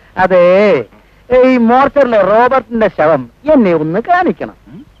 അതേ, ഈ മോർച്ചറിലെ റോബർട്ടിന്റെ ശവം എന്നെ ഒന്ന് കാണിക്കണം.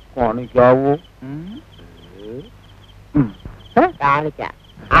 കാണിക്കാവൂ? കാണിക്കാം,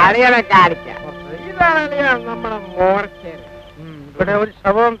 അളിയനെ കാണിക്കാം. ഇതാണ് നമ്മുടെ മോർച്ചർ. ഇവിടെ ഒരു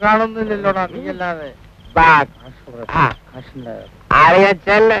ശവം കാണുന്നില്ലല്ലോടാ, നീ അല്ലാതെ. അളിയൻ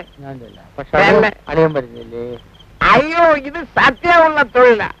ചെല്ല്. അളിയൻ വരുന്നില്ലേ? അയ്യോ, ഇത് സത്യമുള്ള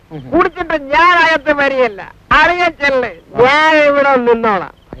തൊഴില. കുടിച്ചിട്ട് ഞാൻ അകത്ത് വരികയല്ല. അളിയൻ ചെല്ല്, ഞാൻ ഇവിടെ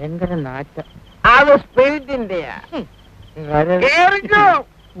നിന്നോളാം. ഭയങ്കര നാറ്റ. അത് സ്പിരിറ്റിന്റെയാ.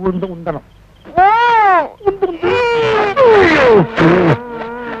 ഉണ്ടണം.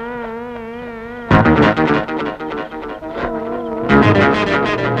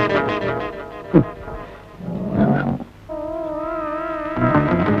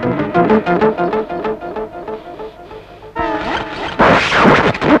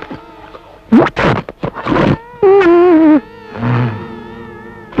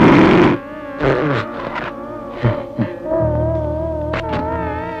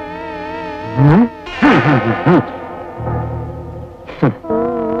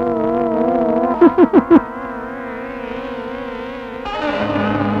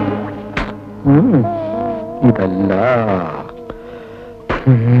 ഇതല്ല.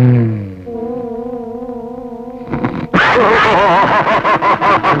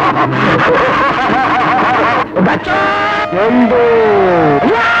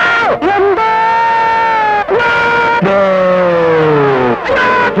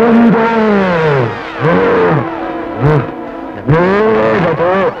 എന്തോ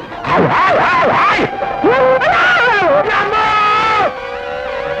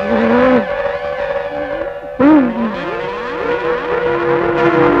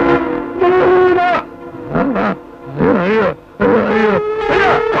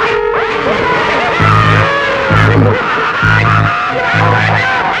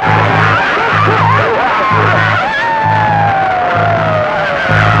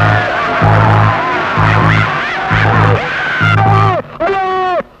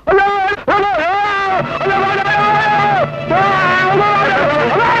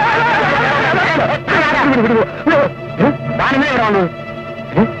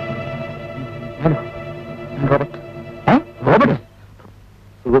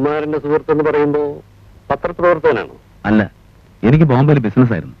സുകുമാരന്റെ സുഹൃത്തെന്ന് പറയുമ്പോ പത്രപ്രവർത്തകനാണോ? അല്ല, എനിക്ക് ബോംബെയിൽ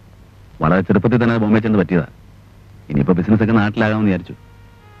ബിസിനസ് ആയിരുന്നു. വളരെ ചെറുപ്പത്തിൽ തന്നെ ബോംബെ ചെന്ന് പറ്റിയതാ. ഇനിയിപ്പോ ബിസിനസ് ഒക്കെ നാട്ടിലാകാമെന്ന് വിചാരിച്ചു.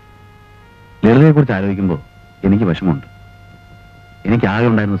 ലളിതയെ കുറിച്ച് ആലോചിക്കുമ്പോ എനിക്ക് വിഷമമുണ്ട്. എനിക്ക് ആകെ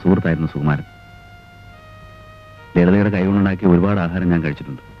ഉണ്ടായിരുന്ന സുഹൃത്തായിരുന്നു സുകുമാരൻ. ലളിതയുടെ കൈകൊണ്ടുണ്ടാക്കിയ ഒരുപാട് ആഹാരം ഞാൻ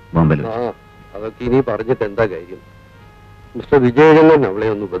കഴിച്ചിട്ടുണ്ട് ബോംബെയിൽ. അതൊക്കെ ഇനി പറഞ്ഞിട്ട് എന്താ കാര്യം? മിസ്റ്റർ വിജയചന്ദ്രൻ അവളെ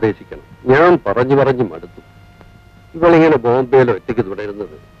ഒന്ന് ഉപദേശിക്കണം. ഞാൻ പറഞ്ഞു മടുത്തു. ഇവളിങ്ങനെ ബോംബെയിൽ ഒറ്റയ്ക്ക്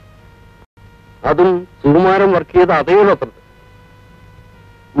തുടരുന്നത്, അതും സുകുമാരൻ വർക്ക് ചെയ്ത അതേ പത്രത്തിൽ.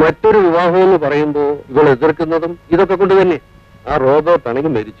 മറ്റൊരു വിവാഹം എന്ന് പറയുമ്പോ ഇവൾ എതിർക്കുന്നതും ഇതൊക്കെ കൊണ്ട് തന്നെ. ആ റോബോട്ട്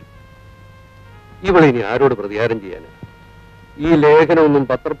ആണെങ്കിൽ മരിച്ചു. ഇവളിനി ആരോട് പ്രതികാരം ചെയ്യാനാ? ഈ ലേഖനമൊന്നും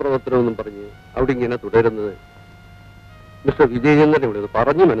പത്രപ്രവർത്തനമൊന്നും പറഞ്ഞ് അവിടെ ഇങ്ങനെ തുടരുന്നത് മിസ്റ്റർ വിജയചന്ദ്രൻ ഇവിടെ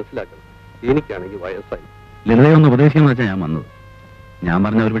പറഞ്ഞു മനസ്സിലാക്കണം. എനിക്കാണെങ്കിൽ വയസ്സായി. ലളിതയെ ഒന്ന് ഉപദേശിക്കുന്ന വെച്ചാൽ ഞാൻ വന്നത്. ഞാൻ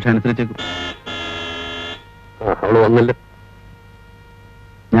പറഞ്ഞ ഒരു പക്ഷെ അനുസരിച്ചേക്കും. അവള് വന്നല്ലേ.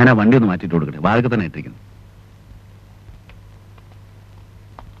 ഞാൻ ആ വണ്ടി ഒന്ന് മാറ്റിയിട്ട് കൊടുക്കട്ടെ. വാഴക്ക് തന്നെ ഇട്ടിരിക്കുന്നു.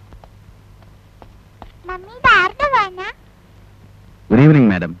 Good evening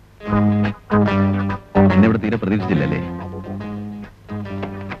madam. എന്നെ ഇവിടെ തീരെ പ്രതീക്ഷിച്ചില്ലല്ലേ?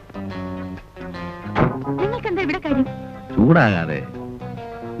 ചൂടാകാതെ.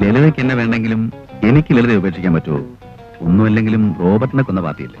 ലളിതയ്ക്ക് എന്നെ വേണ്ടെങ്കിലും എനിക്ക് ലളിതയെ ഉപേക്ഷിക്കാൻ പറ്റുമോ? ഒന്നുമല്ലെങ്കിലും റോബർട്ടിനെ കൊന്ന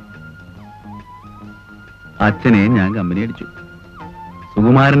പാർട്ടിയല്ലേ. അച്ഛനെ ഞാൻ കമ്പനി അടിച്ചു.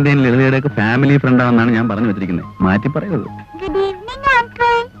 സുകുമാരന്റെയും ലളിതയുടെയൊക്കെ ഫാമിലി ഫ്രണ്ടാണെന്നാണ് ഞാൻ പറഞ്ഞു വെച്ചിരിക്കുന്നത്. മാറ്റി പറയരുത്.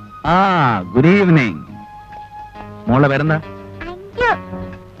 ആ, ഗുഡ് ഈവനിങ്. മോളുടെ പേരെന്താ?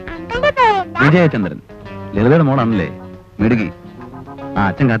 വിജയചന്ദ്രൻ. ലളിതയുടെ മോളാണല്ലേ? മിടുക്കി. ആ,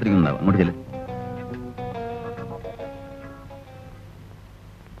 അച്ഛൻ കാത്തിരിക്കുന്നുണ്ടാവും. അങ്ങോട്ട് ചെല്ല്.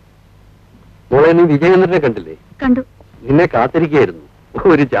 മോളെ, നീ വിജയചന്ദ്രനെ കണ്ടില്ലേ? കണ്ടു. നിന്നെ കാത്തിരിക്കുകയായിരുന്നു.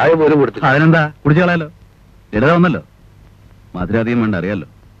 ഒരു ചായ പോലും കൊടുത്തില്ല. അതിനെന്താ, കുടിച്ചു കളയാലോ. ലളിത വന്നല്ലോ. മധുരാധികം വേണ്ട, അറിയാലോ.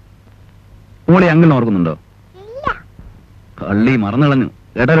 മോളി അങ്കിളിനെ ഓർക്കുന്നുണ്ടോ? കള്ളി മറന്നു കളഞ്ഞു.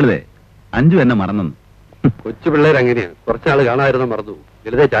 കേട്ടോ ലളിതേ, അഞ്ചു എന്നെ മറന്നു. കൊച്ചു പിള്ളേർ അങ്ങനെയാണ്. കുറച്ചാള് കാണാതിരുന്ന മറന്നു.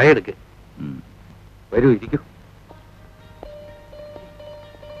 ലളിത ചായ എടുക്ക്. വരൂ, ഇരിക്കൂ.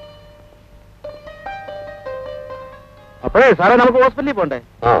 അപ്പോഴേ സാറേ, നമുക്ക് ഹോസ്പിറ്റലിൽ പോണ്ടേ?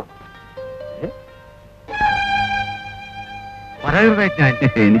 ആ, പരഹൃദയജ്ഞാൻ.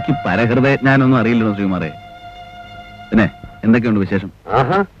 എനിക്ക് പരഹൃദയജ്ഞാനൊന്നും അറിയില്ലല്ലോ ശ്രീകുമാറേ. പിന്നെ എന്തൊക്കെയുണ്ട് വിശേഷം?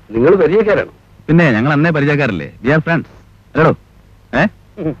 ആഹാ, നിങ്ങൾ പരിചയക്കാരാണോ? പിന്നെ ഞങ്ങൾ അന്നേ പരിചയക്കാരല്ലേ. V are friends. അല്ലടോ?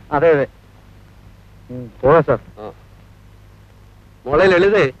 അതെ അതെ. പോവാ സാർ. മോളെ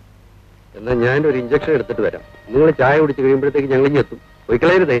ലളിതേ, എന്നാ ഞാനൊരു ഇഞ്ചക്ഷൻ എടുത്തിട്ട് വരാം. നിങ്ങൾ ചായ കുടിച്ച് കഴിയുമ്പോഴത്തേക്ക് ഞങ്ങൾ ഇങ്ങെത്തും.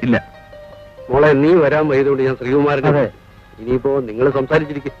 പോയിക്കളയരുതേ. ഇല്ല മോളെ, നീ വരാൻ വൈകുകൊണ്ട് ഞാൻ ശ്രീകുമാരനെ. ഇനിയിപ്പോ നിങ്ങൾ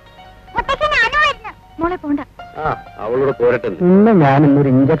സംസാരിച്ചിരിക്കും. മോളെ പോണ്ട. ആ, അവളോട് പോരട്ടെ. പിന്നെ ഞാനിന്നൊരു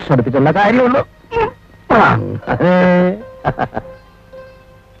ഇഞ്ചക്ഷൻ എടുത്തിട്ടുള്ള കാര്യമുള്ളൂ.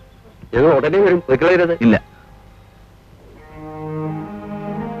 ഞങ്ങൾ ഉടനെ വരും. പോയിക്കളയരുത്. ഇല്ല.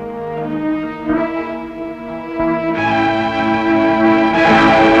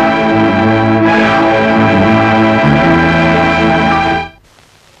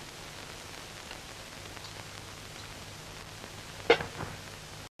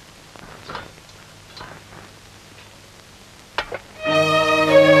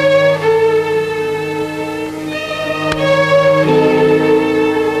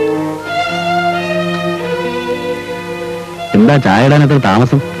 എന്താ ചായ ഇടാനത്ര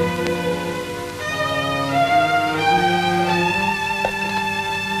താമസം?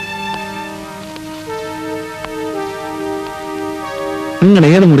 നിങ്ങൾ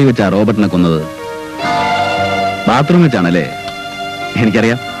ഏത് മുറി വെച്ചാ റോബർട്ടിനെ കൊന്നത്? ബാത്റൂം വെച്ചാണല്ലേ?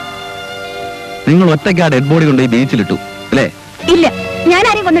 എനിക്കറിയാം. നിങ്ങൾ ഒറ്റയ്ക്ക് ആ ഡെഡ് ബോഡി കൊണ്ട് ഈ ബീച്ചിലിട്ടു അല്ലേ? ഇല്ല, ഞാൻ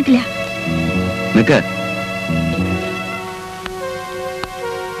ആരെയും കൊന്നിട്ടില്ല. നിക്ക്,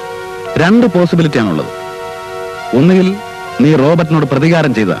 രണ്ട് പോസിബിലിറ്റി ആണുള്ളത്. ഒന്നുകിൽ നീ റോബർട്ടിനോട്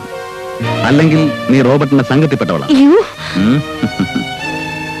പ്രതികാരം ചെയ്തതാണ്, അല്ലെങ്കിൽ നീ റോബർട്ടിന്റെ സംഘത്തിൽപ്പെട്ടവളാണ്.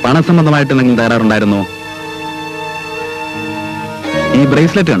 പണസംബന്ധമായിട്ട് എന്തെങ്കിലും തകരാറുണ്ടായിരുന്നോ? ഈ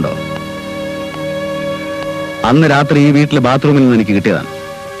ബ്രേസ്ലെറ്റ് കണ്ടോ? അന്ന് രാത്രി ഈ വീട്ടിലെ ബാത്റൂമിൽ നിന്ന് എനിക്ക് കിട്ടിയതാണ്.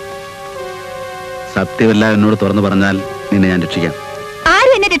 സത്യമല്ല എന്നോട് തുറന്നു പറഞ്ഞാൽ നിന്നെ ഞാൻ രക്ഷിക്കാം.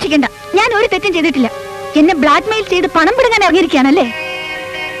 ആരും എന്നെ രക്ഷിക്കണ്ട. ഞാൻ ഒരു തെറ്റും ചെയ്തിട്ടില്ല. എന്നെ ബ്ലാക്ക്മെയിൽ ചെയ്ത് പണം പിടുങ്ങാൻ ഇറങ്ങിയിരിക്കുകയാണല്ലേ?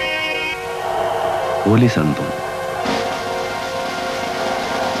 പോലീസാണെന്ന് തോന്നുന്നു.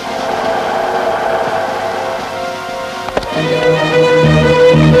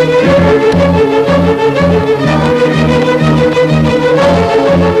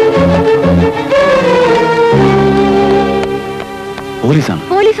 പോലീസാണ്.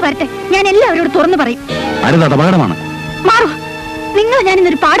 പോലീസ് വരട്ടെ, ഞാൻ എല്ലാവരോടും തുറന്നു പറയും. അരുത്, അത് അപകടമാണ്. മാറൂ, നിങ്ങൾ ഞാൻ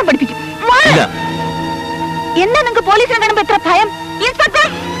ഇന്നൊരു പാഠം പഠിപ്പിക്കും. എന്താ നിങ്ങൾക്ക് പോലീസിനെ കാണുമ്പോ എത്ര ഭയം? ഇൻസ്പെക്ടർ,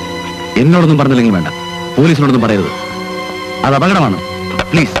 എന്നോടൊന്നും പറഞ്ഞില്ലെങ്കിൽ വേണ്ട, പോലീസിനോടൊന്നും പറയരുത്. അത് അപകടമാണ്.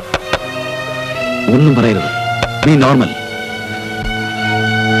 പ്ലീസ് ഒന്നും പറയരുത്. B normal.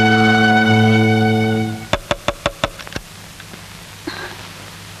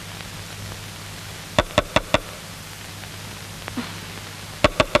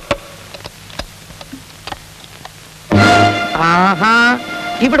 ആഹാ,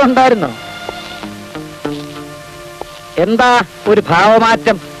 ഇവിടെ ഉണ്ടായിരുന്നോ? എന്താ ഒരു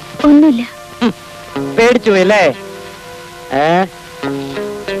ഭാവമാറ്റം? ഒന്നുമില്ല. പേടിച്ചു അല്ലേ?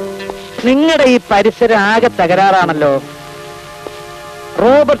 നിങ്ങളുടെ ഈ പരിസരം ആകെ തകരാറാണല്ലോ.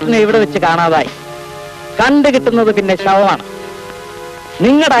 റോബർട്ടിനെ ഇവിടെ വെച്ച് കാണാതായി. കണ്ടു കിട്ടുന്നത് പിന്നെ ശവമാണ്.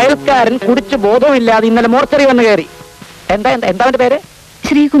 നിങ്ങളുടെ അയൽക്കാരൻ കുടിച്ചു ബോധവുമില്ലാതെ ഇന്നലെ മോർച്ചറി വന്ന് കയറി. എന്താ അവന്റെ പേര്?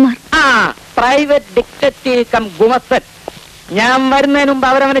 ശ്രീകുമാർ. ആ, പ്രൈവറ്റ് ഡിറ്റക്റ്റീവ് കം ഗുമസ്തൻ. ഞാൻ വരുന്നതിന് മുമ്പ്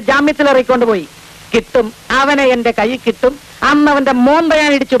അവരവനെ ജാമ്യത്തിൽ ഇറക്കിക്കൊണ്ട് പോയി. കിട്ടും, അവനെ എന്റെ കൈ കിട്ടും. അന്ന് അവന്റെ മോന്ത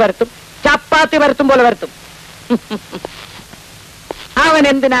ഞാൻ ഇടിച്ചു വരത്തും, ചപ്പാത്തി വരത്തും പോലെ വരത്തും. അവൻ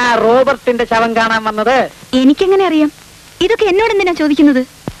എന്തിനാ റോബർട്ടിന്റെ ശവം കാണാൻ വന്നത്? എനിക്കെങ്ങനെ അറിയാം? ഇതൊക്കെ എന്നോട് എന്തിനാ ചോദിക്കുന്നത്?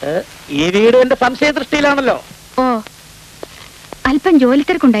 ഈ വീട് എന്റെ സംശയദൃഷ്ടിയിലാണല്ലോ. ഓ, അല്പം ജോലി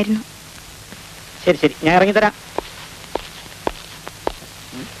തിരക്കുണ്ടായിരുന്നു. ശരി ശരി, ഞാൻ ഇറങ്ങിത്തരാം.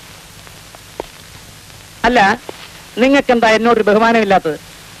 അല്ല, നിങ്ങൾക്കെന്താ എന്നോടൊരു ബഹുമാനമില്ലാത്തത്?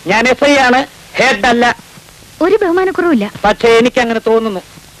 ഞാൻ SI ആണ്, ഹെഡ് അല്ല. ഒരു ബഹുമാനക്കുറവില്ല. പക്ഷേ എനിക്കങ്ങനെ തോന്നുന്നു.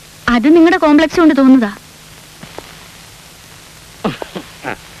 അത് നിങ്ങളുടെ കോംപ്ലക്സ് കൊണ്ട് തോന്നുന്നതാ.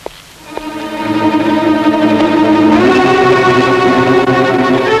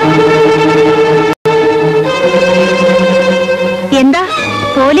 എന്താ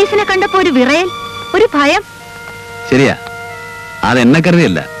പോലീസിനെ കണ്ടപ്പോ ഒരു വിറയൽ, ഒരു ഭയം? ശരിയാ, അതെന്നെ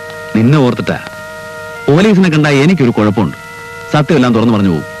കരുതിയല്ല, നിന്നെ ഓർത്തിട്ടാ. പോലീസിനെ കണ്ടാ എനിക്കൊരു കുഴപ്പമുണ്ട്. സത്യമെല്ലാം തുറന്നു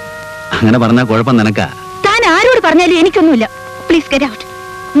പറഞ്ഞു പോകും. അങ്ങനെ പറഞ്ഞാൽ കുഴപ്പം നിനക്കാ. താൻ ആരോട് പറഞ്ഞാലും എനിക്കൊന്നുമില്ല. Please get out.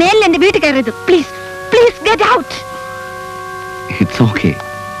 മേലിൽ എന്റെ വീട്ടിൽ കയറരുത്. Please please get out. It's okay,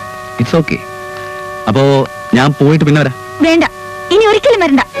 it's okay. അപ്പോ ഞാൻ പോയിട്ട് പിന്നെ വരാം. വേണ്ട, ഇനി ഒരിക്കലും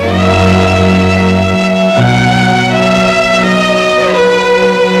വരണ്ട.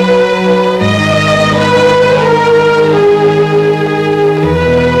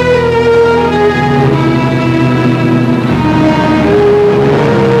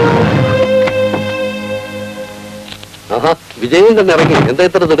 വിജയം തന്നെ ഇറങ്ങി. എന്താ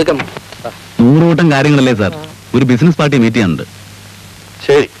ഇത്ര തിടുക്കം? 100 കൂട്ടം കാര്യങ്ങളല്ലേ സാർ. ഒരു ബിസിനസ് പാർട്ടി മീറ്റ് ചെയ്യാനുണ്ട്.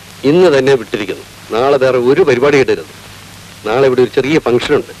 ശരി, ഇന്ന് തന്നെ വിട്ടിരിക്കുന്നു. നാളെ വേറെ ഒരു പരിപാടി കിട്ടരുത്. നാളെ ഇവിടെ ഒരു ചെറിയ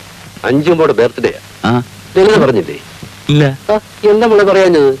ഫംഗ്ഷൻ ഉണ്ട്. 5 ബർത്ത്ഡേ. ലളിത പറഞ്ഞില്ലേ? ഇല്ല. എന്താ മോളെ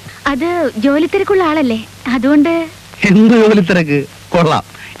പറയാഞ്ഞത്? അത് ജോലി തിരക്കുള്ള ആളല്ലേ, അതുകൊണ്ട്. എന്ത് ജോലി തിരക്ക്? കൊള്ളാം,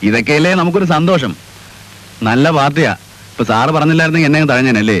 ഇതൊക്കെയല്ലേ നമുക്കൊരു സന്തോഷം. നല്ല പാർട്ടിയാ. ഇപ്പൊ സാറ് പറഞ്ഞില്ലായിരുന്നെങ്കിൽ എന്നെ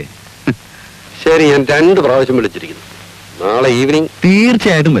തഴഞ്ഞാനല്ലേ. ശരി, ഞാൻ 2 പ്രാവശ്യം വിളിച്ചിരിക്കുന്നു. നാളെ ഈവനിങ്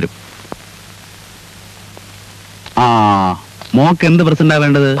തീർച്ചയായിട്ടും വരും. ആ, മോക്ക് എന്ത് പ്രസന്റാ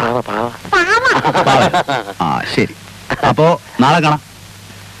വേണ്ടത്? ആ ശരി, അപ്പോ നാളെ കാണാം.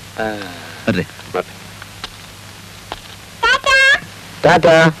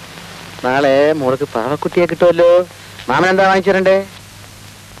 നാളെ മോൾക്ക് പാവക്കുട്ടിയെ കിട്ടുമല്ലോ. മാമൻ എന്താ വാങ്ങിച്ചിരണ്ടേ?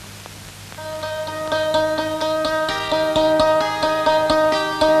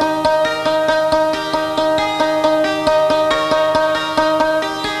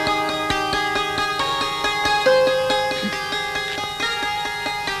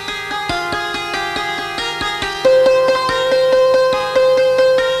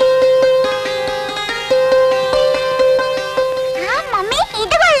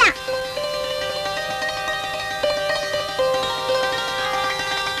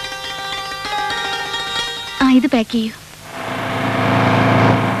 ഇത് പാക്ക് ചെയ്യൂ.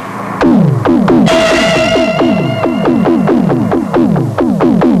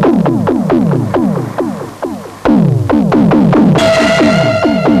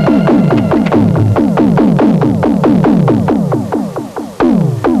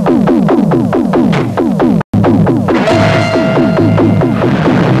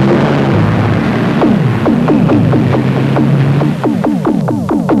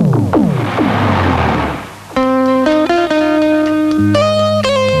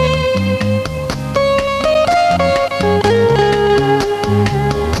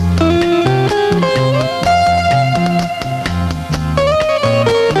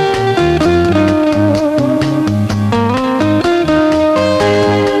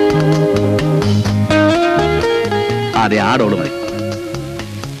 അതെ, ആടോള് മതി.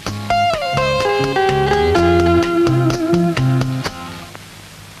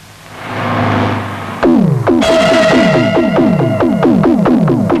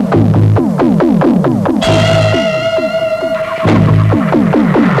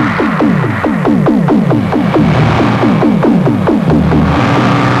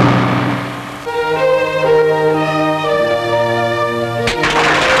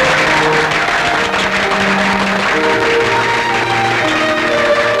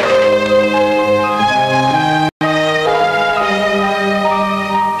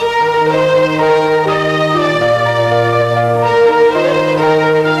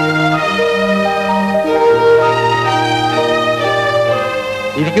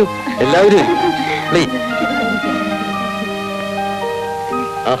 എല്ലാവരും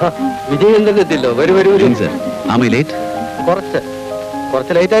വിജയം തന്നെ എത്തില്ലോ. വരൂ വരൂ.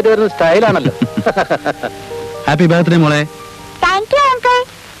 കുറച്ച് ലേറ്റ് ആയിട്ട് വരുന്ന സ്റ്റൈലാണല്ലോ. ഹാപ്പി ബർത്ത്ഡേ മോളെ. Thank you uncle.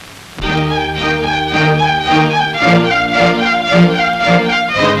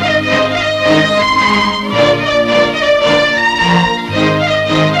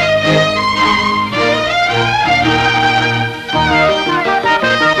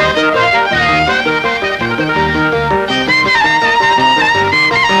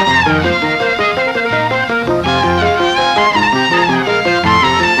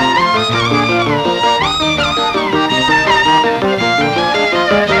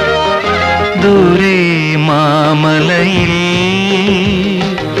 ദൂരെ മാമലയിൽ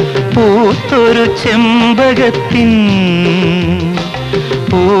പൂത്തൊരു ചെമ്പകത്തിൻ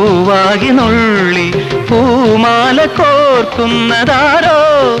പൂവാകി നുള്ളി പൂമാല കോർക്കുന്നതാരോ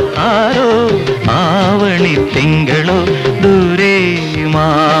ആരോ ആവണി തിങ്കളോ. ദൂരെ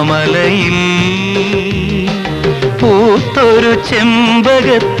മാമലയിൽ പൂത്തൊരു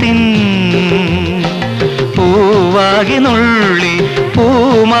ചെമ്പകത്തിൻ പൂവാകി നുള്ളി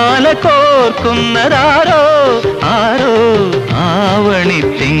പൂമാല കോർക്കുന്നതാരോ ആരോ ആവണി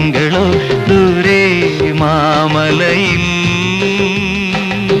തിങ്കളോ. ദൂരെ മാമലയിൽ.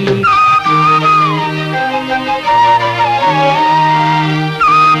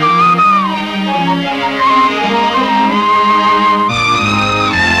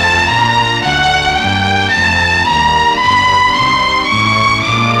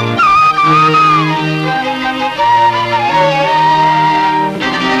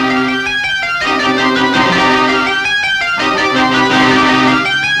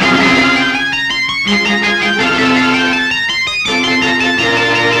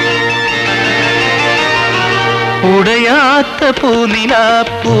 ഉടയാത്ത പൂനില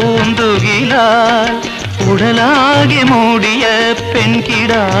പൂന്തുകിലാൽ ഉടലാകെ മൂടിയ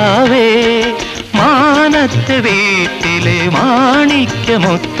പെൺകിടാവേ, മാനത്തെ വീട്ടിലെ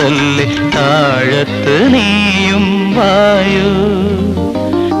മാണിക്യമുത്തല്ലേ, താഴത്ത് നീയും വായു.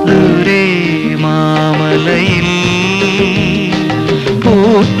 ദൂരെ മാമലയിൽ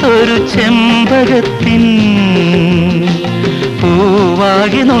പൂത്തൊരു ചെമ്പകത്തിൻ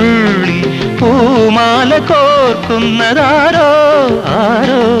പൂവാകി നുള്ളി പൂമാല കോർക്കുന്നതാരോ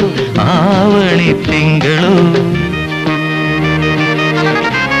ആരോ ആവണി തിങ്കളോ.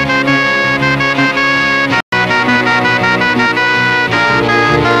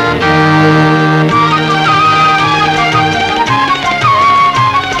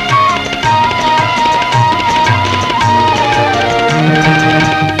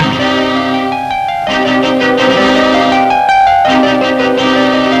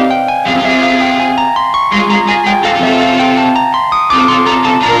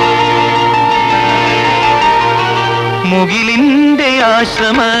 മുകിലിന്റെ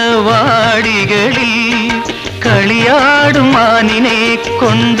ആശ്രമവാടികളിൽ കളിയാടും മാനിനെ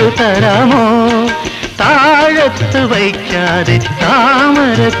കൊണ്ടു തരാമോ, താഴത്ത് വയ്ക്കാതെ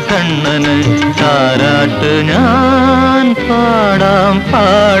താമര കണ്ണന് താരാട്ട് ഞാൻ പാടാം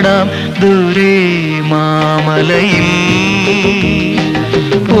പാടാം ദൂരെ മാമലയിൽ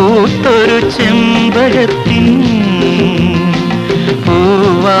പൂത്തൊരു ചെമ്പകത്തിൻ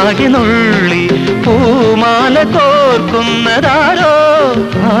പൂവാകി നുള്ളി പൂമാല കോർക്കുന്നതാരോ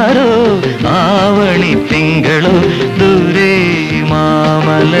ആരോ ആവണി തിങ്കളോ ദൂരെ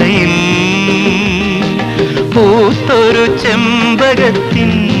മാമലയിൽ പൂത്തൊരു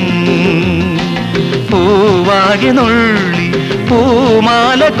ചെമ്പകത്തിൻ പൂവാകി നുള്ളി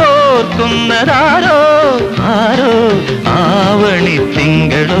പൂമാല കോർക്കുന്നതാരോ ആരോ ആവണി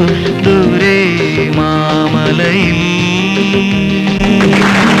തിങ്കളോ ദൂരെ മാമലയിൽ.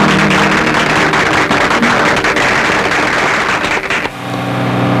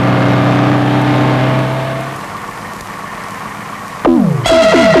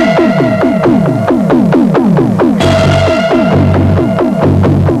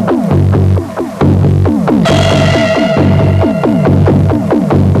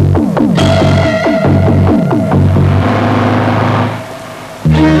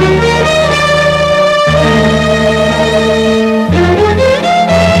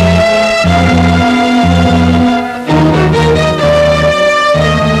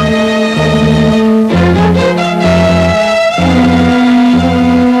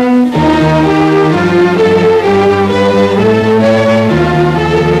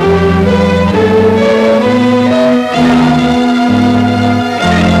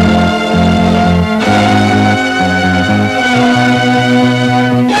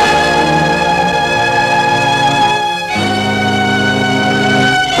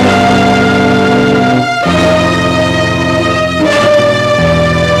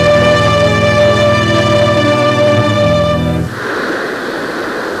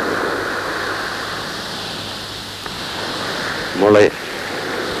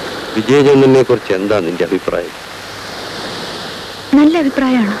 വിജയചന്ദ്രനെ കുറിച്ച് എന്താ നിന്റെ അഭിപ്രായം? നല്ല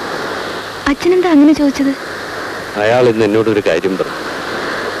അഭിപ്രായമാണ്. അച്ഛനെന്താ അങ്ങനെ ചോദിച്ചത്? അയാൾ ഇന്ന് എന്നോടൊരു കാര്യം പറഞ്ഞു.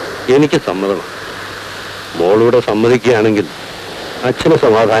 എനിക്ക് സമ്മതമാണ്. മോളൂടെ സമ്മതിക്കുകയാണെങ്കിൽ അച്ഛനെ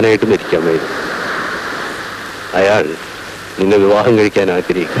സമാധാനമായിട്ട് മരിക്കാമായിരുന്നു. അയാൾ നിന്നെ വിവാഹം കഴിക്കാൻ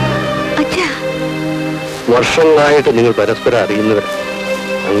ആഗ്രഹിക്കുന്നു. വർഷങ്ങളായിട്ട് നിങ്ങൾ പരസ്പരം അറിയുന്നവർ.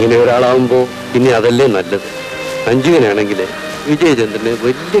 അങ്ങനെ ഒരാളാവുമ്പോ ഇനി അതല്ലേ നല്ലത്. അഞ്ജുവിനാണെങ്കിൽ വിജയചന്ദ്രന്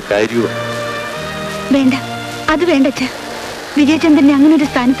വലിയ കാര്യമാണ്. വേണ്ട, അത് വേണ്ട അച്ഛാ. വിജയചന്ദ്രനെ അങ്ങനെ ഒരു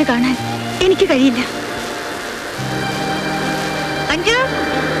സ്ഥാനത്ത് കാണാൻ എനിക്ക് കഴിയില്ല. അഞ്ജു,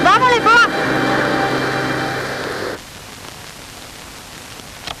 വാ മോളെ, പോവാം.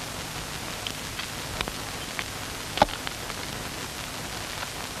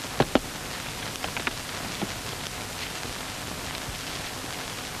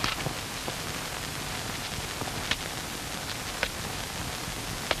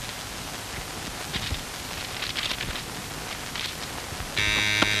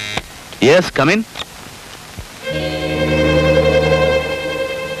 Yes, come in.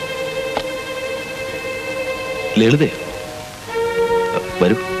 ലളിതേ,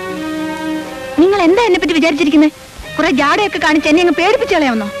 വരൂ. നിങ്ങൾ എന്താ എന്നെ പറ്റി വിചാരിച്ചിരിക്കുന്നത്? കുറെ ജാടയൊക്കെ കാണിച്ച് എന്നെ അങ്ങ് പേടിപ്പിച്ചു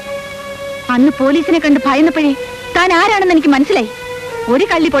കളയാവുന്നോ? അന്ന് പോലീസിനെ കണ്ട് ഭയന്നപ്പോഴേ താൻ ആരാണെന്ന് എനിക്ക് മനസ്സിലായി. ഒരു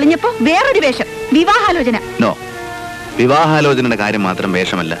കള്ളി പൊളിഞ്ഞപ്പോ വേറൊരു വേഷം, വിവാഹാലോചന. നോ, വിവാഹാലോചനയുടെ കാര്യം മാത്രം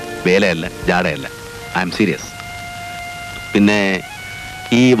വേഷമല്ല, വേലയല്ല, ജാടയല്ല. I M serious. പിന്നെ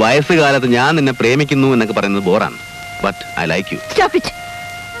ഈ വയസ്സുകാലത്ത് ഞാൻ നിന്നെ പ്രേമിക്കുന്നു എന്നൊക്കെ പറയുന്നത് ബോറാണ്. But I like you. Stop it.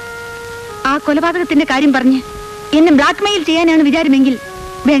 ആ കൊലപാതകത്തിന്റെ കാര്യം പറഞ്ഞ് എന്നെ ബ്ലാക്ക് മെയിൽ ചെയ്യാനാണ് വിചാരമെങ്കിൽ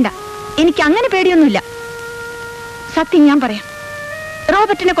വേണ്ട, എനിക്ക് അങ്ങനെ പേടിയൊന്നുമില്ല. സത്യം ഞാൻ പറയാം,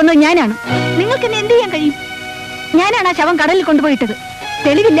 റോബർട്ടിനെ കൊന്നത് ഞാനാണ്. നിങ്ങൾക്ക് എന്നെ എന്ത് ചെയ്യാൻ കഴിയും? ഞാനാണ് ആ ശവം കടലിൽ കൊണ്ടുപോയിട്ടത്.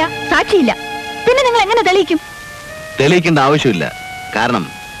 തെളിവില്ല, സാക്ഷിയില്ല. പിന്നെ നിങ്ങൾ എങ്ങനെ തെളിയിക്കും? തെളിയിക്കേണ്ട ആവശ്യമില്ല. കാരണം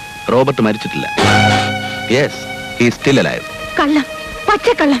റോബർട്ട് മരിച്ചിട്ടില്ല. Yes, he is still alive. കള്ളം,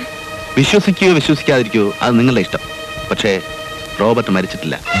 പച്ചക്കള്ളം. വിശ്വസിക്കുകയോ വിശ്വസിക്കാതിരിക്കുകയോ അത് നിങ്ങളുടെ ഇഷ്ടം. പക്ഷേ റോബർട്ട്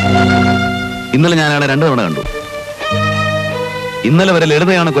മരിച്ചിട്ടില്ല. ഇന്നലെ ഞാൻ അയാളെ 2 തവണ കണ്ടു. ഇന്നലെ വരെ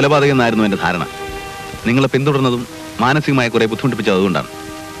ലളിതയാണ് കൊലപാതകം എന്നായിരുന്നു എന്റെ ധാരണ. നിങ്ങളെ പിന്തുടർന്നതും മാനസികമായി കുറെ ബുദ്ധിമുട്ടിപ്പിച്ചത് അതുകൊണ്ടാണ്.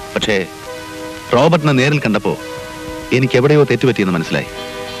 പക്ഷേ റോബർട്ടിനെ നേരിൽ കണ്ടപ്പോ എനിക്ക് എവിടെയോ തെറ്റുപറ്റിയെന്ന് മനസ്സിലായി.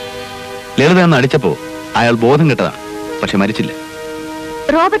 ലളിത എന്ന് അടിച്ചപ്പോ അയാൾ ബോധം കെട്ടതാണ്, പക്ഷെ മരിച്ചില്ല.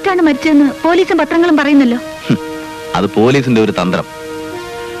 റോബർട്ടാണ് മരിച്ചതെന്ന് പോലീസും പത്രങ്ങളും പറയുന്നല്ലോ. അത് പോലീസിന്റെ ഒരു തന്ത്രം.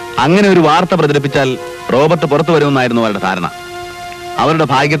 അങ്ങനെ ഒരു വാർത്ത പ്രചരിപ്പിച്ചാൽ റോബർട്ട് പുറത്തു വരുമെന്നായിരുന്നു അവരുടെ ധാരണ. അവരുടെ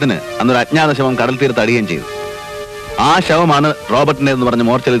ഭാഗ്യത്തിന് അന്നൊരു അജ്ഞാത ശവം കടൽ തീരത്ത് അടിയുകയും ചെയ്തു. ആ ശവമാണ് റോബർട്ടിന്റെ എന്ന് പറഞ്ഞ്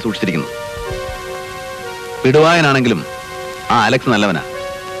മോർച്ചറിൽ സൂക്ഷിച്ചിരിക്കുന്നത്. വിടുവായനാണെങ്കിലും ആ അലക്സ് നല്ലവനാ.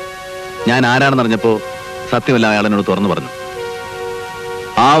 ഞാൻ ആരാണെന്നറിഞ്ഞപ്പോ സത്യമല്ല അയാൾ എന്നോട് തുറന്നു പറഞ്ഞു.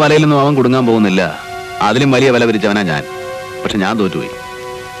 ആ വലയിൽ നിന്നും അവൻ കുടുങ്ങാൻ പോകുന്നില്ല, അതിലും വലിയ വില വിരിച്ചവനാ ഞാൻ. പക്ഷെ ഞാൻ തോറ്റുപോയി.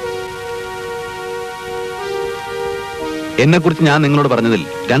 എന്നെക്കുറിച്ച് ഞാൻ നിങ്ങളോട് പറഞ്ഞതിൽ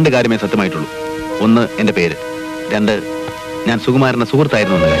 2 കാര്യമേ സത്യമായിട്ടുള്ളൂ. ഒന്ന്, എന്റെ പേര്. 2, ഞാൻ സുകുമാരന്റെ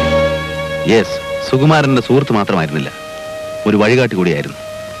സുഹൃത്തായിരുന്നു എന്ന കാര്യം. യെസ്, സുകുമാരന്റെ സുഹൃത്ത് മാത്രമായിരുന്നില്ല, ഒരു വഴികാട്ടി കൂടിയായിരുന്നു.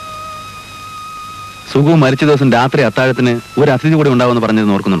 സുഗു മരിച്ച ദിവസം രാത്രി അത്താഴത്തിന് ഒരു അതിഥി കൂടി ഉണ്ടാവുമെന്ന്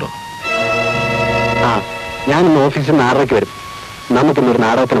പറഞ്ഞത് ഓർക്കുന്നുണ്ടോ? ഞാനിന്ന് ഓഫീസിൽ നിന്ന് 6:30 വരും. നമുക്കിന്നൊരു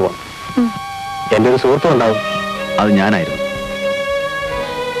നാടകത്തിന് പോകാം. എന്റെ ഒരു സുഹൃത്തും ഉണ്ടാവും. അത് ഞാനായിരുന്നു.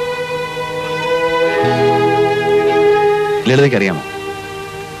 ലളിതയ്ക്ക് അറിയാമോ,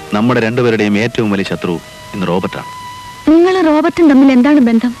 നമ്മുടെ 2 പേരുടെയും ഏറ്റവും വലിയ ശത്രു ഇന്ന് റോബർട്ടാണ്. നിങ്ങൾ റോബർട്ടും തമ്മിൽ എന്താണ്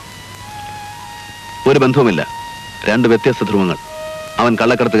ബന്ധം? ഒരു ബന്ധവുമില്ല. 2 വ്യത്യസ്ത ധ്രുവങ്ങൾ. അവൻ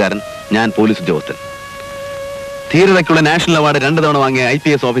കള്ളക്കടത്തുകാരൻ, ഞാൻ പോലീസ് ഉദ്യോഗസ്ഥൻ. ധീരതയ്ക്കുള്ള നാഷണൽ അവാർഡ് 2 തവണ വാങ്ങിയ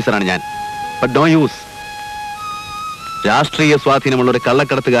IPS ഓഫീസറാണ് ഞാൻ. But no use. രാഷ്ട്രീയ സ്വാധീനമുള്ള ഒരു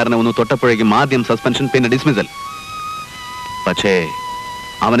കള്ളക്കടത്തുകാരനെ ഒന്ന് തൊട്ടപ്പോഴേക്കും ആദ്യം സസ്പെൻഷൻ, പിന്നെ ഡിസ്മിസൽ. പക്ഷേ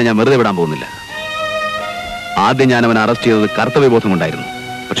അവനെ ഞാൻ വെറുതെ വിടാൻ പോകുന്നില്ല. ആദ്യം ഞാൻ അവനെ അറസ്റ്റ് ചെയ്തത് കർത്തവ്യബോധം കൊണ്ടായിരുന്നു.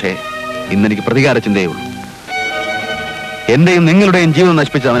 പക്ഷേ ഇന്നെനിക്ക് പ്രതികാര ചിന്തയേ ഉള്ളൂ. എന്റെയും നിങ്ങളുടെയും ജീവിതം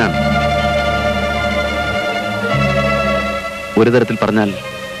നശിപ്പിച്ച അവനാണ്. ഒരു തരത്തിൽ പറഞ്ഞാൽ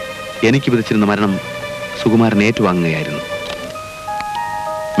എനിക്ക് വിധിച്ചിരുന്ന മരണം Sukumaran ഏറ്റുവാങ്ങുകയായിരുന്നു.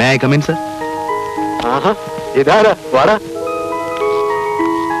 May I come in, sir? ഇതാരാ? വാടാ.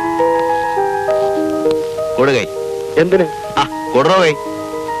 കൊടുകൈ. എന്തിന്? കൊടുറോ കൈ.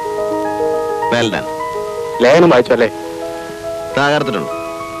 Well done. ലേഖനം വായിച്ചല്ലേ? തകർത്തിട്ടുണ്ട്.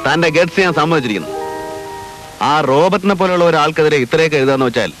 തന്റെ ഗഡ്സ് ഞാൻ സമ്മതിച്ചിരിക്കുന്നു. ആ റോബർട്ടിനെ പോലെയുള്ള ഒരാൾക്കെതിരെ ഇത്രയൊക്കെ എഴുതാന്ന്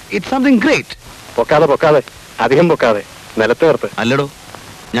വെച്ചാൽ ഇറ്റ്സ് സംതിങ് ഗ്രേറ്റ്. പൊക്കാതെ അധികം പൊക്കാതെ, നിലത്ത് ചേർത്ത്. അല്ലടോ,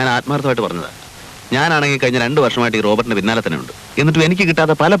 ഞാൻ ആത്മാർത്ഥമായിട്ട് പറഞ്ഞതാ. ഞാനാണെങ്കിൽ കഴിഞ്ഞ 2 വർഷമായിട്ട് ഈ റോബർട്ടിന്റെ പിന്നാലെ തന്നെ ഉണ്ട്. എന്നിട്ടും എനിക്ക്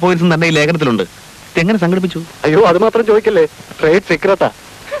കിട്ടാത്ത പല പോയിന്റ്സും തന്റെ ഈ ലേഖനത്തിലുണ്ട്. ഇതെങ്ങനെ സംഘടിപ്പിച്ചു? അയ്യോ, അത് മാത്രം ചോദിക്കല്ലേ, ട്രേഡ് സീക്രട്ടാ.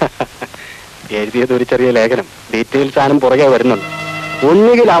 എഴുതിയത് ഒരു ചെറിയ ലേഖനം, ഡീറ്റെയിൽസ് ആനും പുറകെ വരുന്നുണ്ട്.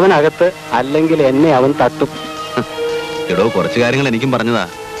 ഒന്നുകിൽ അവനകത്ത്, അല്ലെങ്കിൽ എന്നെ അവൻ തട്ടും. എടോ, കുറച്ച് കാര്യങ്ങൾ എനിക്കും പറഞ്ഞതാ.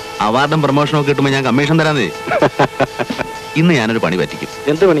 അവാർഡും പ്രൊമോഷനും ഒക്കെ കിട്ടുമ്പോൾ ഞാൻ കമ്മീഷൻ തരാന്നേ. ഇന്ന് ഞാനൊരു പണി പറ്റിക്കും.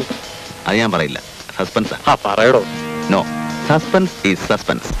 എന്ത് പണി? അത് ഞാൻ പറയില്ല. സസ്പെൻസാ. പറയടോ. No, suspense is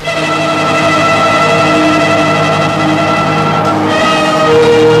suspense.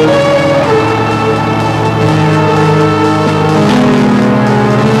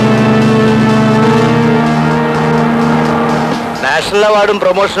 National അവാർഡും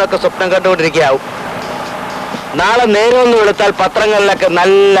പ്രൊമോഷനും ഒക്കെ സ്വപ്നം കണ്ടുകൊണ്ടിരിക്കുകയാവും. നാളെ നേരമൊന്നും എടുത്താൽ പത്രങ്ങളിലൊക്കെ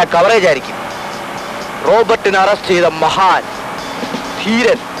നല്ല കവറേജ് ആയിരിക്കും. റോബർട്ടിനെ അറസ്റ്റ് ചെയ്ത മഹാൻ,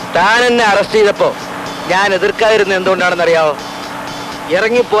 ധീരൻ, താൻ എന്നെ അറസ്റ്റ് ചെയ്തപ്പോ ഞാൻ എതിർക്കാതിരുന്നത് എന്തുകൊണ്ടാണെന്നറിയാവോ?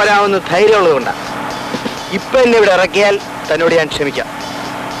 ഇറങ്ങിപ്പോരാമെന്ന് ധൈര്യമുള്ളത് കൊണ്ടാണ്. ഇപ്പൊ എന്നെ ഇവിടെ ഇറക്കിയാൽ തന്നോട് ഞാൻ ക്ഷമിക്കാം.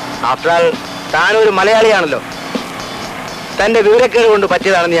 ആഫ്റ്റർ ആൾ താനൊരു മലയാളിയാണല്ലോ. തന്റെ വിവരക്കേട് കൊണ്ട്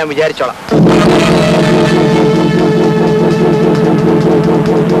പറ്റിയതാണെന്ന് ഞാൻ വിചാരിച്ചോളാം.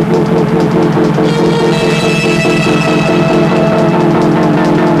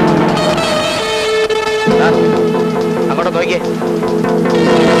 അങ്ങോട്ട് നോക്കിയേ.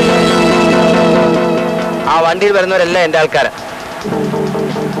 ആ വണ്ടിയിൽ വരുന്നവരെല്ലാം എന്റെ ആൾക്കാരാ.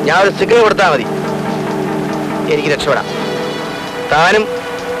 ഞാൻ ഒരു സിഗ്നൽ കൊടുത്താൽ മതി, എനിക്ക് രക്ഷപ്പെടാം. താനും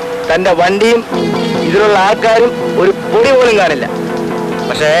തന്റെ വണ്ടിയും ഇതിലുള്ള ആൾക്കാരും ഒരു പൊടി പോലും കാണില്ല.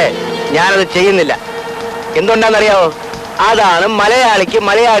 പക്ഷേ ഞാനത് ചെയ്യുന്നില്ല. എന്തുകൊണ്ടാണെന്നറിയാവോ? അതാണ് മലയാളിക്ക്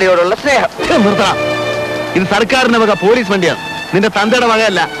മലയാളിയോടുള്ള സ്നേഹം. നിർത്തണം. ഇത് സർക്കാരിന്റെ വക പോലീസ് വണ്ടിയാണ്, നിന്റെ തന്തയുടെ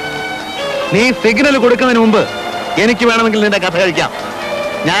വകയല്ല. നീ സിഗ്നൽ കൊടുക്കുന്നതിന് മുമ്പ് എനിക്ക് വേണമെങ്കിൽ നിന്റെ കഥ കഴിക്കാം.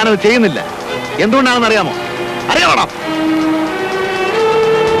 ഞാനത് ചെയ്യുന്നില്ല. എന്തുകൊണ്ടാണെന്ന് അറിയാമോ? അറിയാമോ?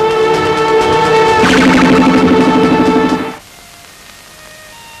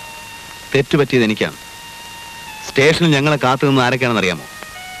 തെറ്റുപറ്റിയത് എനിക്കാണ്. സ്റ്റേഷനിൽ ഞങ്ങളെ കാത്തു നിന്ന് ആരൊക്കെയാണെന്ന് അറിയാമോ?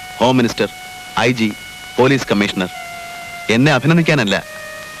 Home minister, IG, police commissioner. എന്നെ അഭിനന്ദിക്കാനല്ല,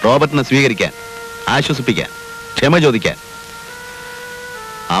 റോബർട്ടിനെ സ്വീകരിക്കാൻ, ആശ്വസിപ്പിക്കാൻ, ക്ഷമ ചോദിക്കാൻ.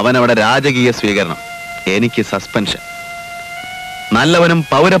 അവനവിടെ രാജകീയ സ്വീകരണം, എനിക്ക് സസ്പെൻഷൻ. നല്ലവനും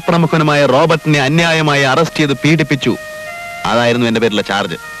പൗരപ്രമുഖനുമായ റോബർട്ടിനെ അന്യായമായി അറസ്റ്റ് ചെയ്ത് പീഡിപ്പിച്ചു. അതായിരുന്നു എന്റെ പേരിലുള്ള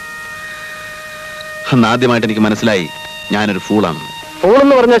ചാർജ്. അന്ന് ആദ്യമായിട്ട് എനിക്ക് മനസ്സിലായി ഞാനൊരു ഫൂളാണെന്ന്.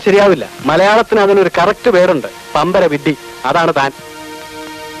 ഫൂളെന്ന് പറഞ്ഞാൽ ശരിയാവില്ല. മലയാളത്തിന് അതിനൊരു കറക്റ്റ് പേരുണ്ട്, പമ്പര വിഡ്ഢി. അതാണ് താൻ.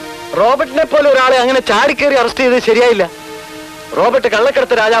 റോബർട്ടിനെ പോലെ ഒരാളെ അങ്ങനെ ചാടിക്കേറി അറസ്റ്റ് ചെയ്ത് ശരിയായില്ല. റോബർട്ട്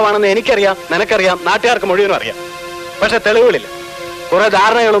കള്ളക്കടത്ത് രാജാവാണെന്ന് എനിക്കറിയാം, നിനക്കറിയാം, നാട്ടുകാർക്ക് മുഴുവനും അറിയാം. പക്ഷെ തെളിവുകളില്ല. കുറെ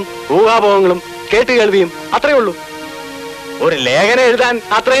ധാരണകളും ഊഹാപോഹങ്ങളും കേട്ടുകേൾവിയും അത്രയേ ഉള്ളൂ. ഒരു ലേഖനം എഴുതാൻ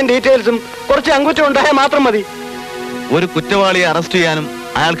അത്രയും ഡീറ്റെയിൽസും കുറച്ച് അങ്കുറ്റം ഉണ്ടായാൽ മാത്രം മതി. ഒരു കുറ്റവാളിയെ അറസ്റ്റ് ചെയ്യാനും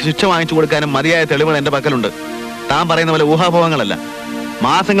അയാൾക്ക് ശിക്ഷ വാങ്ങിച്ചു കൊടുക്കാനും മതിയായ തെളിവുകൾ എന്റെ പക്കലുണ്ട്. താൻ പറയുന്ന പോലെ ഊഹാപോഹങ്ങളല്ല.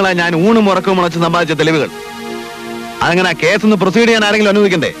 മാസങ്ങളായി ഞാൻ ഊണും ഉറക്കവും മുളച്ച് സമ്പാദിച്ച തെളിവുകൾ. അതങ്ങനെ കേസൊന്ന് പ്രൊസീഡ് ചെയ്യാൻ ആരെങ്കിലും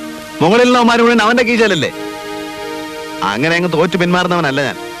അനുവദിക്കണ്ടേ? മുകളിലുള്ളവന്മാർ മുഴുവൻ അവന്റെ കീശയിലല്ലേ. അങ്ങനെ അങ്ങ് തോറ്റു പിന്മാറുന്നവനല്ല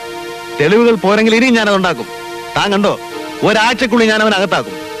ഞാൻ. തെളിവുകൾ പോരെങ്കിൽ ഇനിയും ഞാനത് ഉണ്ടാക്കും. താൻ കണ്ടോ, ഒരാഴ്ചക്കുള്ളിൽ ഞാൻ അവൻ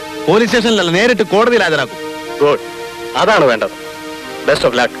അകത്താക്കും. പോലീസ് സ്റ്റേഷനിലല്ല, നേരിട്ട് കോടതിയിൽ ഹാജരാക്കും. ഗുഡ്, അതാണ് വേണ്ടത്. Best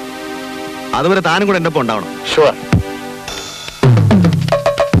of luck. അതുവരെ താനും കൂടെ എന്റെ ഒപ്പം ഉണ്ടാവണം. ഷുവർ.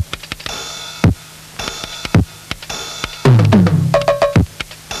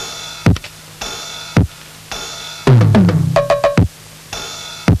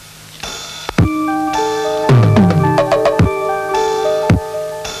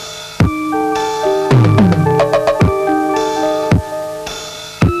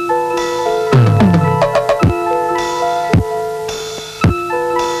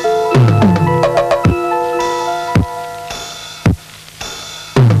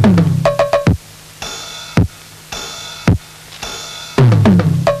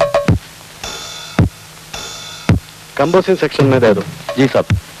 कंपोजिंग सेक्शन में दे दो. जी साहब.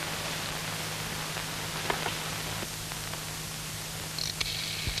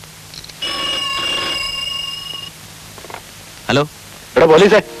 ഹലോ, ഇവിടെ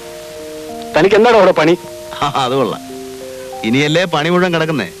പോലീസേ, തനിക്ക് എന്താണോ അവിടെ പണി? അത് കൊള്ളാം. ഇനിയല്ലേ പണി മുഴുവൻ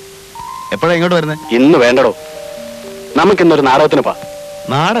കിടക്കുന്നേ. എപ്പോഴാ ഇങ്ങോട്ട് വരുന്നേ? ഇന്ന് വേണ്ടടോ, നമുക്കിന്നൊരു നാടകത്തിന് പോവാം.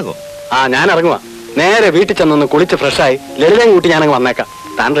 നാടകോ? ആ, ഞാൻ ഇറങ്ങുവാ. നേരെ വീട്ടിൽ ചെന്നൊന്ന് കുളിച്ച് ഫ്രഷായി ലളിതയും കൂട്ടി ഞാനങ്ങ് വന്നേക്കാം.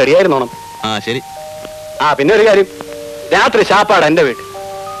 താൻ റെഡിയായിരുന്നോണം. ആ ശരി. ആ, പിന്നെ ഒരു കാര്യം, രാത്രി ശാപ്പാട് എന്റെ വീട്ടിൽ.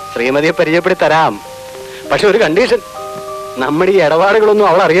 ശ്രീമതിയെ പരിചയപ്പെടുത്തി തരാം. പക്ഷെ ഒരു കണ്ടീഷൻ, നമ്മുടെ ഈ ഇടപാടുകളൊന്നും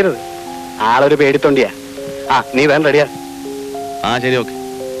അവൾ അറിയരുത്. ആളൊരു പേടിത്തൊണ്ടിയാ. ആ, നീ വേണ്ട റെഡിയാ. ആ ശരി, okay.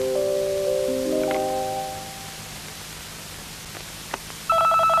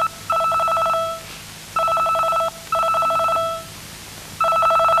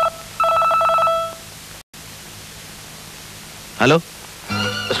 Hello,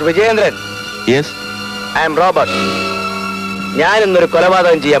 mister Vijayendran. Yes. I M Robert. ഞാൻ ഇന്നൊരു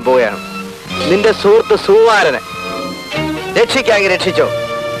കൊലപാതകം ചെയ്യാൻ പോവുകയാണ്. നിന്റെ സുഹൃത്ത് സുകുമാരനെ രക്ഷിക്കാമെങ്കിൽ രക്ഷിച്ചോ.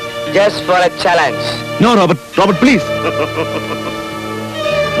 Just for A challenge. No Robert, Robert please.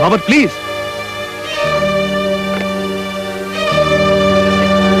 Robert please.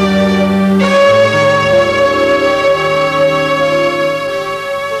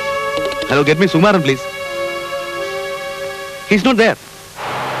 Hello, get me Sukumaran please. He's not there.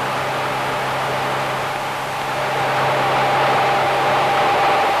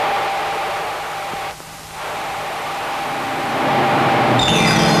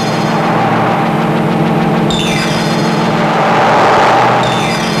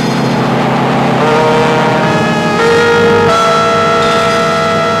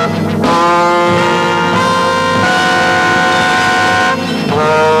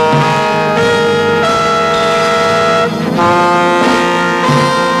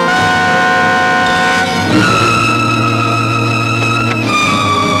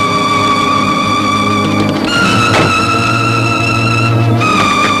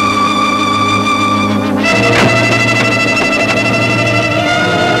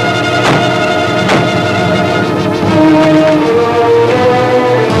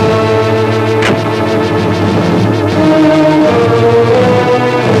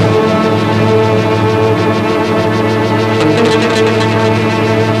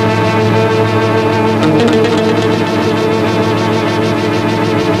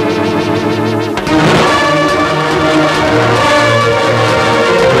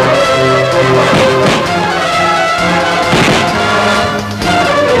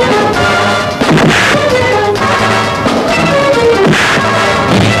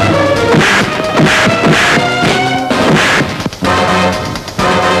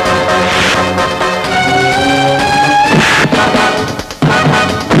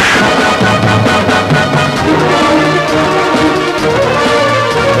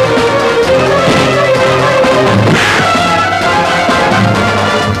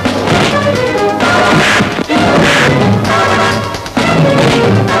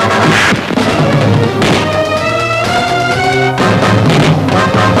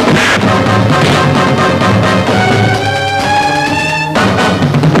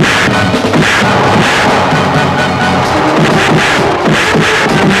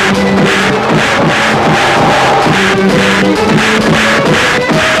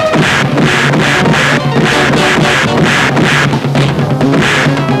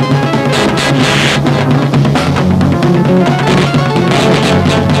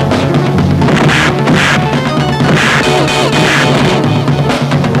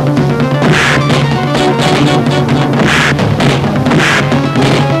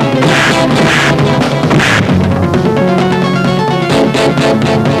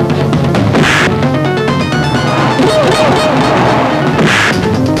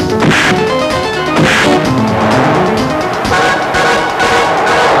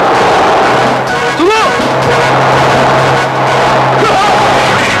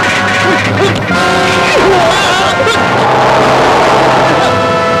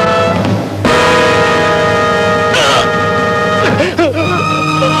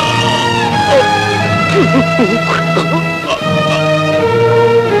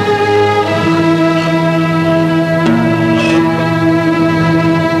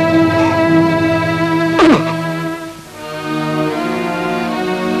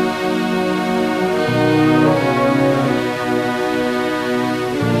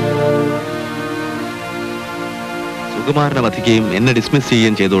 സുകുമാരനെ വധിക്കുകയും എന്നെ ഡിസ്മിസ്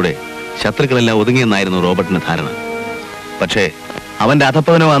ചെയ്യുകയും ചെയ്തോടെ ശത്രുക്കളെല്ലാം ഒതുങ്ങിയെന്നായിരുന്നു റോബർട്ടിന്റെ ധാരണ. പക്ഷേ അവന്റെ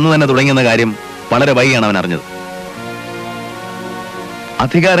അധപ്പതനോ അന്ന് തന്നെ തുടങ്ങിയെന്ന കാര്യം വളരെ വൈകിയാണ് അവൻ അറിഞ്ഞത്.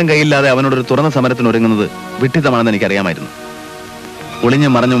 അധികാരം കയ്യില്ലാതെ അവനോടൊരു തുറന്ന സമരത്തിന് ഒരുങ്ങുന്നത് വിഡ്ഢിത്തമാണെന്ന് എനിക്കറിയാമായിരുന്നു.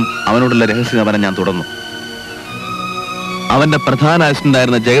 ഒളിഞ്ഞും മറഞ്ഞും അവനോടുള്ള രഹസ്യ സമരം ഞാൻ തുടർന്നു. അവന്റെ പ്രധാന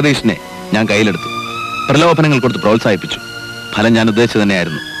അസിസ്റ്റന്റായിരുന്ന ജഗദീഷിനെ ഞാൻ കയ്യിലെടുത്തു. പ്രലോഭനങ്ങൾ കൊടുത്ത് പ്രോത്സാഹിപ്പിച്ചു. ഫലം ഞാൻ ഉദ്ദേശിച്ചു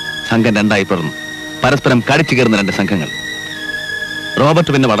തന്നെയായിരുന്നു. സംഘം രണ്ടായി പിളർന്നു. പരസ്പരം കടിച്ചു കയറുന്ന രണ്ട് സംഘങ്ങൾ.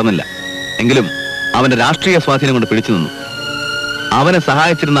 റോബർട്ട് പിന്നെ വളർന്നില്ല. എങ്കിലും അവന്റെ രാഷ്ട്രീയ സ്വാധീനം കൊണ്ട് പിടിച്ചു നിന്നു. അവനെ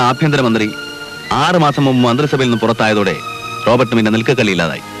സഹായിച്ചിരുന്ന ആഭ്യന്തരമന്ത്രി 6 മാസം മുമ്പ് മന്ത്രിസഭയിൽ നിന്ന് പുറത്തായതോടെ റോബർട്ട് പിന്നെ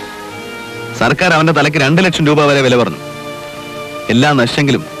നിൽക്കക്കളിയില്ലാതായി. സർക്കാർ അവന്റെ തലയ്ക്ക് 2 ലക്ഷം രൂപ വരെ വില പറഞ്ഞു. എല്ലാം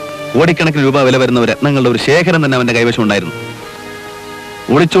നശിച്ചെങ്കിലും കോടിക്കണക്കിന് രൂപ വില വരുന്ന രത്നങ്ങളുടെ ഒരു ശേഖരം തന്നെ അവന്റെ കൈവശം ഉണ്ടായിരുന്നു.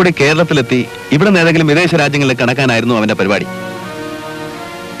 ഒളിച്ചോടി കേരളത്തിലെത്തി ഇവിടെ നിന്ന് ഏതെങ്കിലും വിദേശ രാജ്യങ്ങളിൽ കടക്കാനായിരുന്നു അവന്റെ പരിപാടി.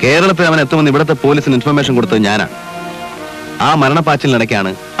 കേരളത്തിൽ അവൻ എത്തുമെന്ന് ഇവിടുത്തെ പോലീസിന് ഇൻഫർമേഷൻ കൊടുത്തത് ഞാനാണ്. ആ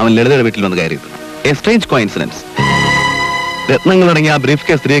മരണപ്പാച്ചിലിനിടയ്ക്കാണ് അവൻ ലളിതയുടെ വീട്ടിൽ വന്ന് കയറിയത്. A strange coincidence. രത്നങ്ങളടങ്ങിയ ആ ബ്രീഫ്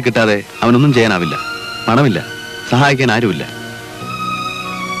കേസ് തിരികെ കിട്ടാതെ അവനൊന്നും ചെയ്യാനാവില്ല. പണമില്ല, സഹായിക്കാൻ ആരുമില്ല.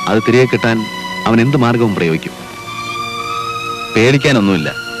 അത് തിരികെ കിട്ടാൻ അവൻ എന്ത് മാർഗവും പ്രയോഗിക്കും. പേടിക്കാനൊന്നുമില്ല.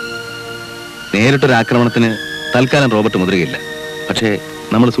 നേരിട്ടൊരു ആക്രമണത്തിന് തൽക്കാലം റോബർട്ട് മുതിരുകയില്ല. പക്ഷേ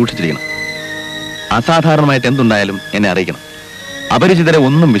നമ്മൾ സൂക്ഷിച്ചിരിക്കണം. അസാധാരണമായിട്ട് എന്തുണ്ടായാലും എന്നെ അറിയിക്കണം. അപരിചിതരെ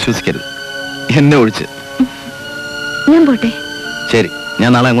ഒന്നും വിശ്വസിക്കരുത്, എന്നെ ഒഴിച്ച്. ഞാൻ പോട്ടെ. ശരി,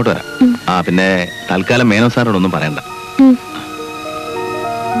 ഞാൻ നാളെ അങ്ങോട്ട് വരാം. പിന്നെ തൽക്കാലം മേനോ സാറിനോടൊന്നും പറയണ്ട.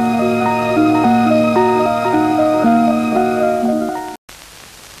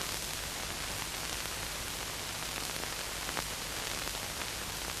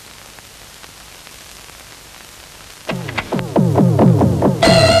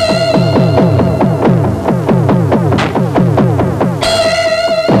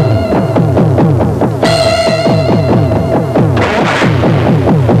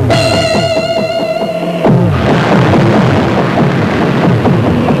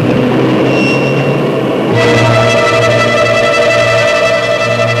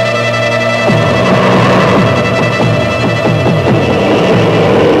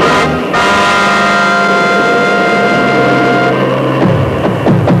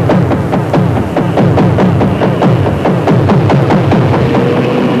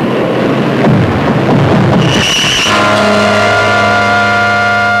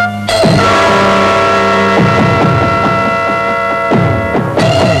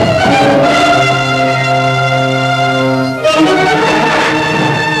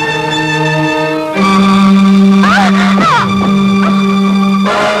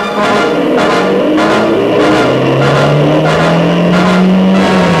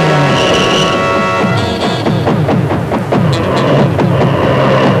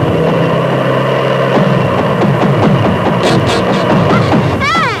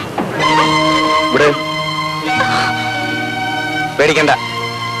 പേടിക്കണ്ട,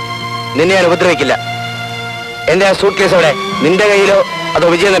 നിന്നെ ഞാൻ ഉപദ്രവിക്കില്ല. എന്റെ ആ സൂട്ട് കേസ് അവിടെ നിന്റെ കയ്യിലോ അതോ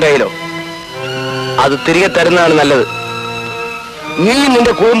വിജയന്റെ കയ്യിലോ? അത് തിരികെ തരുന്നതാണ് നല്ലത്. നീ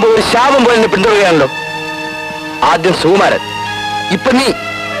നിന്റെ കുടുംബം ഒരു ശാപം പോലെ എന്നെ പിന്തുടരുകയാണല്ലോ. ആദ്യം സുകുമാരൻ, ഇപ്പൊ നീ.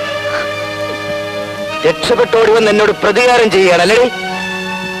 രക്ഷപ്പെട്ടോടി വന്ന് എന്നോട് പ്രതികാരം ചെയ്യുകയാണല്ലേ?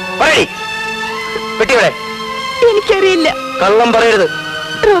 പറയടി, പെട്ടിവിടെ. എനിക്കറിയില്ല. കള്ളം പറയരുത്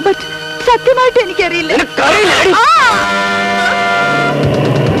റോബർട്ട്, സത്യമായിട്ട് എനിക്കറിയില്ല.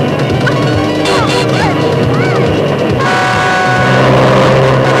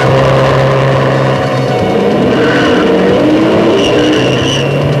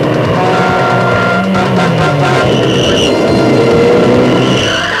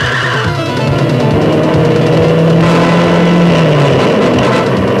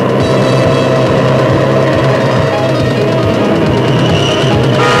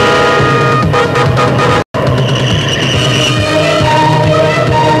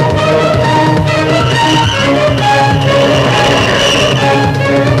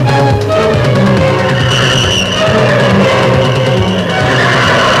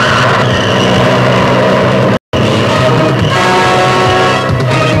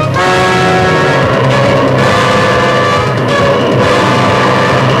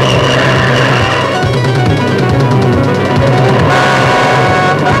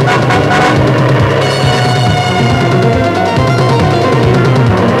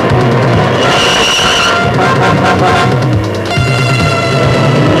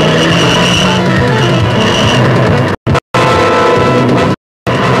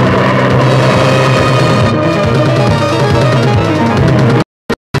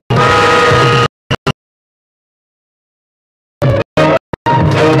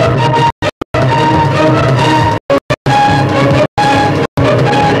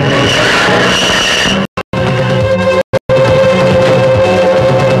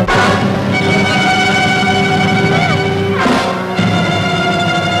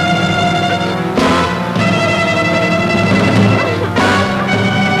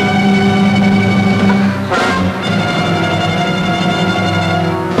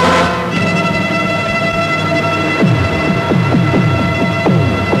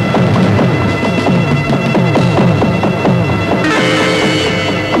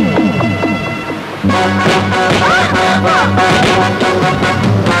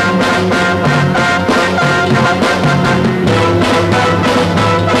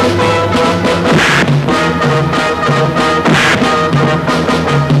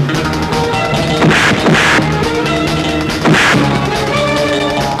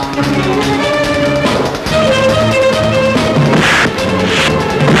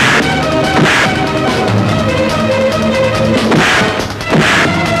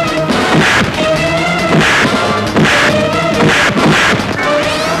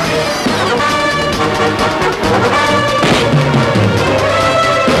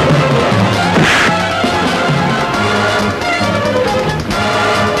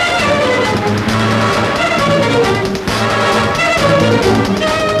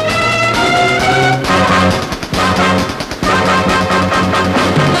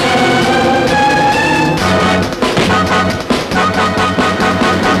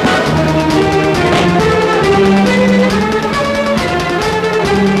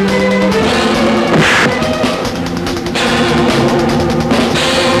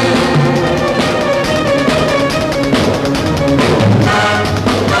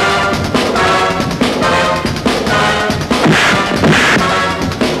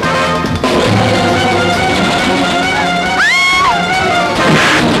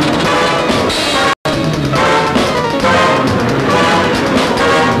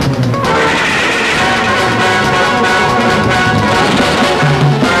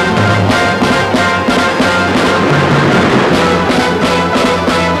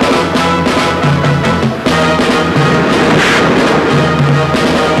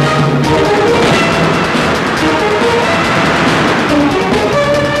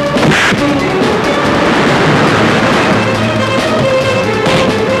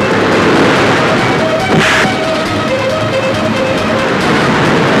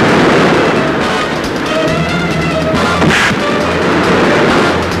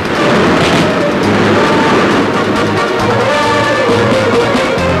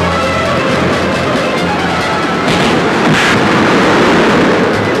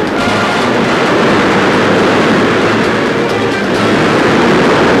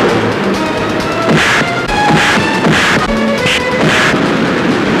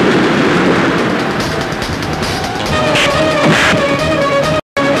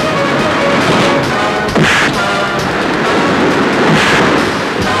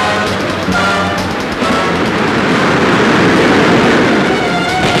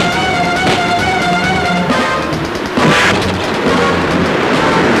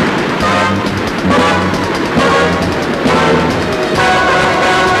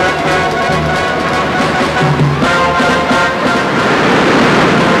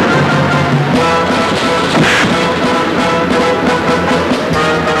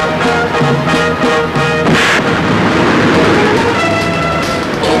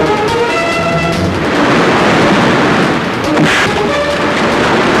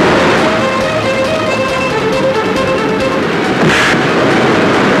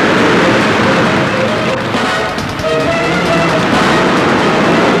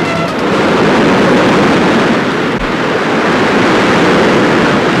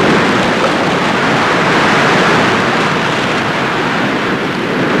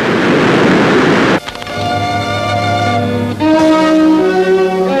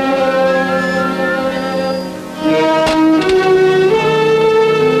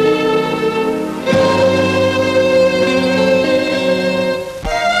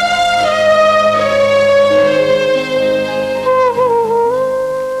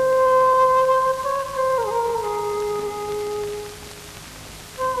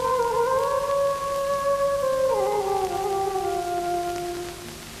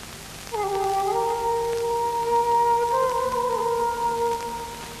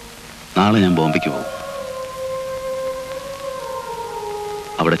 നാളെ ഞാൻ ബോംബെക്ക് പോകും.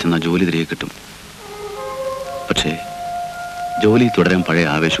 അവിടെ ചെന്നാൽ ജോലി തിരികെ കിട്ടും. പക്ഷേ ജോലി തുടരാൻ പഴയ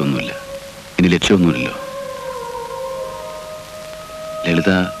ആവേശമൊന്നുമില്ല. ഇനി ലക്ഷ്യമൊന്നുമില്ലല്ലോ.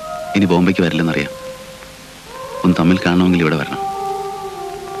 ലളിത ഇനി ബോംബെക്ക് വരില്ലെന്നറിയാം. ഒന്ന് തമ്മിൽ കാണണമെങ്കിൽ ഇവിടെ വരണം.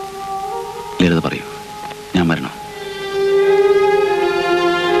 ലളിത പറയൂ, ഞാൻ വരണോ?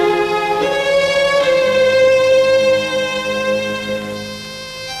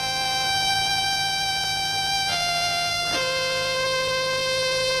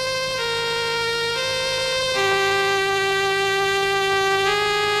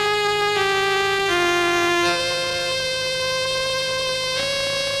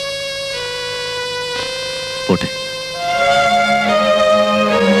 പോട്ടെ.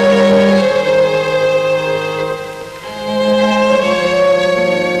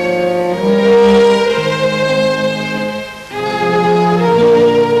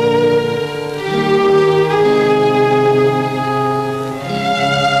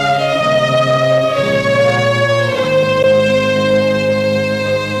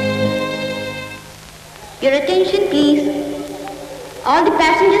 Your attention, please. All the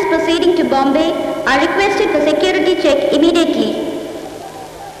passengers proceeding to Bombay are requested for security check immediately.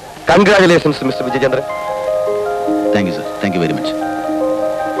 Congratulations, Mr. Vijaychandran. Thank you, sir. Thank you very much.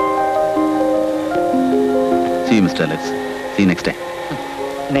 See you, Mr. Alex. See you next time.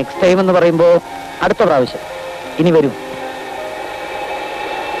 Next time എന്ന് പറയുമ്പോൾ അടുത്ത പ്രാവശ്യം ഇനി വരും.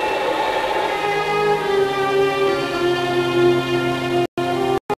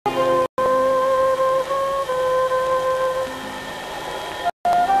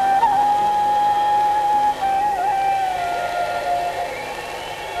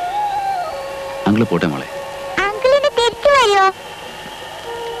 Uncle പോട്ടെ മോളെ. അങ്കിളിന് തിരിച്ചു വരുമോ?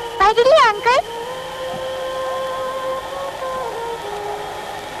 വരില്ലേ അങ്കിൾ?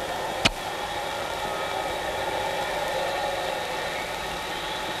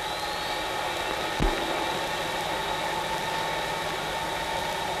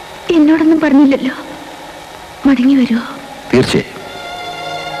 എന്നോടൊന്നും പറഞ്ഞില്ലല്ലോ. മടങ്ങി വരുമോ? തീർച്ചയായും.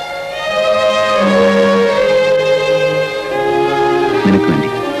 നിനക്ക് വേണ്ടി,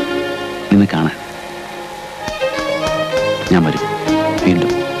 നിന്നെ കാണാൻ ഞാൻ വരും.